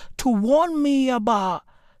up to warn me about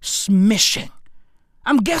smishing.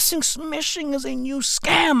 I'm guessing smishing is a new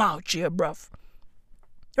scam out here, bruv.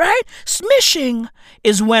 Right? Smishing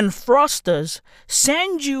is when fraudsters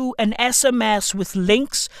send you an SMS with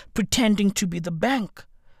links pretending to be the bank.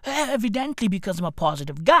 Evidently, because I'm a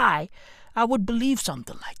positive guy, I would believe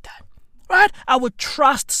something like that. Right? I would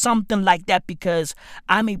trust something like that because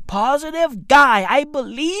I'm a positive guy. I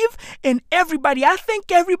believe in everybody. I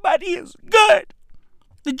think everybody is good.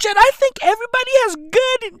 Legit, I think everybody has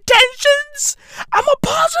good intentions. I'm a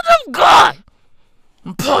positive guy.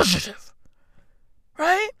 I'm positive.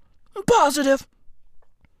 Right? I'm positive.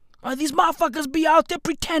 These motherfuckers be out there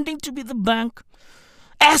pretending to be the bank,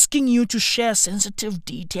 asking you to share sensitive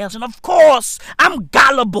details. And of course, I'm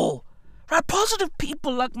gullible. Right? Positive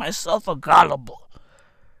people like myself are gullible.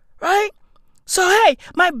 Right? So, hey,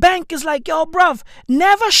 my bank is like, yo, bruv,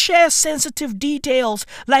 never share sensitive details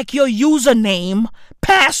like your username,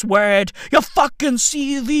 password, your fucking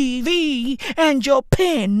CVV, and your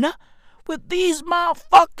PIN with these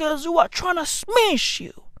motherfuckers who are trying to smash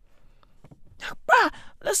you. Bruh,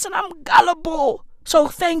 listen, I'm gullible. So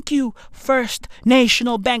thank you, First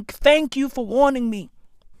National Bank. Thank you for warning me.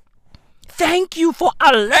 Thank you for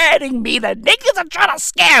alerting me that niggas are trying to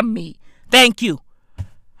scam me. Thank you.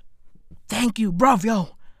 Thank you, bruv,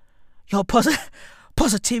 yo,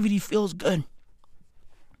 positivity feels good.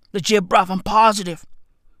 Legit, bruv, I'm positive.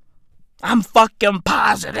 I'm fucking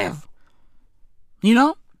positive. You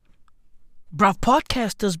know? Bruv,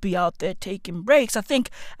 podcasters be out there taking breaks. I think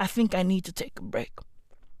I need to take a break.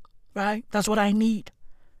 Right? That's what I need.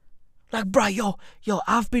 Like, bruh, yo,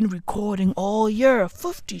 I've been recording all year,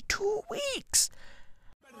 52 weeks.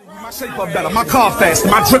 My shape up better, my car faster,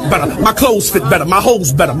 my drip better, my clothes fit better, my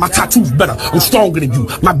hoes better, my tattoos better. I'm stronger than you,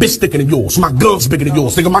 my bitch thicker than yours, my gun's bigger than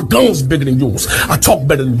yours, nigga, my gun's bigger than yours. I talk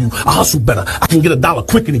better than you, I hustle better, I can get $1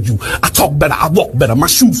 quicker than you. I talk better, I walk better, my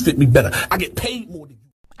shoes fit me better, I get paid more than you.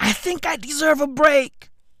 I think I deserve a break.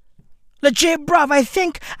 Legit, bruv, I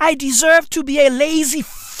think I deserve to be a lazy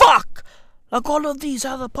fuck like all of these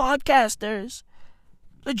other podcasters.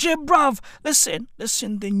 Legit, bruv, listen,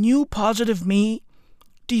 the new positive me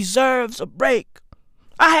deserves a break.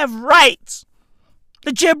 I have rights.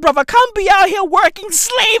 Legit, bruv, I can't be out here working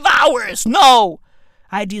slave hours. No,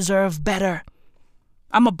 I deserve better.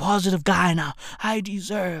 I'm a positive guy now. I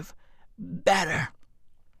deserve better.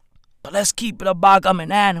 But let's keep it a buck. I'm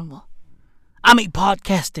an animal. I'm a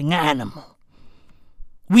podcasting animal.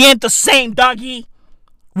 We ain't the same, doggy.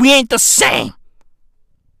 We ain't the same.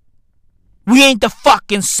 We ain't the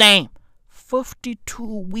fucking same. 52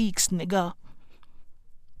 weeks, nigga.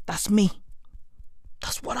 That's me.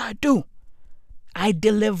 That's what I do. I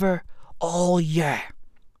deliver all year.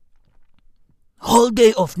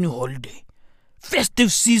 Holiday of new holiday.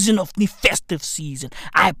 Festive season of new festive season.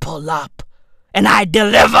 I pull up and I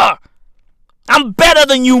deliver. I'm better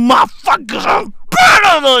than you, motherfuckers. I'm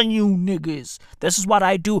better than you, niggas. This is what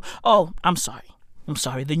I do. Oh, I'm sorry.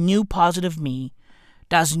 The new positive me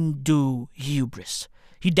doesn't do hubris.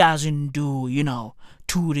 He doesn't do,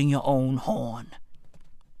 tooting your own horn.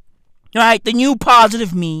 Alright, the new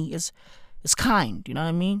positive me is kind, you know what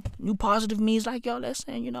I mean? New positive me is like, yo,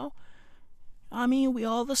 listen, we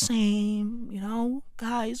all the same,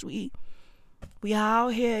 guys, we out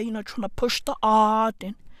here, trying to push the art,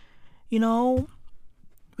 and,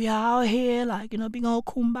 we out here, like, being all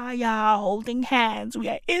kumbaya, holding hands, we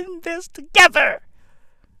are in this together,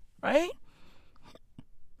 right?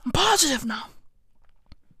 I'm positive now.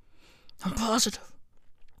 I'm positive,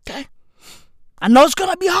 okay? I know it's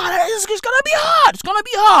gonna be hard, it's gonna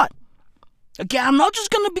be hard. Okay, I'm not just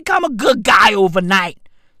gonna become a good guy overnight.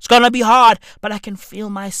 It's gonna be hard, but I can feel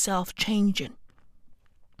myself changing.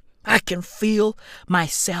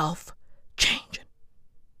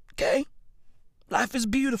 Okay? Life is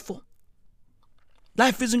beautiful.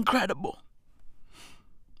 Life is incredible.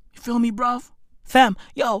 You feel me, bruv? Fam,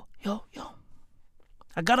 yo.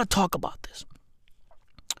 I gotta talk about this.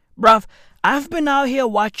 Bruv, I've been out here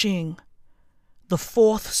watching the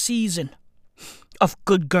 4th season of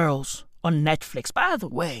Good Girls on Netflix. By the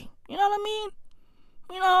way, you know what I mean?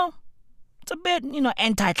 It's a bit,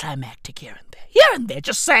 anticlimactic here and there,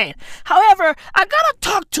 just saying. However, I gotta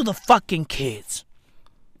talk to the fucking kids,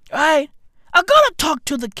 right? I gotta talk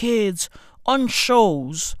to the kids on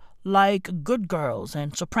shows like Good Girls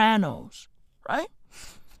and Sopranos, right?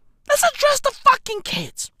 Let's address the fucking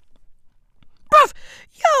kids. Bruv,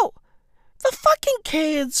 the fucking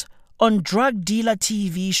kids on drug dealer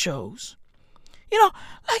TV shows,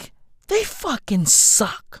 they fucking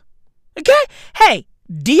suck. Okay? Hey,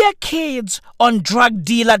 dear kids on drug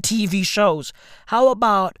dealer TV shows, how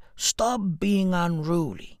about stop being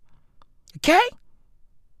unruly? Okay?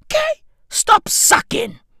 Stop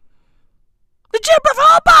sucking. Legit, bruv,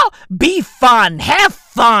 how about be fun, have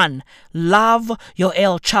fun, love your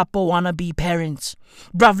El Chapo wannabe parents?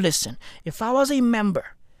 Bruv, listen, if I was a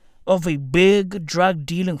member of a big drug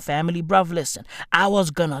dealing family, bruv, listen, I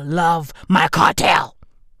was gonna love my cartel.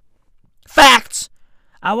 Facts.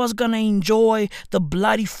 I was gonna enjoy the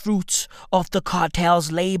bloody fruits of the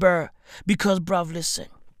cartel's labor. Because, bruv, listen,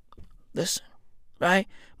 right?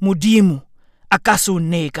 Mudimu, akasu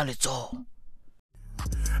ne kalito.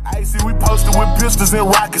 Hey, see, we posted with pistols and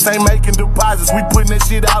rockets, ain't making deposits, we putting that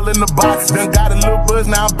shit all in the box. Done got a little buzz,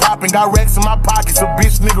 now I'm popping, got racks in my pockets, a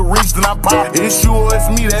bitch nigga reached and I pop. It's you or it's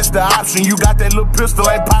me, that's the option. You got that little pistol,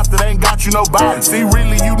 ain't popped, it ain't got you nobody. See,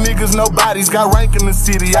 really, you niggas nobodies, got rank in the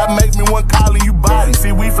city, I make me one calling you body. See,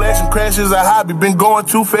 we flashing crashes a hobby, been going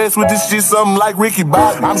too fast with this shit, something like Ricky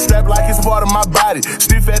Bobby. I'm strapped like it's part of my body,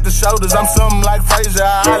 stiff at the shoulders, I'm something like Frazier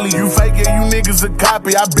Ali. You fake it, you niggas a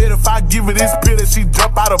copy, I bet if I give her this pill that she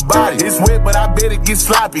jump out of body. It's wet, but I bet it gets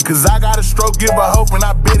sloppy, cause I got a stroke, give a hope, and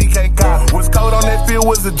I bet he can't cop. What's cold on that field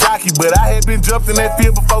was a jockey, but I had been jumped in that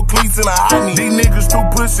field before cleats and a high knee. These niggas too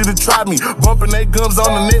pussy to try me, bumping their gums on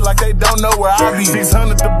the net like they don't know where I be.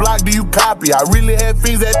 600 the block, do you copy? I really had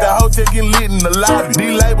things at the hotel getting lit in the lobby.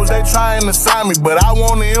 These labels, they trying to sign me, but I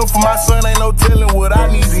want the M for my son, ain't no telling what I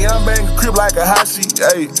need. See, I'm banging crib like a hot sheet,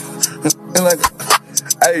 ayy. And like,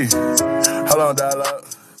 ayy, hold on, dialogue.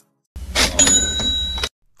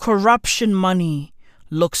 Corruption money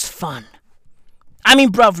looks fun. I mean,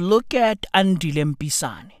 bruv, look at Andile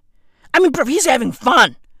Mpisane. I mean, bruv, he's having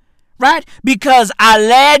fun, right? Because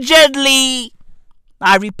allegedly,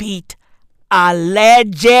 I repeat,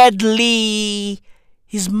 allegedly,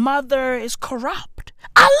 his mother is corrupt.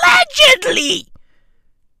 Allegedly!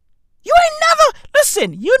 You ain't never,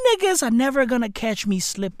 listen, you niggas are never gonna catch me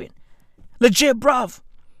slipping. Legit, bruv.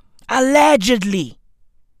 Allegedly.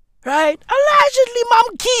 Right? Allegedly,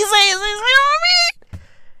 Mom Keys is, you know what I mean?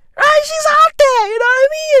 Right? She's out there, you know what I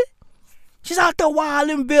mean? She's out there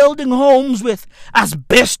wilding, building homes with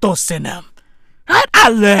asbestos in them. Right?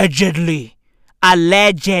 Allegedly. You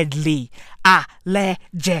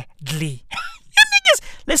niggas,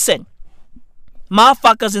 listen.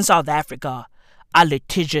 Motherfuckers in South Africa are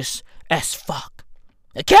litigious as fuck.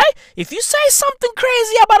 Okay? If you say something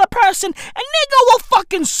crazy about a person, a nigga will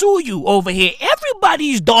fucking sue you over here.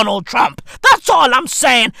 Everybody's Donald Trump. That's all I'm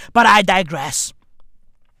saying, but I digress.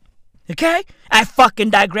 Okay? I fucking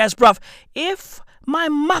digress, bruv. If my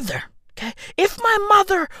mother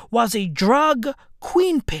was a drug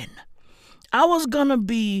queenpin, I was gonna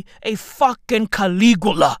be a fucking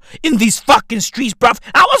Caligula in these fucking streets, bruv.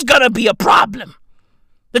 I was gonna be a problem.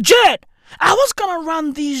 Legit. I was gonna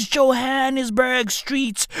run these Johannesburg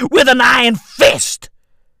streets with an iron fist.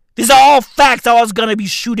 These are all facts. I was gonna be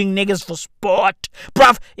shooting niggas for sport.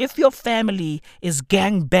 Bruv, if your family is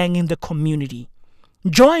gangbanging the community,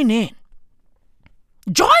 join in.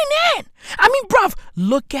 Join in. I mean, bruv,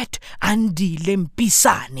 look at Andy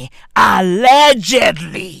Lempisane.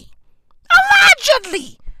 Allegedly.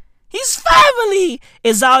 His family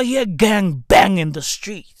is out here gangbanging the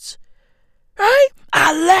streets. Right?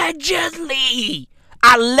 Allegedly,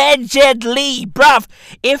 bruv.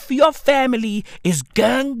 If your family is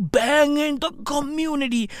gangbanging the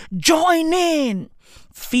community, join in.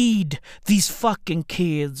 Feed these fucking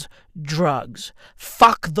kids drugs.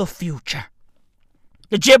 Fuck the future.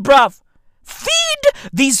 Legit, bruv. Feed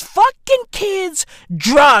these fucking kids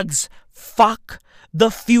drugs. Fuck the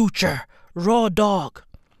future. Raw dog.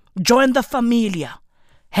 Join the familia.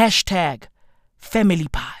 Hashtag family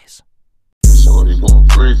pies. Somebody going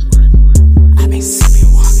crazy. I've been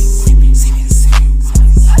sipping water, sipping.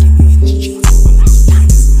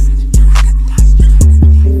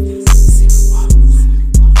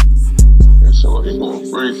 Somebody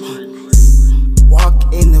going crazy.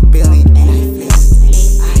 Walk in the building and I feel.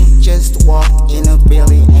 I just walked in the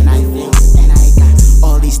building and I feel. And I got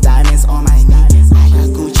all these diamonds on my neck. I got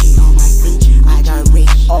Gucci on my feet. I got Rick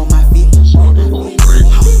on my feet. Somebody going crazy.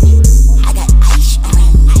 I got ice on my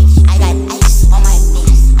neck. I got ice on my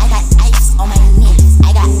neck. I got ice on my neck.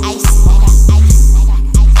 I got ice. I got ice. I got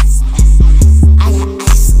ice. I got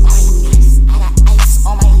ice on my neck. I got ice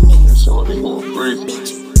on my neck. Somebody going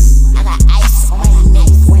crazy. I got ice on my neck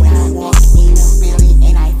when I walk in the building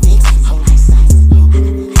and I fix. I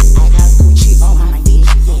got Gucci on my feet,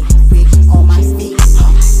 yeah, Rick on my feet,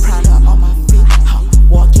 Prada on my feet,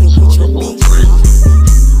 walking with your big,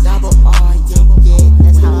 double R, yeah,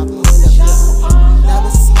 that's how I pull up, yeah, double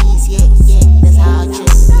C's, yeah, that's how I trip,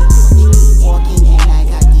 yeah, walking and I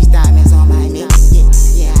got these diamonds on my neck,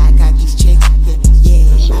 yeah, I got these chicks, yeah,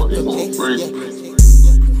 I got the chicks,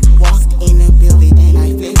 yeah, walked in the building and I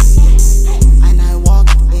fix. And I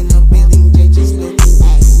walked in the building, they just looking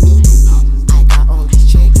at me. I got all these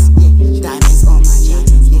chicks, yeah, diamonds on my neck,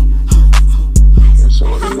 yeah.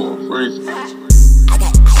 Somebody going crazy. I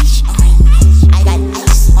got ice on my neck. I got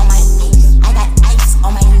ice on my neck. I got ice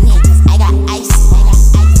on my neck. I got ice. I got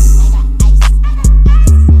ice.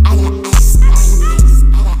 I got ice. I got ice on my neck.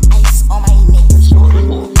 I got ice on my neck. Somebody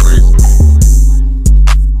going crazy.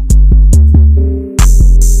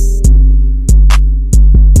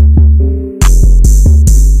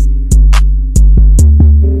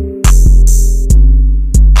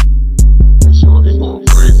 Somebody going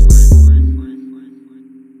crazy. Somebody going crazy.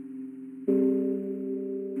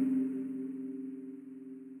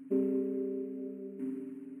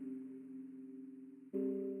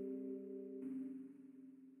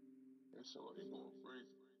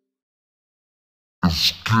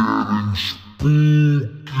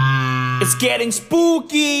 It's getting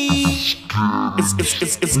spooky. It's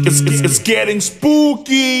getting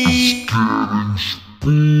spooky.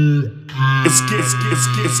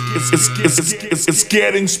 It's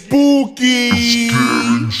getting spooky.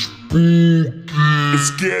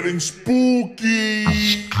 It's getting spooky. It's getting spooky.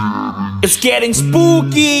 It's getting spooky.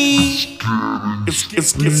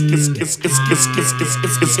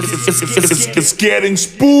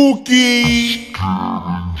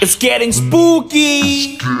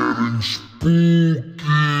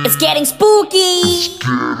 It's getting spooky.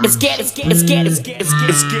 It's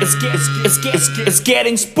getting spooky. It's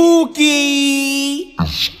getting spooky.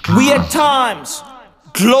 Weird times.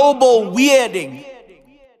 Global weirding.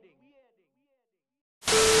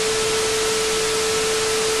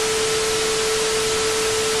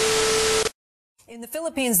 In the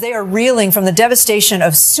Philippines, they are reeling from the devastation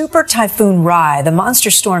of Super Typhoon Rai, the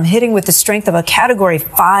monster storm hitting with the strength of a Category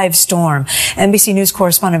 5 storm. NBC News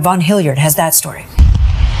correspondent Von Hilliard has that story.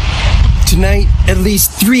 Tonight, at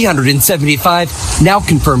least 375 now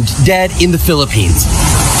confirmed dead in the Philippines.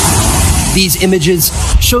 These images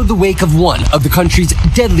show the wake of one of the country's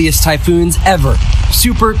deadliest typhoons ever,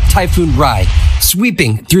 Super Typhoon Rai,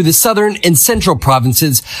 sweeping through the southern and central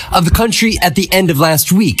provinces of the country at the end of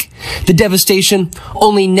last week. The devastation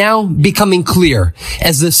only now becoming clear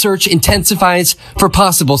as the search intensifies for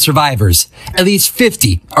possible survivors. At least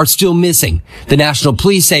 50 are still missing. The National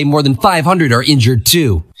Police say more than 500 are injured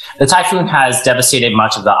too. The typhoon has devastated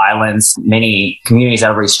much of the islands. Many communities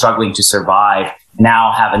that are really struggling to survive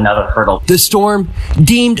now have another hurdle. The storm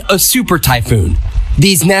deemed a super typhoon.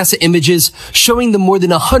 These NASA images showing the more than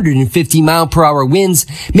 150-mile-per-hour winds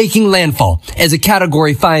making landfall as a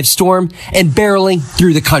Category 5 storm and barreling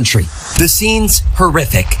through the country. The scenes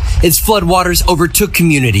horrific as floodwaters overtook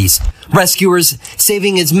communities. Rescuers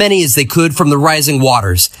saving as many as they could from the rising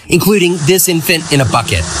waters, including this infant in a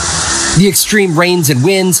bucket. The extreme rains and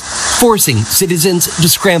winds forcing citizens to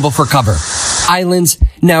scramble for cover. Islands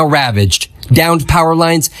now ravaged. Downed power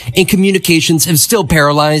lines and communications have still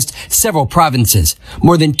paralyzed several provinces.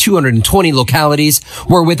 More than 220 localities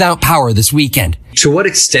were without power this weekend. To what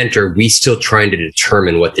extent are we still trying to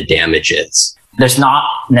determine what the damage is? There's not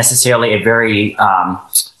necessarily a very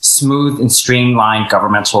smooth and streamlined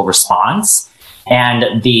governmental response.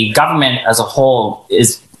 And the government as a whole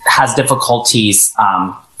has difficulties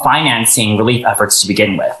financing relief efforts to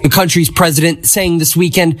begin with. The country's president saying this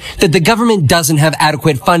weekend that the government doesn't have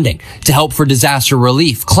adequate funding to help for disaster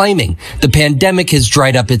relief, claiming the pandemic has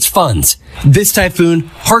dried up its funds. This typhoon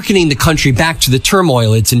hearkening the country back to the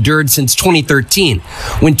turmoil it's endured since 2013,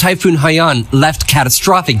 when Typhoon Haiyan left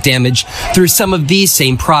catastrophic damage through some of these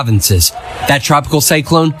same provinces. That tropical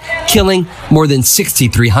cyclone killing more than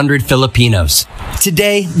 6,300 Filipinos.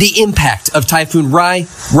 Today, the impact of Typhoon Rai,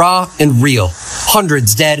 raw and real.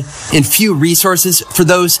 Hundreds dead and few resources for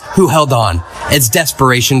those who held on as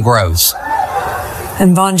desperation grows.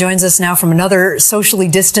 And Vaughn joins us now from another socially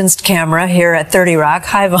distanced camera here at 30 Rock.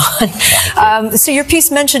 Hi, Vaughn. So your piece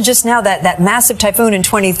mentioned just now that massive typhoon in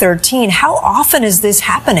 2013. How often is this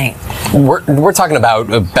happening? We're talking about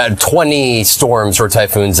 20 storms or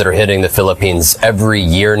typhoons that are hitting the Philippines every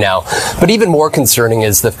year now. But even more concerning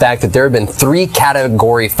is the fact that there have been 3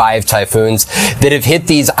 Category 5 typhoons that have hit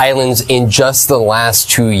these islands in just the last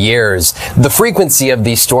 2 years. The frequency of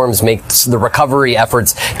these storms makes the recovery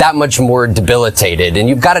efforts that much more debilitated. And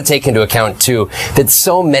you've got to take into account, too, that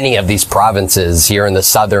so many of these provinces here in the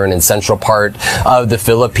southern and central part of the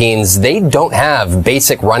Philippines, they don't have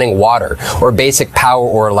basic running water or basic power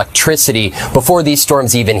or electricity before these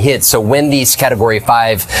storms even hit. So when these Category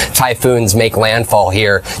 5 typhoons make landfall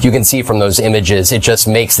here, you can see from those images, it just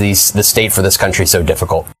makes the state for this country so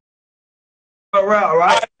difficult. All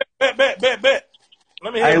right. Bet.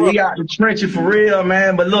 Let me hey, we got the trenches for real,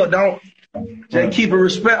 man. But look, don't. Just keep it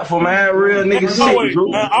respectful, man. Real niggas sick,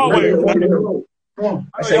 Drew.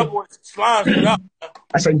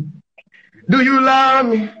 I say, do you love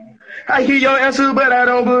me? I hear your answer, but I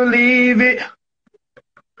don't believe it.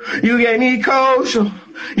 You gave me kosher.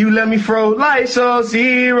 You let me froze like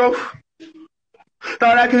Sub-Zero.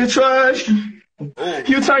 Thought I could trust you.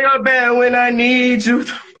 You turn your back when I need you.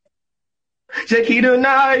 Just keep the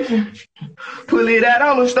knife. Pull it out,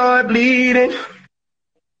 I'ma start bleeding.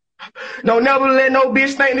 Don't never let no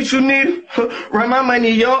bitch think that you need it. Run my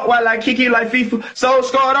money up while I kick it like FIFA. So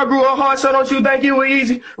scarred, I grew up hard, so don't you think it was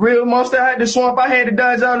easy? Real monster had the swamp, I had to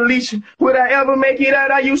dodge out of leash. Would I ever make it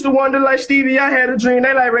out? I used to wonder like Stevie. I had a dream,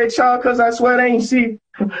 they like Ray Charles, cause I swear they ain't see.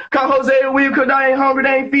 Call Jose a weed, cause I ain't hungry,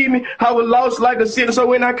 they ain't feed me. I was lost like a sinner, so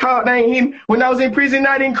when I called, they ain't hit me. When I was in prison,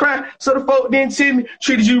 I didn't cry, so the folk didn't tip me.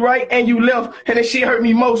 Treated you right and you left, and that shit hurt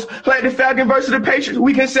me most. Like the Falcon versus the Patriots,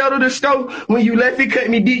 we can settle the stove. When you left, it cut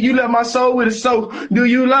me deep, you left my soul with a soul. Do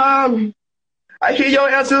you love me? I hear your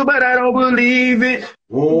answer, but I don't believe it.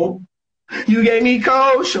 Whoa. You gave me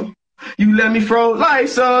kosher. You let me froze like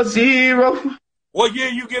Sub-Zero. What year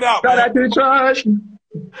you get out, Thought man? I could trust you.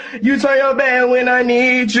 You turn your back when I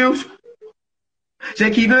need you.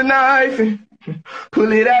 Just keep the knife and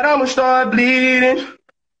pull it out, I'ma start bleeding.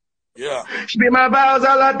 Yeah. Spit my vows,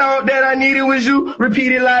 all I thought that I needed was you.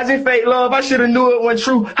 Repeated lies and fake love, I should've knew it wasn't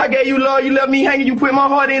true. I gave you love, you left me hanging, you put my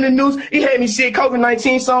heart in the noose. It had me sick,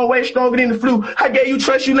 COVID-19, so I'm way stronger than the flu. I gave you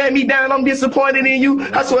trust, you let me down, I'm disappointed in you.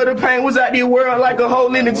 I swear the pain was out the world like a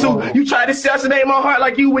hole in the tooth. You tried to assassinate my heart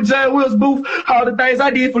like you with John Will's booth. All the things I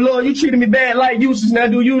did for love, you treated me bad like useless. Now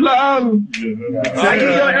do you love me? I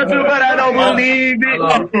give your answer, but I don't believe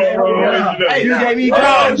it. You gave me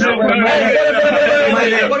cause.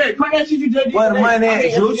 Where the money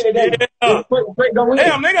at, Juice? Damn,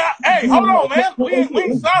 nigga. Hey, hold on, man. We ain't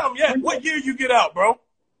signed them yet. What year you get out, bro?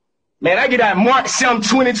 Man, I get out March 7,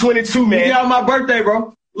 2022, man. You get out my birthday,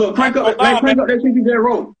 bro. Look, crank up that CPJ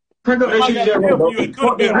road. Print up that shit you just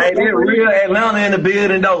wrote. Hey, that real Atlanta in the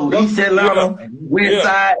building, though. East Atlanta, West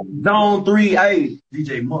Side, Zone 3. Hey,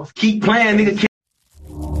 DJ Muff. Keep playing, nigga.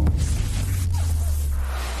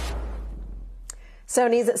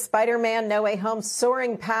 Sony's Spider-Man No Way Home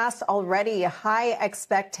soaring past already high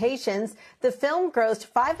expectations. The film grossed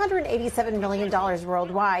 $587 million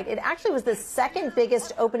worldwide. It actually was the second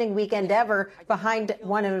biggest opening weekend ever behind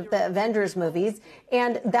one of the Avengers movies.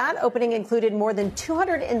 And that opening included more than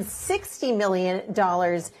 $260 million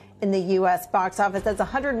in the U.S. box office. That's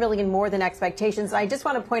 $100 million more than expectations. And I just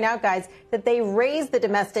want to point out, guys, that they raised the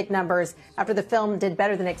domestic numbers after the film did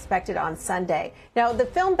better than expected on Sunday. Now, the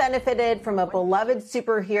film benefited from a beloved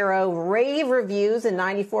superhero, rave reviews, and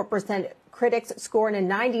 94% critics score and a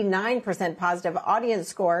 99% positive audience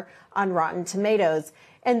score on Rotten Tomatoes.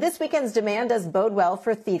 And this weekend's demand does bode well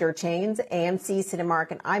for theater chains, AMC,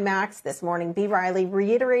 Cinemark, and IMAX. This morning, B. Riley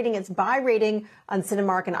reiterating its buy rating on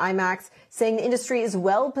Cinemark and IMAX, saying the industry is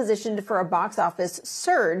well positioned for a box office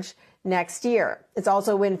surge next year. It's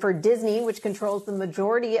also a win for Disney, which controls the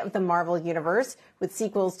majority of the Marvel universe, with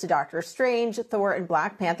sequels to Doctor Strange, Thor, and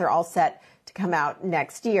Black Panther all set to come out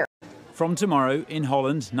next year. From tomorrow in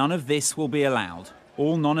Holland, none of this will be allowed.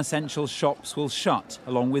 All non-essential shops will shut,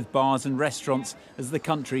 along with bars and restaurants, as the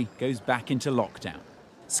country goes back into lockdown.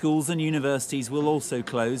 Schools and universities will also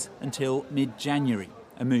close until mid-January,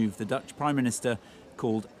 a move the Dutch Prime Minister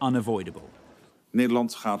called unavoidable.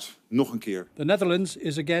 Nederland gaat nog een keer. The Netherlands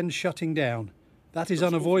is again shutting down. That is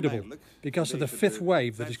unavoidable because of the fifth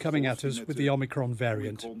wave that is coming at us with the Omicron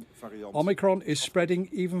variant. Omicron is spreading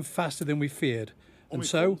even faster than we feared. And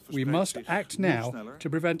so we must act now to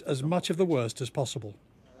prevent as much of the worst as possible.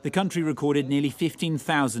 The country recorded nearly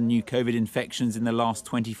 15,000 new COVID infections in the last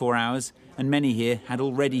 24 hours, and many here had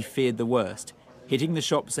already feared the worst, hitting the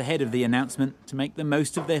shops ahead of the announcement to make the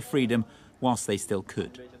most of their freedom whilst they still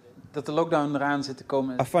could.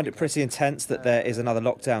 I find it pretty intense that there is another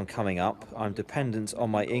lockdown coming up. I'm dependent on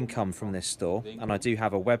my income from this store, and I do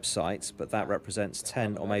have a website, but that represents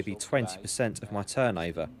 10 or maybe 20% of my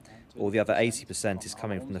turnover. All the other 80% is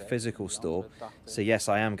coming from the physical store, so yes,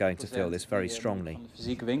 I am going to feel this very strongly.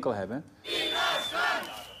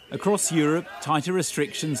 Across Europe, tighter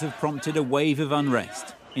restrictions have prompted a wave of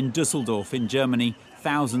unrest. In Düsseldorf in Germany,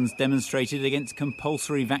 thousands demonstrated against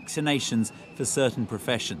compulsory vaccinations for certain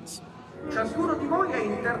professions.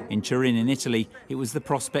 In Turin in Italy, it was the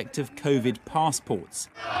prospect of COVID passports,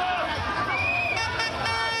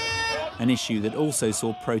 an issue that also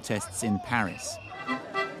saw protests in Paris.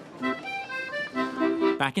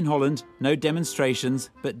 Back in Holland, no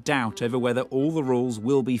demonstrations, but doubt over whether all the rules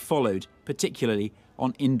will be followed, particularly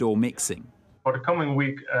on indoor mixing. For the coming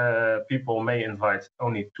week, people may invite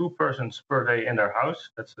only 2 persons per day in their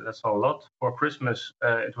house. That's a lot. For Christmas,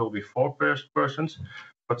 it will be 4 persons,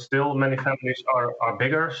 but still many families are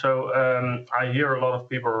bigger. So I hear a lot of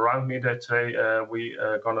people around me that say we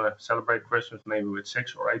are going to celebrate Christmas maybe with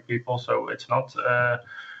 6 or 8 people. So it's not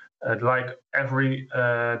like every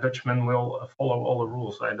Dutchman will follow all the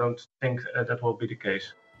rules. I don't think that will be the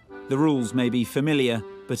case. The rules may be familiar,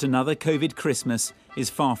 but another COVID Christmas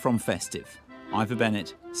is far from festive. Ivor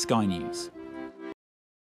Bennett, Sky News.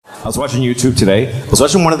 I was watching YouTube today. I was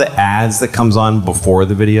watching one of the ads that comes on before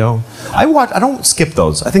the video. I don't skip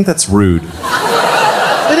those. I think that's rude.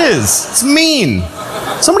 It is. It's mean.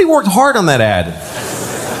 Somebody worked hard on that ad.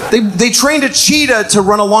 They trained a cheetah to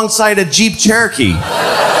run alongside a Jeep Cherokee.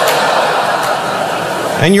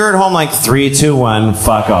 And you're at home like 3, 2, 1,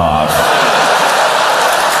 fuck off.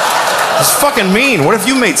 It's fucking mean. What if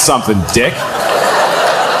you made something, dick?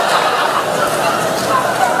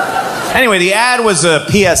 Anyway, the ad was a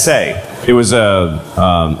PSA. It was an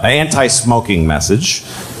anti-smoking message.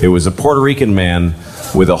 It was a Puerto Rican man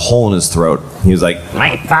with a hole in his throat. He was like,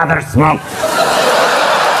 my father smoked.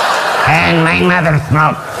 And my mother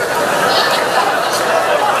smoked.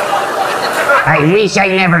 I wish I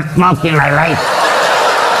never smoked in my life.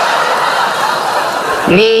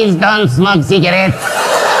 Please don't smoke cigarettes.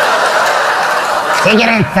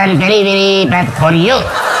 Cigarettes are very, very bad for you.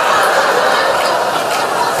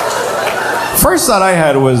 First thought I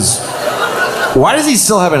had was, why does he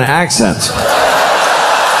still have an accent?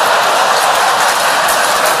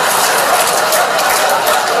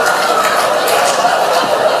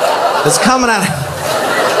 It's coming out.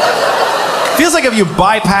 Feels like if you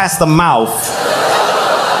bypass the mouth,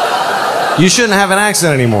 you shouldn't have an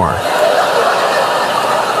accent anymore.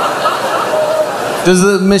 Does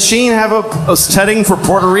the machine have a setting for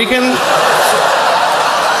Puerto Rican?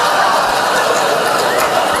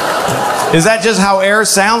 Is that just how air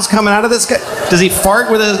sounds coming out of this guy? Does he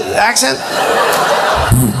fart with an accent?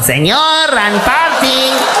 Señor, I'm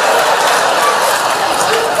farting.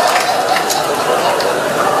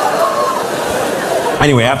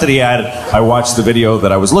 Anyway, after the ad, I watched the video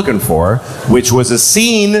that I was looking for, which was a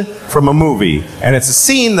scene from a movie. And it's a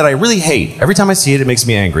scene that I really hate. Every time I see it, it makes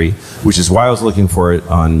me angry, which is why I was looking for it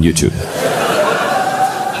on YouTube.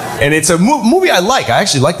 And it's a movie I like. I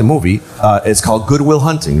actually like the movie. It's called Good Will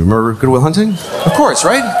Hunting. Remember Good Will Hunting? Of course,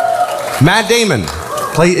 right? Matt Damon.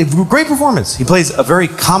 Great performance. He plays a very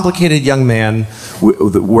complicated young man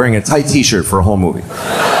wearing a tight t-shirt for a whole movie.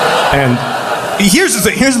 And here's the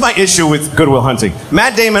thing. Here's my issue with Good Will Hunting.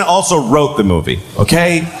 Matt Damon also wrote the movie,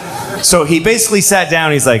 okay? So he basically sat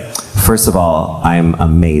down, he's like, first of all, I'm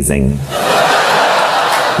amazing.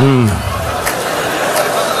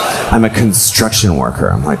 I'm a construction worker.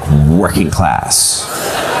 I'm like working class.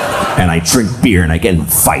 And I drink beer and I get in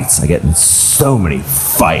fights. I get in so many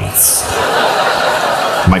fights.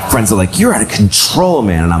 My friends are like, you're out of control,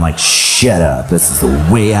 man. And I'm like, shut up. This is the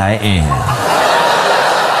way I am.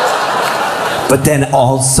 But then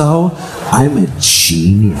also, I'm a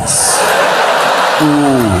genius.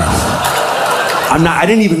 Ooh. I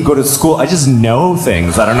didn't even go to school. I just know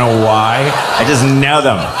things. I don't know why. I just know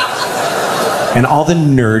them. And all the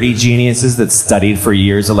nerdy geniuses that studied for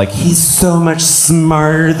years are like, he's so much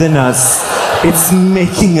smarter than us. It's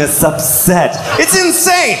making us upset. It's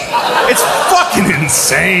insane. It's fucking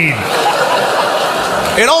insane.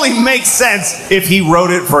 It only makes sense if he wrote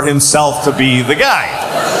it for himself to be the guy.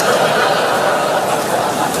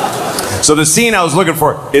 So the scene I was looking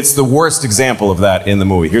for, it's the worst example of that in the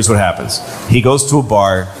movie. Here's what happens. He goes to a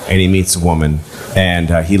bar and he meets a woman and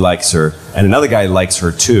he likes her. And another guy likes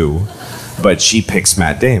her too. But she picks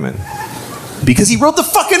Matt Damon. Because he wrote the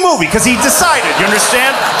fucking movie. Because he decided, you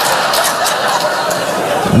understand?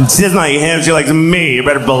 She doesn't like him, she likes me. You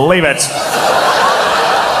better believe it.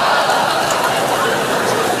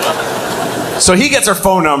 So he gets her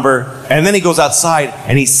phone number, and then he goes outside,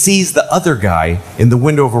 and he sees the other guy in the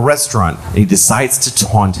window of a restaurant, and he decides to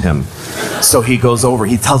taunt him. So he goes over,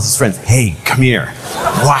 he tells his friends, hey, come here,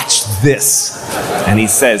 watch this. And he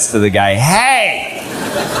says to the guy, hey!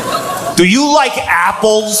 Do you like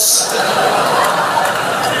apples?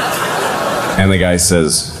 And the guy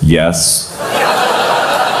says, yes.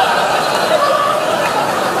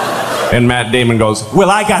 And Matt Damon goes,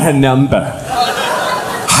 well, I got a number.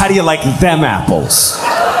 How do you like them apples?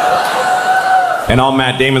 And all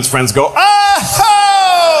Matt Damon's friends go, oh!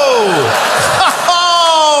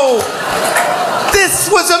 Oh! This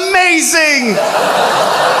was amazing!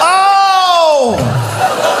 Oh!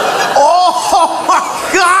 Oh my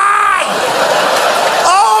God!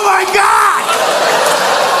 Oh my God!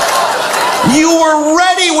 You were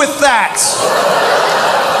ready with that!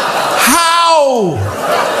 How?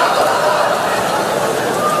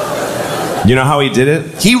 You know how he did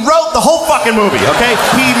it? He wrote the whole fucking movie, okay?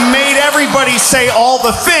 He made everybody say all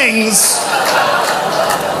the things.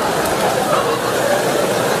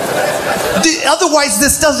 Otherwise,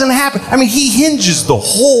 this doesn't happen. I mean, he hinges the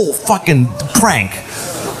whole fucking prank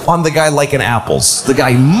on the guy liking apples. The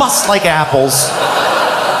guy must like apples.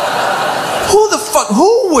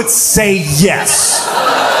 Who would say yes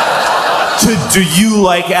to do you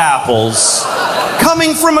like apples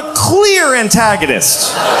coming from a clear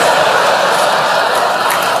antagonist?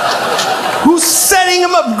 Who's setting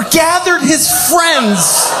him up, gathered his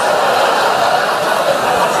friends.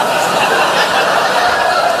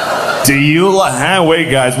 Do you like, wait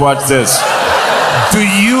guys, watch this. Do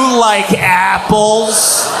you like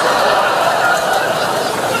apples?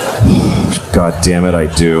 God damn it, I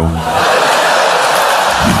do.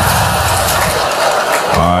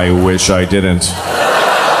 I wish I didn't.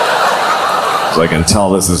 'Cause I can tell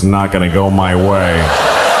this is not gonna go my way.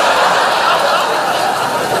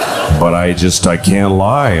 But I can't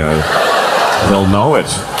lie. He'll know it.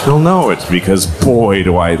 He'll know it because boy,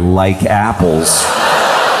 do I like apples.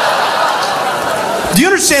 Do you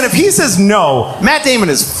understand? If he says no, Matt Damon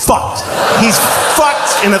is fucked. He's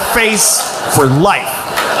fucked in the face for life.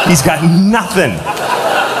 He's got nothing.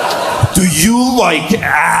 Do you like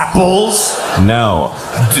apples? No.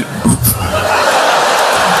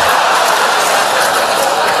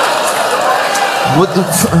 What the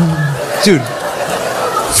dude.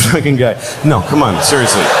 Fucking guy. No, come on,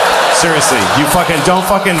 seriously. Seriously. You fucking don't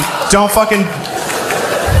fucking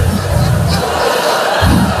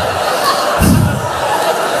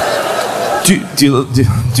Do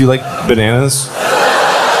you like bananas?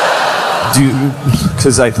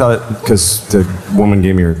 Because the woman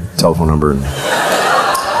gave me her telephone number,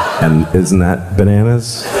 and isn't that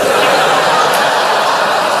bananas?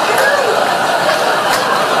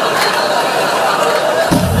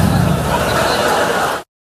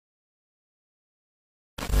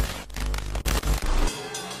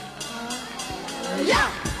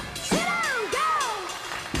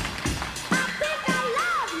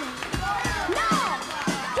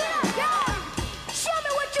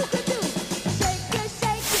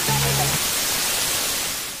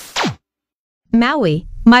 Maui,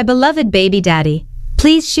 my beloved baby daddy,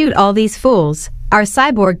 please shoot all these fools. Our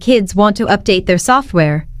cyborg kids want to update their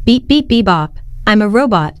software. Beep beep beep bop. I'm a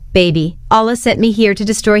robot, baby. Allah sent me here to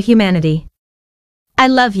destroy humanity. I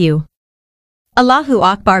love you. Allahu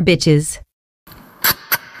Akbar, bitches.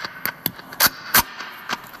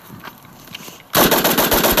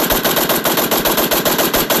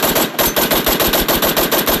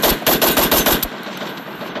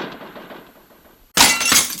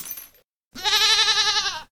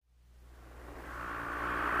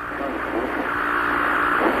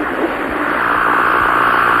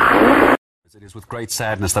 It is with great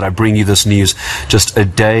sadness that I bring you this news just a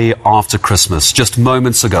day after Christmas. Just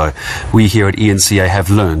moments ago, we here at ENCA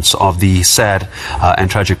have learnt of the sad and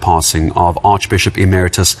tragic passing of Archbishop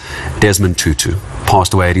Emeritus Desmond Tutu,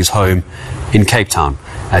 passed away at his home in Cape Town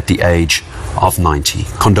at the age of 90.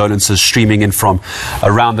 Condolences streaming in from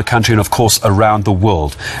around the country and of course around the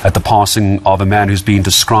world at the passing of a man who's been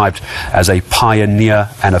described as a pioneer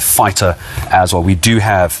and a fighter as well. We do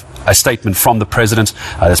have a statement from the President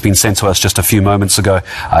that's been sent to us just a few moments ago.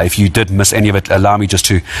 If you did miss any of it, allow me just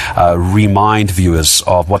to remind viewers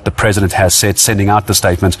of what the President has said, sending out the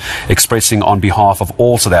statement, expressing on behalf of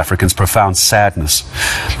all South Africans profound sadness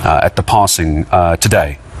at the passing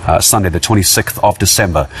today, Sunday the 26th of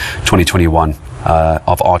December 2021,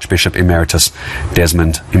 of Archbishop Emeritus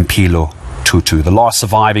Desmond Mpilo Tutu, the last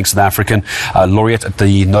surviving South African laureate at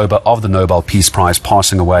the Nobel Peace Prize,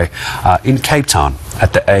 passing away in Cape Town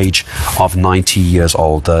at the age of 90 years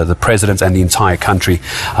old. The President and the entire country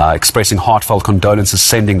expressing heartfelt condolences,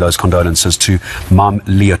 sending those condolences to Mum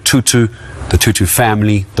Leah Tutu, the Tutu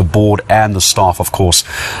family, the board and the staff, of course,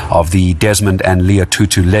 of the Desmond and Leah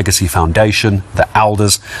Tutu Legacy Foundation, the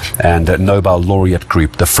elders and Nobel Laureate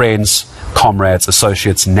Group, the friends, comrades,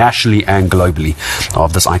 associates, nationally and globally,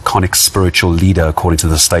 of this iconic spiritual leader, according to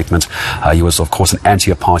the statement. He was, of course, an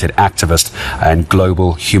anti-apartheid activist and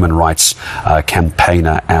global human rights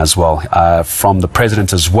campaigner as well. From the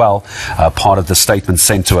President as well, part of the statement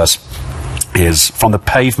sent to us is from the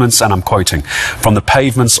pavements, and I'm quoting, from the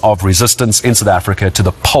pavements of resistance in South Africa to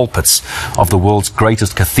the pulpits of the world's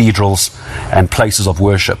greatest cathedrals and places of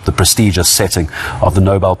worship, the prestigious setting of the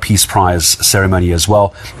Nobel Peace Prize ceremony as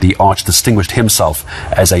well. The Arch distinguished himself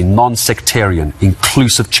as a non-sectarian,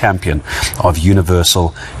 inclusive champion of universal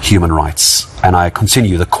human rights. And I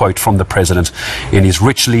continue the quote from the President. In his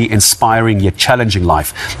richly inspiring yet challenging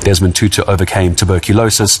life, Desmond Tutu overcame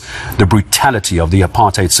tuberculosis, the brutality of the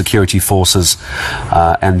apartheid security forces,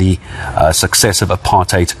 and the successive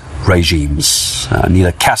apartheid regimes.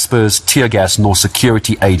 Neither Caspers, tear gas, nor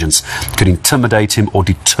security agents could intimidate him or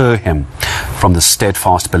deter him from the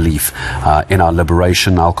steadfast belief in our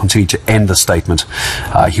liberation. I'll continue to end the statement.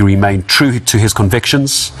 He remained true to his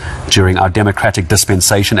convictions during our democratic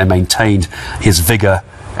dispensation and maintained his vigor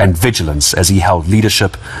and vigilance as he held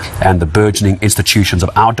leadership and the burgeoning institutions of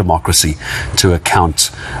our democracy to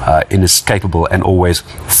account, inescapable and always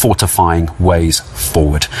fortifying ways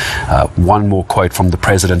forward. One more quote from the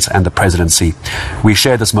President and the Presidency. We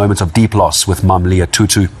share this moment of deep loss with Mum Leah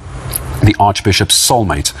Tutu, the Archbishop's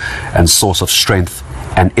soulmate and source of strength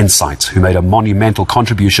and insight, who made a monumental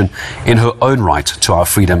contribution in her own right to our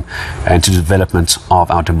freedom and to the development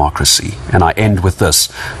of our democracy. And I end with this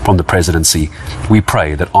from the Presidency. We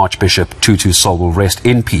pray that Archbishop Tutu's soul will rest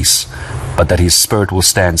in peace, but that his spirit will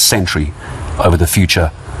stand sentry over the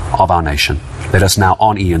future of our nation. Let us now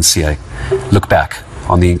on ENCA look back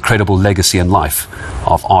on the incredible legacy and life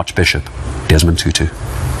of Archbishop Desmond Tutu.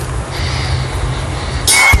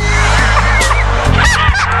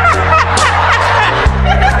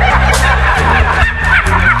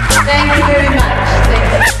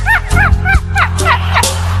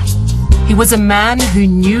 He was a man who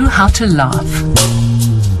knew how to laugh.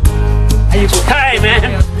 Hi,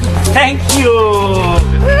 man. Thank you.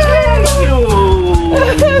 Thank you.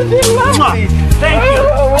 Thank you.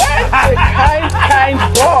 What a kind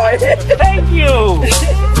boy. Thank you.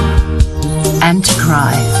 And to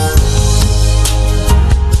cry.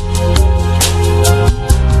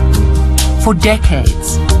 For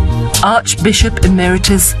decades, Archbishop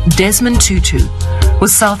Emeritus Desmond Tutu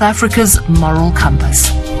was South Africa's moral compass.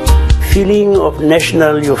 Feeling of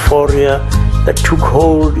national euphoria that took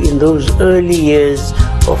hold in those early years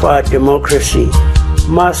of our democracy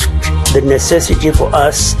masked the necessity for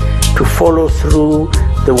us to follow through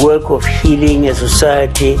the work of healing a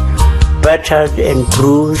society battered and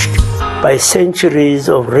bruised by centuries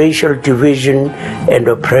of racial division and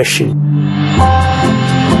oppression.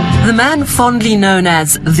 The man fondly known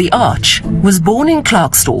as the Arch was born in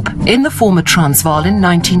Klerksdorp in the former Transvaal in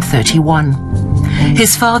 1931.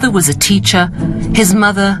 His father was a teacher, his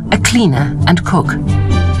mother a cleaner and cook.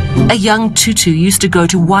 A young Tutu used to go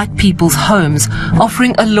to white people's homes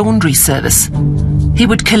offering a laundry service. He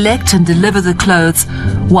would collect and deliver the clothes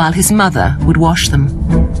while his mother would wash them.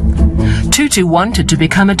 Tutu wanted to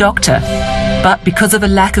become a doctor, but because of a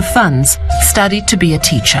lack of funds, studied to be a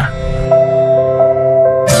teacher.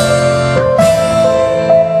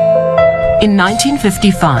 In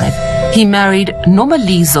 1955, he married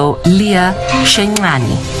Nomalizo Leah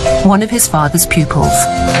Shencane, one of his father's pupils.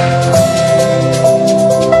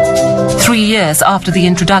 3 years after the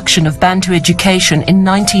introduction of Bantu education in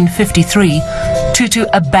 1953, Tutu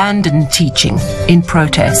abandoned teaching in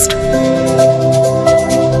protest.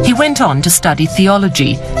 He went on to study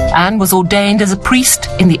theology and was ordained as a priest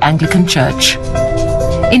in the Anglican Church.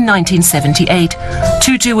 In 1978,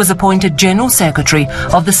 Tutu was appointed General Secretary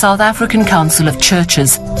of the South African Council of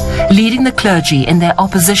Churches, leading the clergy in their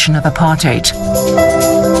opposition of apartheid.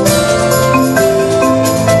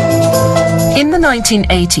 In the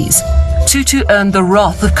 1980s, Tutu earned the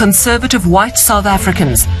wrath of conservative white South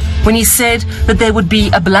Africans when he said that there would be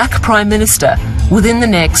a black prime minister within the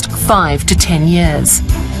next 5 to 10 years.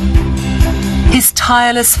 His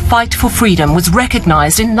tireless fight for freedom was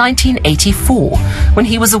recognized in 1984 when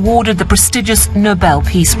he was awarded the prestigious Nobel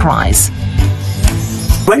Peace Prize.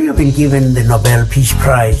 When you've been given the Nobel Peace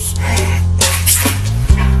Prize,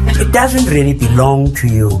 it doesn't really belong to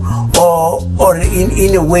you, or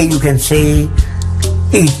in a way you can say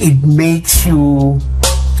it makes you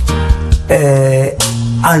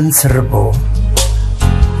answerable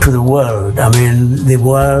to the world. I mean, the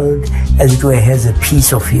world, as it were, has a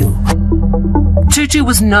piece of you. Tutu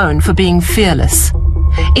was known for being fearless.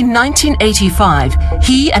 In 1985,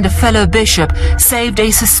 he and a fellow bishop saved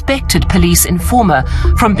a suspected police informer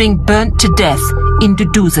from being burnt to death in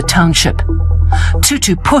Duduza Township.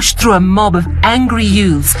 Tutu pushed through a mob of angry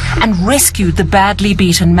youths and rescued the badly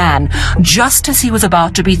beaten man just as he was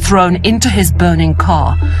about to be thrown into his burning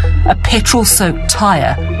car, a petrol-soaked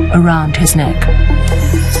tire around his neck.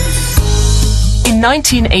 In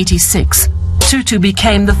 1986, Tutu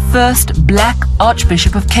became the first black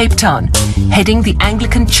Archbishop of Cape Town, heading the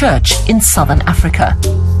Anglican Church in Southern Africa.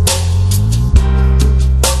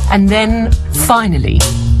 And then, finally,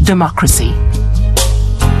 democracy.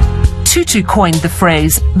 Tutu coined the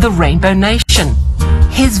phrase, the Rainbow Nation,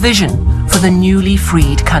 his vision for the newly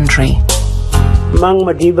freed country. Among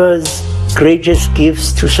Madiba's greatest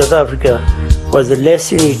gifts to South Africa was the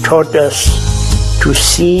lesson he taught us to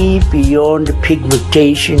see beyond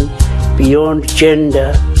pigmentation, beyond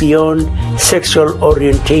gender, beyond sexual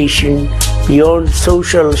orientation, beyond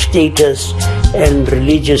social status and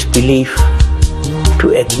religious belief,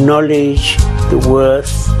 to acknowledge the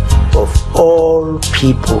worth of all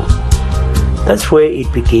people. That's where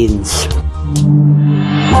it begins.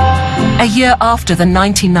 A year after the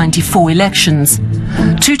 1994 elections,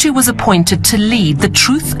 Tutu was appointed to lead the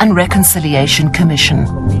Truth and Reconciliation Commission.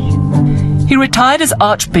 He retired as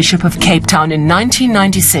Archbishop of Cape Town in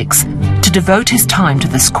 1996 to devote his time to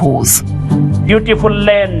this cause. Beautiful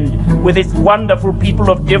land with its wonderful people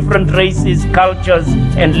of different races, cultures,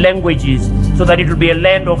 and languages, so that it will be a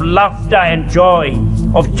land of laughter and joy,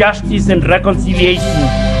 of justice and reconciliation,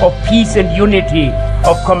 of peace and unity,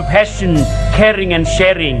 of compassion, caring and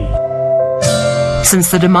sharing.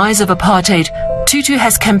 Since the demise of apartheid, Tutu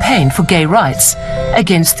has campaigned for gay rights,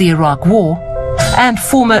 against the Iraq War, and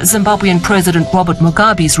former Zimbabwean President Robert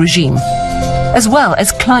Mugabe's regime, as well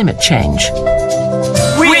as climate change.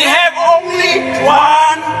 We have only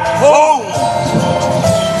one home.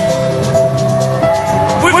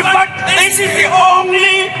 This is the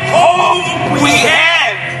only home we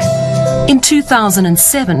have. In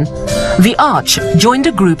 2007, the Arch joined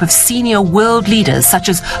a group of senior world leaders such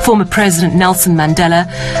as former President Nelson Mandela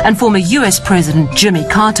and former US President Jimmy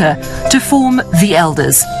Carter to form the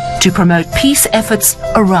Elders to promote peace efforts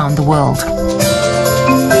around the world.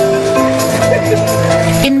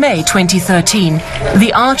 In May 2013,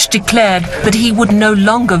 the Arch declared that he would no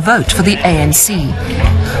longer vote for the ANC,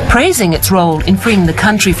 praising its role in freeing the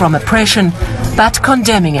country from oppression, but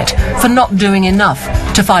condemning it for not doing enough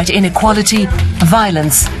to fight inequality,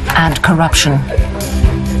 violence and corruption.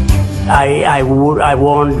 I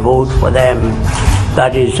won't vote for them.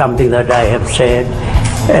 That is something that I have said.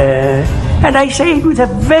 And I say it with a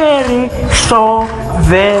very sore,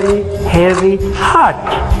 very heavy heart.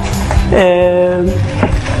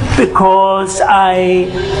 Because I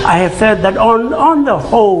have felt that on the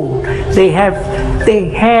whole they have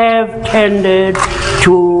tended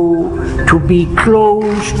to be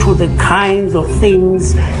close to the kinds of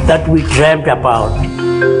things that we dreamt about.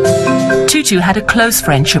 Tutu had a close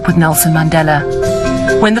friendship with Nelson Mandela.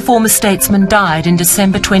 When the former statesman died in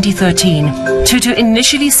December 2013, Tutu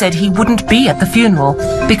initially said he wouldn't be at the funeral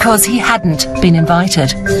because he hadn't been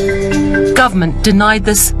invited. Government denied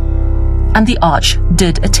this, and the Arch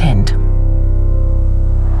did attend.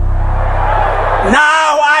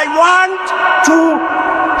 Now I want to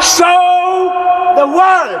show the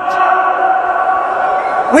world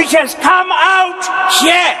which has come out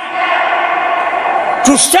here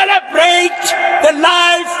to celebrate the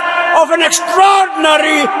life of an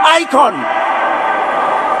extraordinary icon.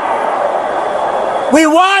 We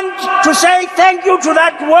want to say thank you to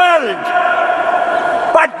that world,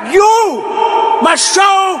 but you must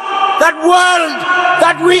show that world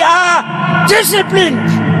that we are disciplined.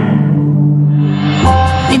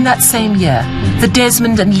 In that same year, the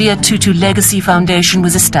Desmond and Leah Tutu Legacy Foundation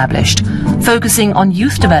was established, focusing on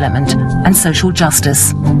youth development and social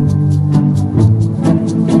justice.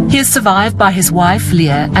 He is survived by his wife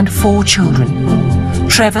Leah and 4 children: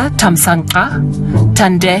 Trevor Tamsanqa,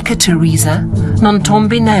 Tandeka Teresa,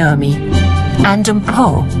 Nontombi Naomi, and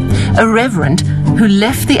Mpho, a reverend who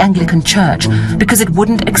left the Anglican Church because it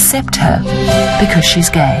wouldn't accept her because she's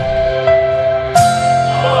gay.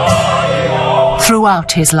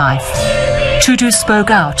 Throughout his life, Tutu spoke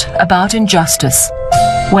out about injustice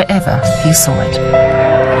wherever he saw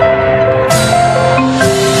it.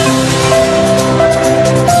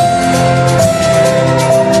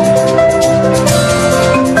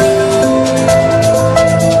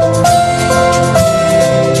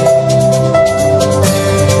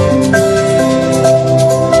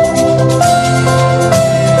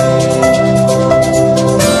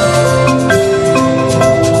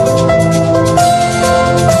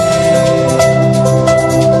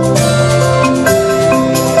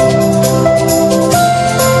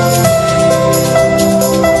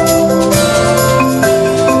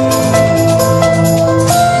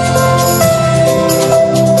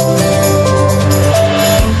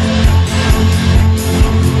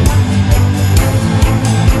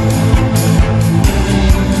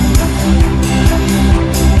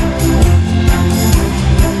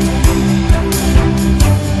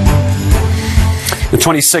 The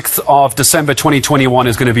 26th of December 2021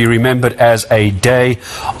 is going to be remembered as a day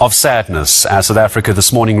of sadness. As South Africa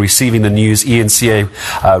this morning receiving the news, ENCA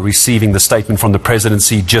receiving the statement from the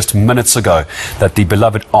presidency just minutes ago that the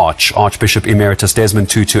beloved Archbishop Emeritus Desmond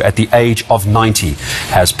Tutu, at the age of 90,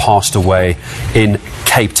 has passed away in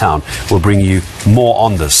Cape Town. We'll bring you more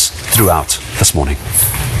on this throughout this morning.